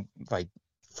have been like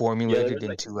formulated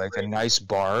into like a nice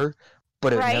bar,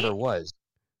 but it never was.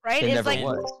 Right? It It's never like,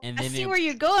 was. And I then see where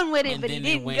you're going with it, and but he then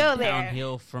didn't went go there.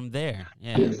 downhill from there.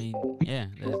 Yeah, I mean, yeah,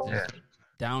 there's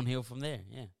downhill from there.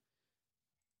 Yeah.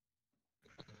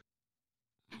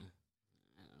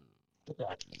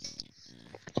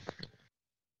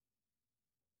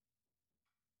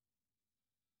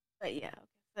 But yeah,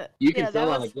 You can yeah, tell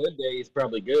that on a was good day he's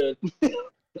probably good.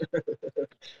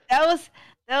 that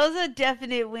was a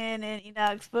definite win in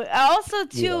Enox. But I also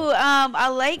too, I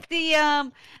like the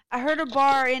I heard a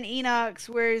bar in Enox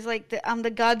where it's like I'm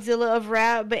the Godzilla of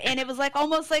rap, and it was like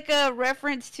almost like a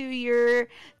reference to your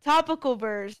topical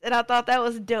verse, and I thought that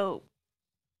was dope.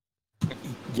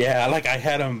 Yeah, like I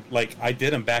had him, like I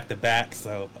did him back to back,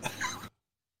 so.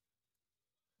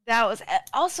 That was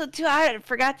also too. I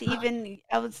forgot to even.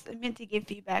 I was meant to give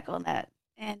feedback on that,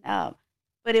 and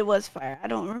but it was fire. I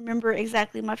don't remember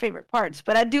exactly my favorite parts,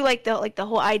 but I do like the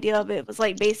whole idea of it was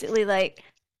like basically like,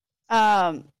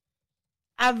 I've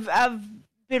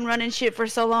been running shit for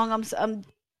so long. I'm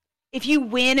if you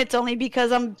win, it's only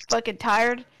because I'm fucking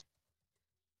tired.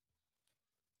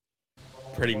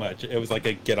 Pretty much, it was like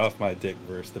a get off my dick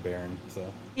verse the Baron.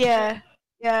 So Yeah.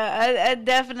 Yeah, I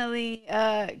definitely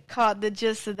caught the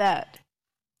gist of that.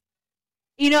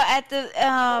 You know, at the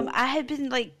I had been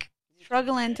like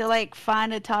struggling to like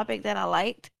find a topic that I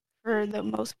liked for the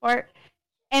most part,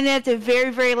 and then at the very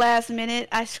very last minute,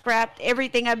 I scrapped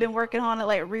everything I've been working on and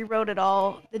like rewrote it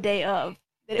all the day of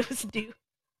that it was due.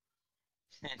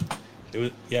 it was,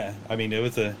 yeah. I mean, it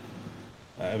was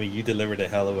you delivered a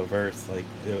hell of a verse. Like,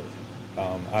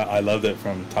 I loved it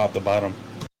from top to bottom.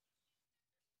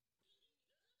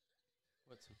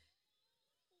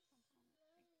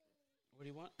 What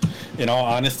do you want? In all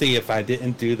honesty, if I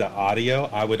didn't do the audio,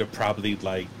 I would have probably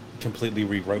like completely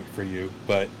rewrote for you,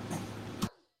 but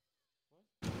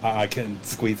I couldn't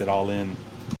squeeze it all in.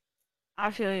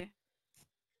 I feel you.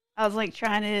 I was like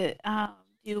trying to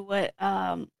do what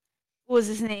was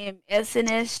his name?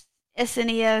 SNES,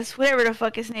 whatever the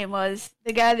fuck his name was.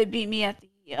 The guy that beat me at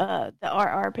the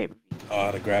RR pay per view.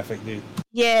 Oh, the graphic dude.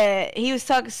 Yeah, he was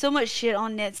talking so much shit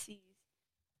on NetSeas,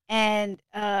 and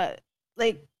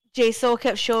like J Soul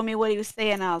kept showing me what he was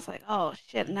saying. I was like, oh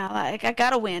shit, now like I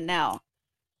gotta win now.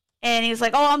 And he was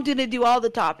like, oh, I'm gonna do all the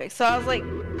topics. So I was like,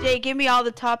 Jay, give me all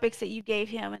the topics that you gave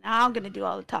him, and I'm gonna do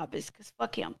all the topics because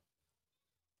fuck him.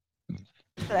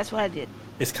 So that's what I did.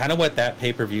 It's kind of what that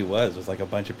pay-per-view was like a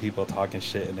bunch of people talking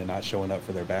shit and then not showing up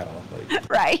for their battle. Like,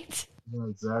 right. Yeah,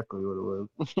 exactly what it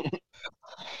was.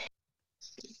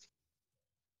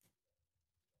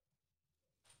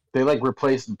 They like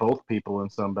replaced both people in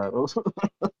some battles.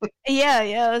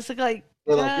 Yeah, it's like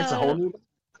They're like it's a whole new.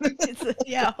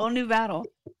 A whole new battle.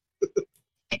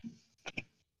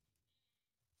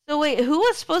 So wait, who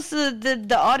was supposed to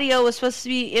the audio was supposed to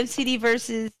be MCD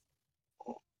versus?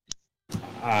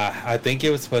 I think it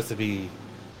was supposed to be.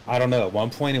 I don't know. At one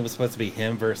point, it was supposed to be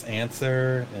him versus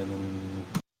Answer, and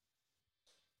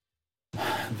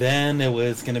then it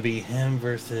was going to be him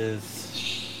versus.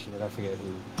 Shit, I forget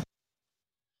who.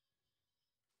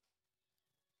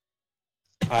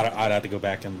 I'd have to go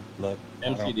back and look.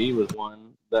 MCD was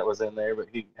one that was in there, but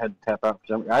he had to tap out for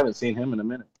some. I haven't seen him in a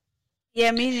minute.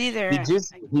 Yeah, me neither. He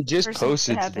just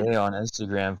posted today on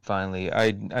Instagram. Finally,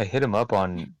 I hit him up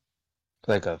on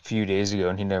like a few days ago,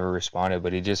 and he never responded.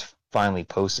 But he just finally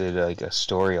posted like a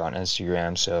story on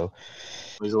Instagram. So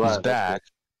he's alive. He's back.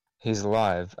 He's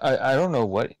alive. I don't know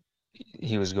what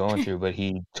he was going through, but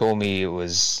he told me it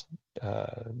was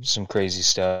some crazy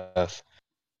stuff.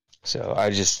 So I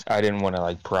didn't want to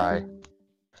like pry.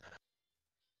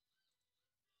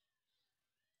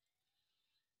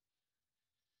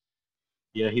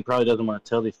 Yeah, he probably doesn't want to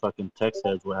tell these fucking text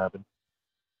heads what happened.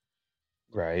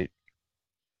 Right.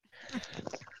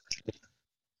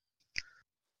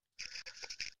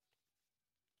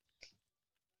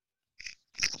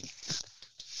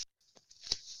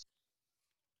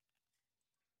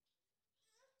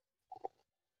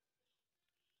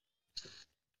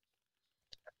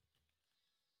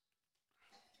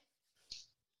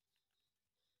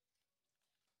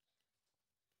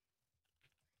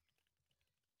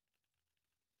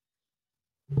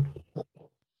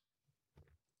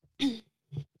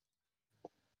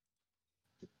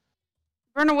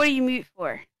 Bruno, what do you mute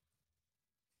for?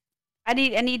 I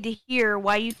need to hear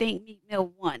why you think Meat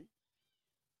Mill won.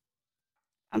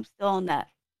 I'm still on that.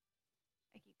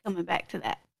 I keep coming back to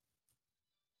that.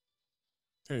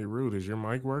 Hey, Rude, is your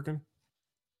mic working?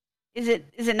 Is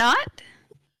it not?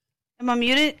 Am I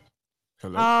muted?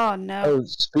 Hello? Oh no. Oh,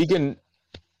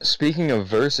 speaking of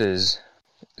verses,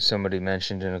 somebody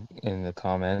mentioned in the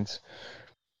comments.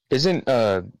 Isn't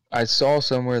I saw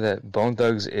somewhere that Bone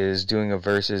Thugs is doing a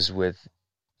verses with,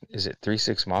 is it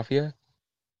 3-6 Mafia?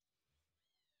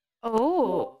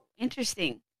 Oh,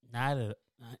 interesting. I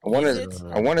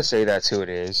want to say that's who it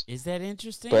is. Is that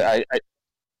interesting? But I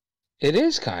it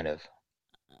is kind of.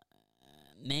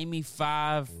 Name me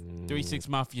 5 3-6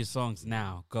 Mafia songs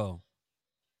now. Go.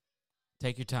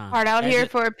 Take your time. Hard out here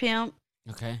for a pimp.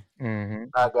 Okay. Mm-hmm.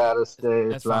 I gotta stay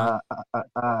That's fly. fine.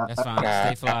 That's fine.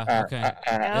 Stay fly. Okay.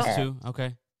 That's 2.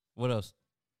 Okay. What else?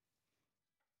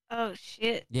 Oh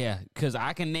shit. Yeah, because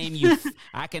I can name you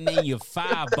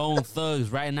 5 Bone Thugs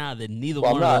right now that neither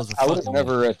Well, one of those are I was fucking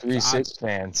never with. a 3-6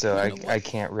 fan, so I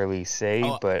can't really say,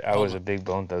 but I was a big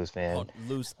Bone Thugs fan.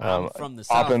 Loose. I'm from the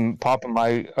South. Popping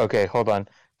my, okay, hold on.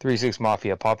 3-6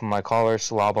 Mafia, popping my collar,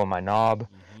 slob on my knob.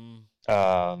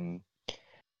 Mm-hmm.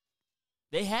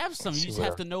 They have some. You just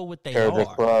have to know what they tear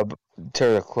are.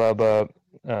 Tear the club up.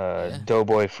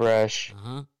 Doughboy Fresh.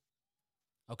 Uh-huh.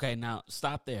 Okay, now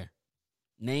stop there.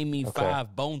 Name me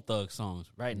 5 Bone Thug songs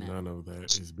right now. None of that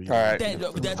is being. All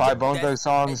right, 5 Bone Thug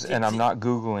songs, and I'm not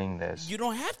Googling this. You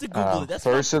don't have to Google it. That's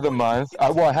first of the month.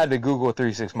 I had to Google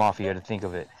 3-6 Mafia to think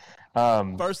of it.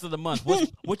 First of the month.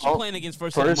 What you playing against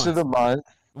first of the month? First of the month.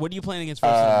 What are you playing against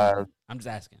first of the month? I'm just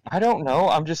asking. I don't know.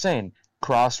 I'm just saying.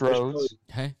 Crossroads.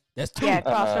 Hey, that's 2. Yeah,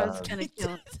 Crossroads is gonna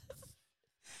kill it.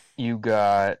 You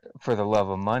got For the Love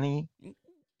of Money.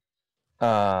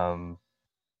 I'm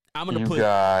gonna put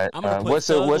what's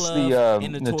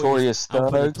the Notorious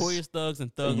Thugs? Notorious Thugs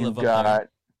and Thug Love. You got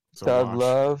Thug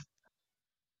Love.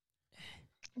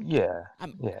 Yeah,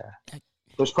 yeah.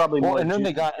 There's probably Well, more. and then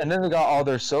they got all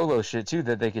their solo shit too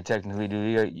that they could technically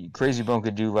do. Crazy Bone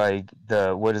could do like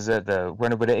the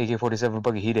run up with the AK-47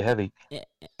 bucket heated heavy. Yeah,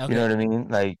 You know what I mean?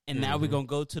 Like, and now we're gonna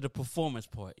go to the performance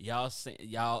part.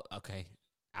 Y'all okay?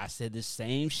 I said the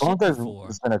same shit Bone before.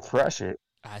 is gonna crush it.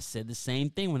 I said the same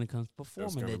thing when it comes to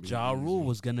performing, that be Ja easy. Rule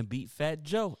was gonna beat Fat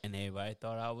Joe, and everybody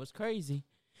thought I was crazy.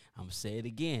 I'm gonna say it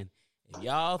again. If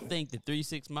y'all think the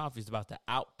 3-6 Mafia is about to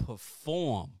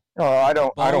outperform, No, I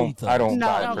don't buy it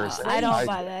No, personally. I don't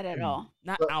buy that at all.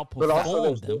 Not But outperform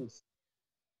also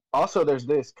them. there's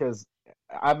this because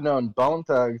I've known Bone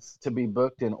Thugs to be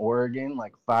booked in Oregon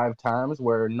like 5 times,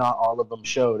 where not all of them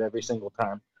showed every single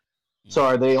time. So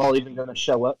are they all even going to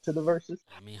show up to the verses?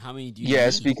 I mean, how many do you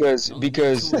Yes, need?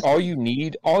 because all you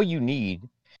need,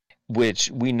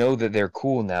 which we know that they're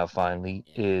cool now finally,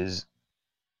 is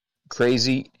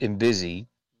Crazy and Busy,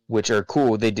 which are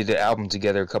cool. They did an album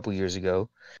together a couple years ago.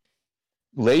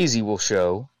 Lazy will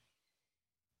show,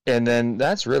 and then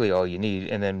that's really all you need.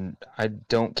 And then I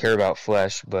don't care about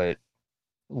Flesh, but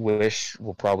Wish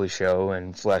will probably show,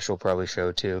 and Flesh will probably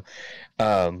show too.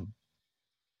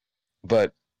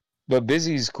 But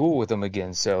Busy's cool with them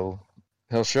again, so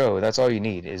he'll show. That's all you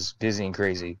need is Busy and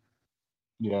Crazy.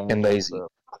 Yeah, and Lazy.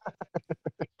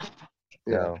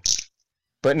 Yeah. So,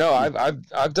 but no,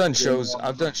 I've done shows.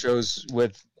 I've done shows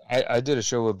with. I did a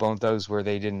show with Bone Thugs where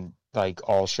they didn't like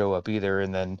all show up either,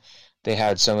 and then they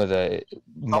had some of the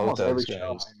Almost every Thugs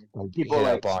show. guys People hit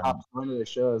like up on. stopped going to the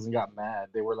shows and got mad.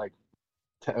 They were like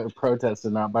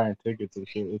protesting, not buying tickets and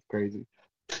shit. It's crazy.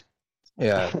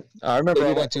 Yeah, I remember They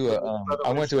I do went that to with a other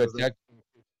I went to a shows. tech.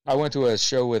 I went to a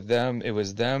show with them. It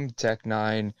was them, Tech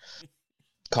Nine,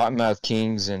 Cottonmouth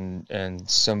Kings, and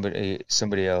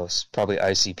somebody else, probably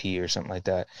ICP or something like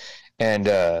that. And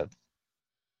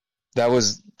that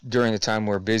was during the time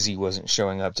where Busy wasn't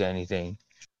showing up to anything,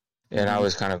 and I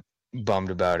was kind of bummed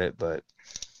about it. But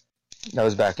that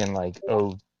was back in like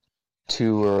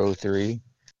 02 or 03.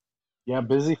 Yeah,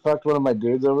 Busy fucked one of my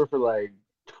dudes over for like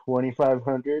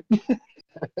 2,500,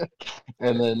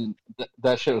 and then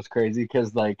that shit was crazy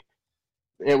because like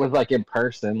it was like in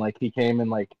person. Like he came and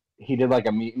like he did like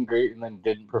a meet and greet and then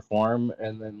didn't perform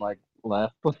and then like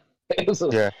left.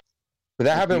 Yeah, but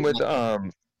that happened with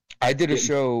I did a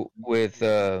show with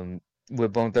Bone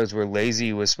Thugs where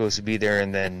Lazy was supposed to be there,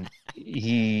 and then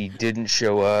he didn't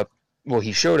show up. Well,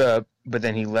 he showed up, but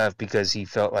then he left because he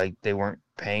felt like they weren't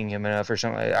paying him enough or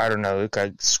something. I don't know. It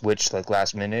got switched like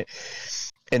last minute,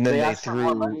 and then they they ask for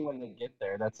more threw. money when they get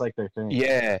there. That's like their thing.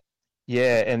 Yeah,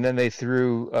 and then they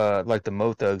threw like the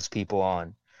Mo Thugs people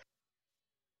on.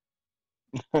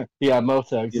 Yeah, Mo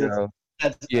Thugs. You know,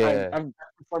 That's yeah. I've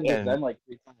performed with And- them like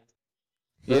 3 times.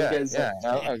 Yeah, Those guys,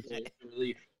 yeah. it's a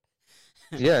relief.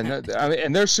 Yeah, no, I mean,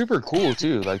 and they're super cool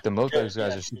too. Like the Mo Thugs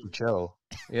guys are super chill.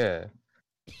 Yeah.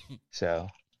 So.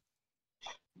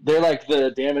 They're like the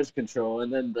damage control,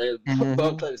 and then they Mhm.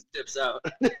 both Thugs dips out.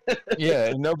 Yeah,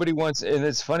 and nobody wants, and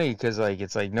it's funny because like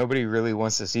it's like nobody really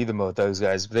wants to see the Mo Thugs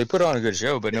guys. They put on a good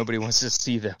show, but nobody wants to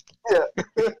see them. Yeah,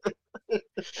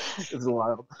 it's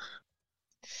wild.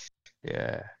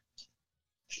 Yeah.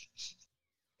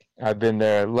 I've been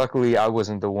there. Luckily, I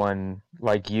wasn't the one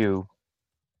like you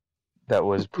that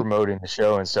was promoting the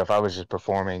show and stuff. I was just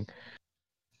performing.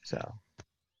 So,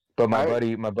 but my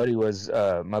buddy was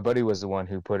the one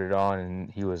who put it on, and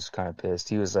he was kind of pissed.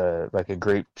 He was like a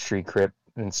Grape Street Crip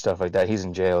and stuff like that. He's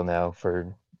in jail now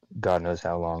for God knows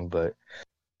how long, but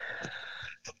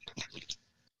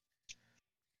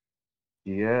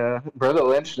Yeah, Brother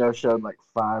Lynch no showed like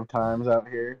 5 times out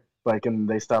here. Like, and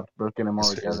they stopped booking him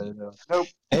altogether. They're like, nope.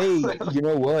 Hey, you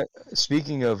know what?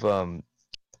 Speaking of,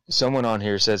 someone on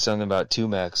here said something about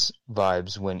Tumex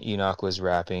vibes when Enoch was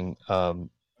rapping. Oh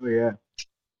yeah.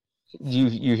 You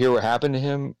hear what happened to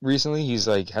him recently? He's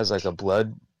like has like a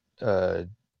blood. He's in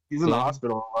the thing.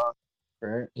 hospital a lot,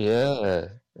 right? Yeah,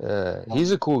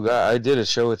 he's a cool guy. I did a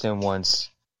show with him once,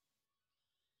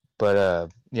 but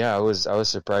yeah, I was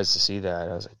surprised to see that.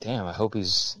 I was like, damn, I hope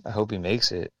he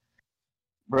makes it.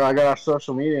 Bro, I got off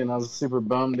social media and I was super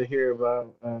bummed to hear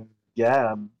about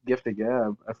Gab, Gifted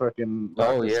Gab. I fucking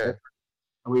Oh yeah.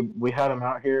 We had him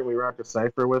out here. We rocked a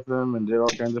cipher with him and did all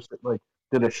kinds of shit. Like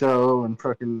did a show and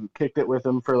fucking kicked it with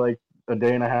him for like a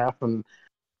day and a half and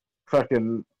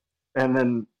fucking and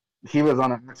then he was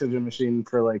on an oxygen machine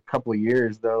for like a couple of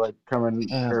years though, like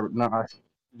coming or not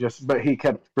just but he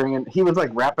kept bringing. He was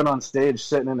like rapping on stage,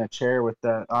 sitting in a chair with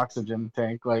that oxygen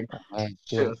tank. Like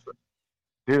dude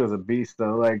was a beast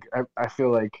though. Like I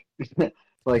feel like.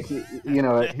 Like you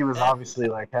know, he was obviously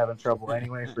like having trouble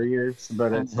anyway for years,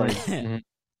 but it's like,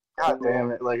 god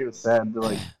damn it, like it was sad to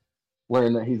like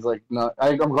learn that he's like not.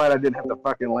 I'm glad I didn't have to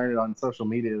fucking learn it on social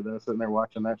media though. Sitting there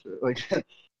watching that shit, like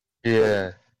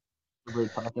Yeah,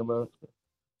 everybody talking about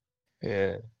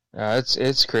it. yeah.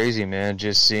 It's crazy, man.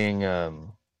 Just seeing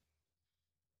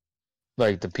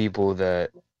like the people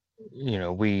that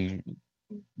we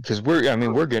because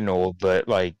we're getting old, but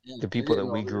like the people that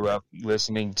we grew up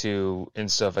listening to and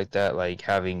stuff like that, like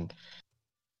having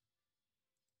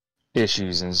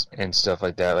issues and stuff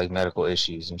like that, like medical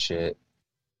issues and shit.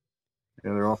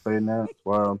 Yeah, they're all fading out. It's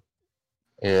wild.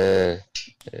 Yeah,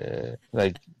 yeah,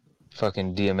 like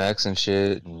fucking DMX and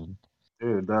shit. And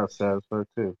Dude, that was sad as fuck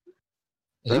too.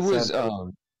 he was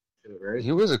right?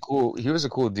 he was a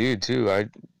cool dude too.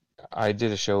 I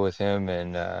did a show with him,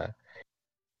 and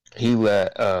he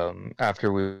let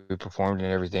after we performed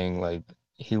and everything, like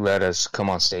he let us come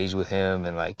on stage with him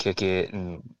and like kick it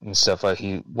and stuff like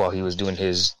while he was doing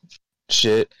his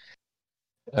shit.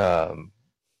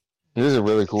 He was a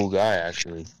really cool guy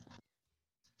actually.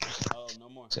 Oh, no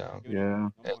more. So yeah,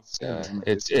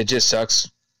 it just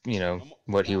sucks,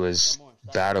 what he was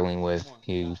battling with.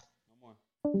 He,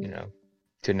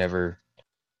 could never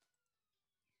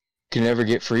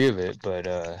get free of it, but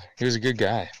he was a good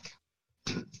guy.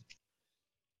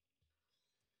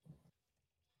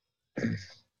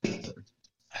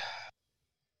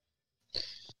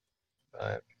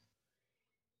 But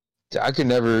I could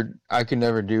never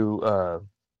do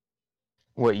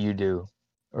what you do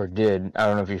or did. I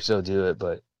don't know if you still do it,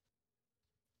 but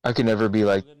I could never be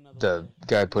like the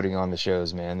guy putting on the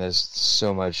shows, man. There's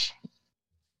so much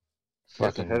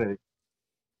fucking headache.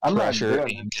 I'm not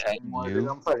doing it anymore, dude.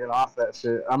 I'm fucking off that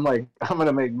shit. I'm like, I'm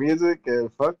gonna make music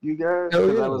and fuck you guys.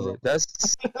 Oh, yeah.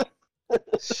 That's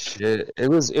shit. It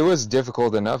was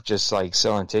difficult enough just like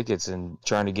selling tickets and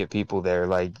trying to get people there.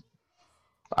 Like,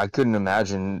 I couldn't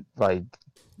imagine like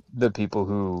the people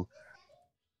who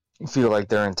feel like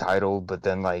they're entitled but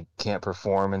then like can't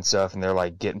perform and stuff, and they're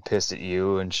like getting pissed at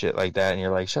you and shit like that, and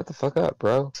you're like, shut the fuck up,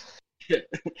 bro.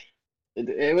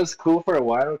 It was cool for a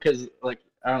while because like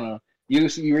I don't know, you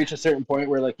reach a certain point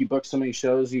where like you book so many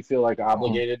shows you feel like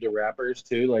obligated to rappers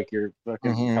too, like you're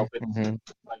fucking helping.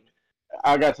 Like,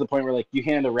 I got to the point where like you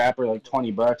hand a rapper like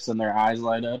 $20 and their eyes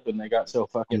light up and they got so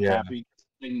fucking happy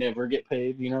they never get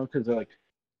paid, because they're like,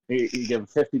 you give them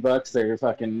 $50, they're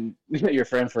fucking your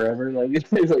friend forever.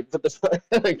 Like, like what the fuck?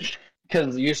 Like,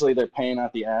 because usually they're paying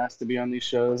out the ass to be on these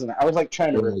shows, and I was like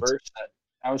trying to reverse that.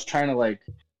 I was trying to like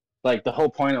the whole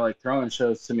point of like throwing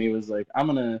shows to me was like I'm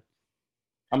gonna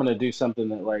do something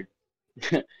that like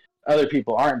other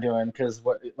people aren't doing, because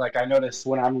what like I noticed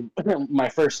when I'm my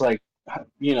first like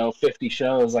 50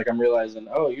 shows, like I'm realizing,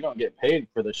 oh, you don't get paid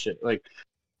for this shit, like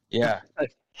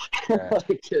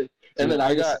and then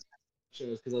I got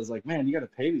shows because I was like, man, you got to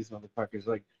pay these motherfuckers,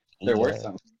 like they're worth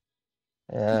something.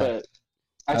 Yeah, but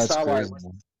I saw why it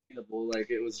wasn't sustainable. Like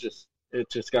it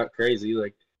just got crazy.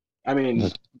 Like I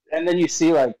mean, and then you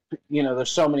see like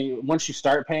there's so many. Once you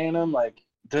start paying them, like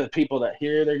the people that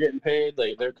hear they're getting paid,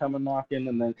 like they're coming knocking,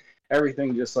 and then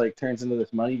everything just like turns into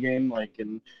this money game. Like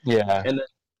and then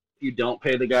you don't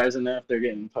pay the guys enough, they're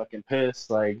getting fucking pissed.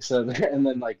 Like so, and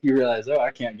then like you realize, oh,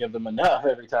 I can't give them enough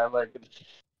every time. Like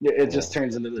it just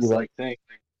turns into this like thing.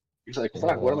 Like, you're like,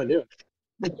 fuck, what am I doing?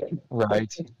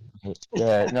 Right.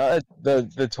 Yeah. No,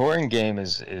 the touring game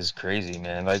is crazy,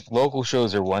 man. Like local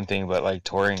shows are one thing, but like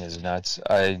touring is nuts.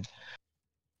 I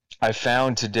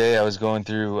found today I was going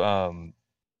through I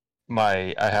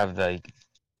have like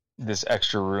this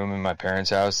extra room in my parents'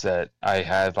 house that I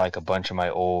had like a bunch of my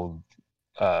old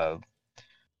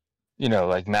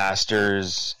like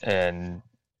masters and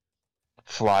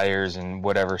flyers and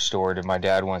whatever stored, and my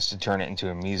dad wants to turn it into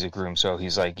a music room, so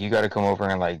he's like, you got to come over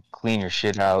and like clean your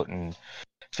shit out and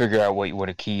figure out what you want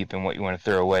to keep and what you want to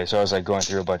throw away. So I was like going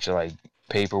through a bunch of like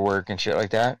paperwork and shit like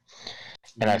that,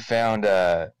 and I found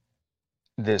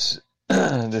this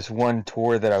this one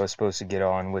tour that I was supposed to get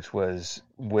on, which was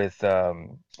with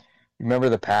remember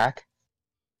the Pack?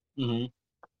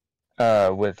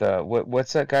 With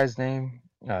what's that guy's name?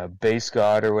 Bass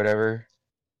God or whatever.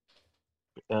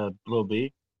 Lil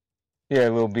B. Yeah,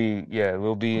 Lil B. Yeah,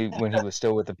 Lil B. When he was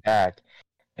still with the Pack,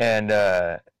 and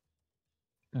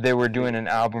they were doing an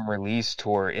album release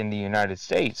tour in the United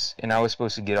States, and I was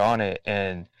supposed to get on it,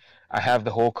 and I have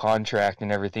the whole contract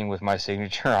and everything with my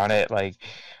signature on it. Like,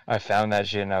 I found that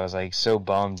shit, and I was like so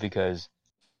bummed because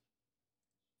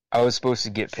I was supposed to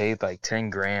get paid like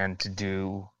 $10,000 to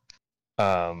do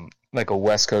like a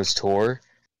West Coast tour,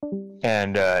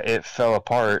 and it fell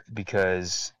apart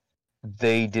because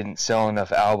they didn't sell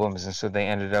enough albums, and so they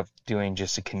ended up doing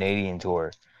just a Canadian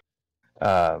tour.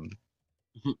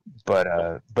 But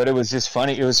it was just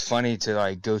funny. It was funny to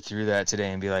like go through that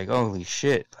today and be like, holy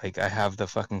shit! Like I have the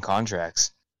fucking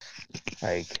contracts,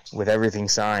 like with everything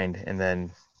signed, and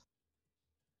then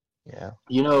yeah,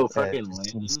 You know, fucking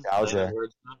Landon, nostalgia. Landon,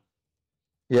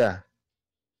 Yeah,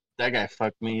 that guy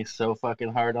fucked me so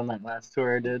fucking hard on that last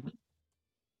tour I did.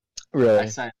 really.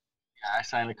 I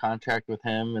signed a contract with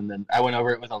him, and then I went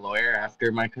over it with a lawyer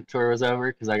after my tour was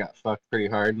over because I got fucked pretty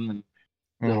hard, and then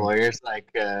the lawyer's like,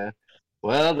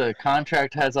 well, the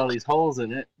contract has all these holes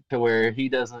in it to where he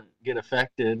doesn't get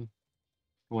affected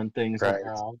when things went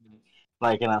wrong.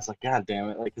 Like, and I was like, God damn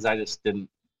it, like, because I just didn't,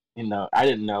 I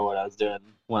didn't know what I was doing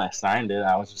when I signed it.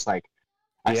 I was just like,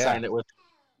 I signed it with,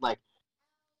 like,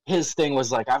 his thing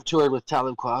was like, I've toured with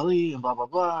Talib Kweli and blah blah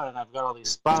blah, and I've got all these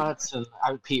spots, and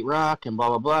I'm Pete Rock and blah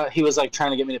blah blah. He was like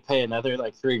trying to get me to pay another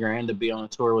like $3,000 to be on a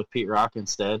tour with Pete Rock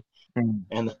instead,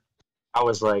 and I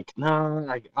was like, no,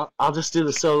 I'll just do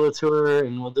the solo tour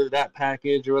and we'll do that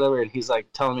package or whatever. And he's like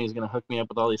telling me he's gonna hook me up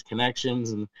with all these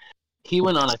connections, and he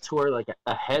went on a tour like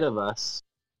ahead of us,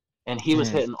 and he was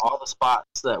hitting all the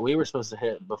spots that we were supposed to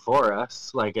hit before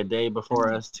us, like a day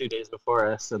before us, 2 days before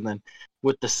us, and then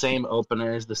with the same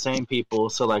openers, the same people.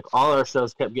 So like all our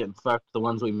shows kept getting fucked, the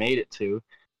ones we made it to.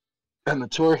 And the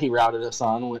tour he routed us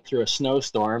on went through a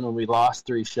snowstorm, and we lost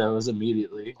 3 shows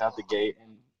immediately out the gate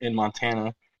in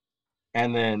Montana.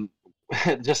 And then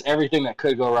just everything that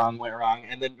could go wrong went wrong.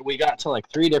 And then we got to like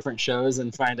 3 different shows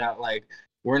and find out like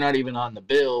we're not even on the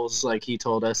bills. Like he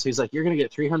told us, he's like, you're gonna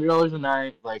get $300 a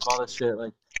night, like all this shit,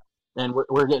 like, and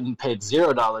we're getting paid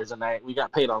 $0 a night. We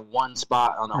got paid on 1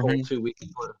 spot on a whole 2-week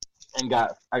tour, and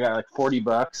I got like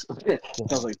 $40. I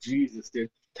was like, Jesus, dude,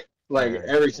 like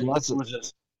everything was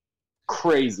just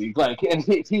crazy. Like, and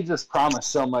he just promised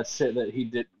so much shit that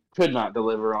he could not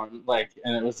deliver on. Like,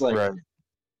 and it was like.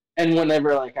 And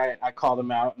whenever like I called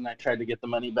him out and I tried to get the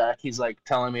money back, he's like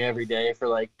telling me every day for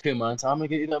like 2 months, I'm gonna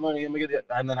get you that money, I'm gonna get it.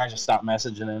 And then I just stopped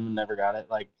messaging him and never got it.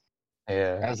 Like,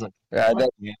 I was like,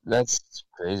 that's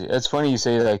crazy. It's funny you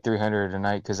say like 300 a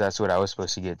night because that's what I was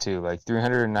supposed to get too, like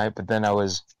 300 a night. But then I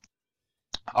was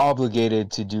obligated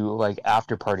to do like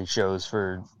after party shows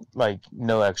for like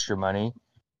no extra money.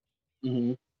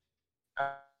 Or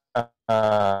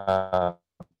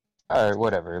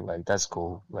whatever. Like that's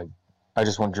cool. Like. I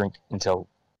just want to drink until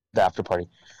the after party.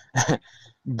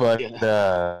 But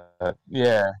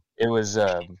yeah, it was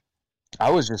I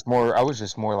was just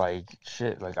more like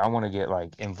shit, like I want to get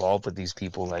like involved with these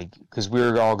people, like cuz we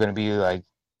were all going to be like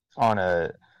on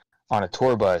a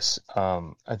tour bus.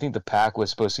 I think the pack was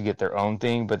supposed to get their own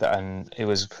thing, but it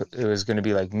was going to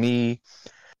be like me,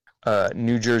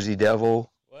 New Jersey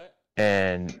Devil,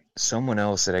 and someone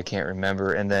else that I can't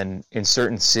remember, and then in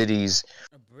certain cities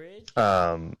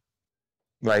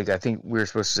like I think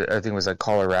it was like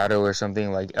Colorado or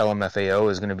something, like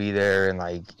LMFAO is going to be there, and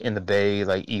like in the Bay,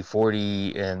 like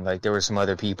E40, and like there were some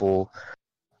other people.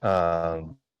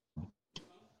 But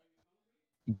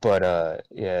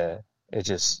yeah, it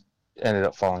just ended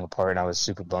up falling apart, and I was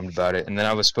super bummed about it. And then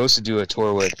I was supposed to do a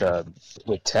tour with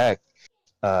Tech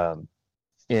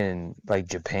in like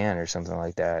Japan or something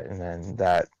like that, and then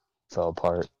that fell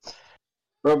apart.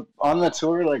 But on the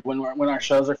tour, like when our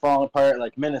shows are falling apart,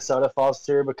 like Minnesota falls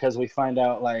through because we find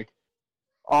out like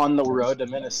on the road to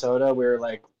Minnesota,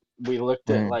 we looked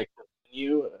at like the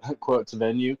venue, quotes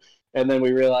venue, and then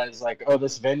we realized like, oh,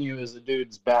 this venue is a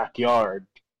dude's backyard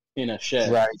in a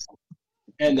shed, right?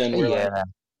 And then we're like,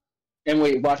 and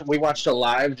we watched a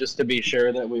live just to be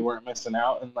sure that we weren't missing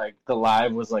out, and like the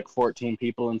live was like 14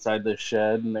 people inside this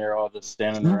shed, and they're all just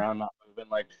standing around not moving,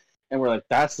 like. And we're like,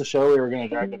 that's the show we were going to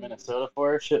drive to Minnesota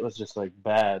for? Shit was just, like,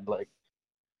 bad. Like,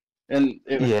 and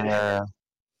it was,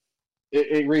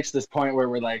 it reached this point where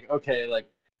we're like, okay, like,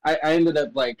 I ended up,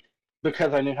 like,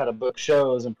 because I knew how to book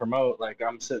shows and promote, like,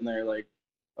 I'm sitting there, like,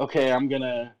 okay, I'm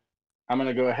gonna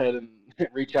go ahead and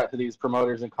reach out to these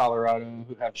promoters in Colorado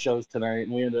who have shows tonight.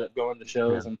 And we ended up going to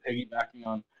shows and piggybacking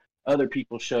on other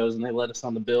people's shows, and they let us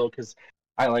on the bill because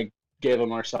I, like, gave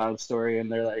them our sob story, and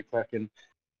they're like, fucking...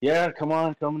 yeah, come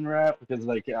and rap, because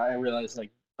like I realized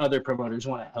like other promoters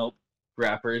want to help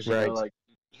rappers, you know, like,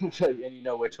 and you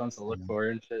know which ones to look for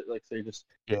and shit. Like, so you just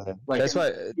like that's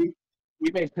why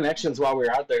we made connections while we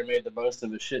were out there, and made the most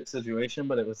of the shit situation.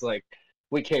 But it was like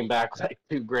we came back like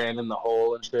 $2,000 in the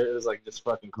hole and shit. It was like just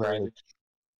fucking crazy.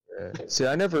 See,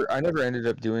 I never ended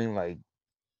up doing like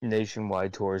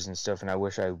nationwide tours and stuff, and I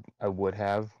wish I would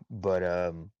have, but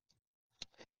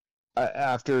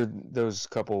after those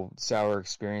couple sour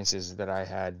experiences that I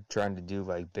had trying to do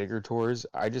like bigger tours,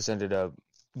 I just ended up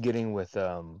getting with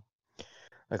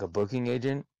like a booking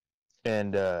agent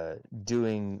and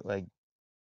doing like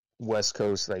West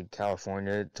Coast, like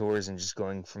California tours, and just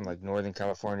going from like Northern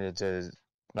California to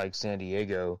like San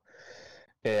Diego,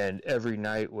 and every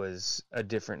night was a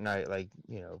different night. Like,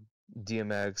 you know,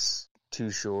 DMX,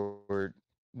 Too Short,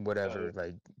 whatever,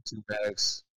 like Tupac,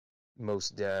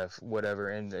 Most Def, whatever,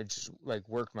 and it just like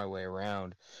worked my way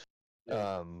around.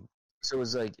 So it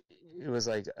was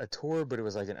like a tour, but it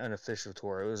was like an unofficial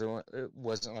tour. It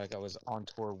wasn't like I was on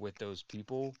tour with those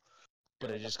people,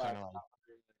 but Yeah, it just kind of like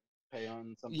pay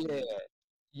on something.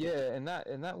 yeah, and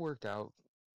that worked out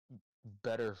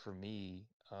better for me,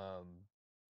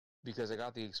 because I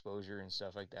got the exposure and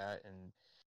stuff like that, and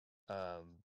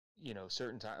you know,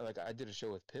 certain time, like I did a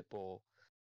show with Pitbull,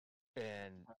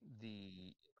 and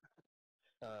the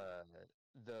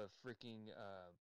freaking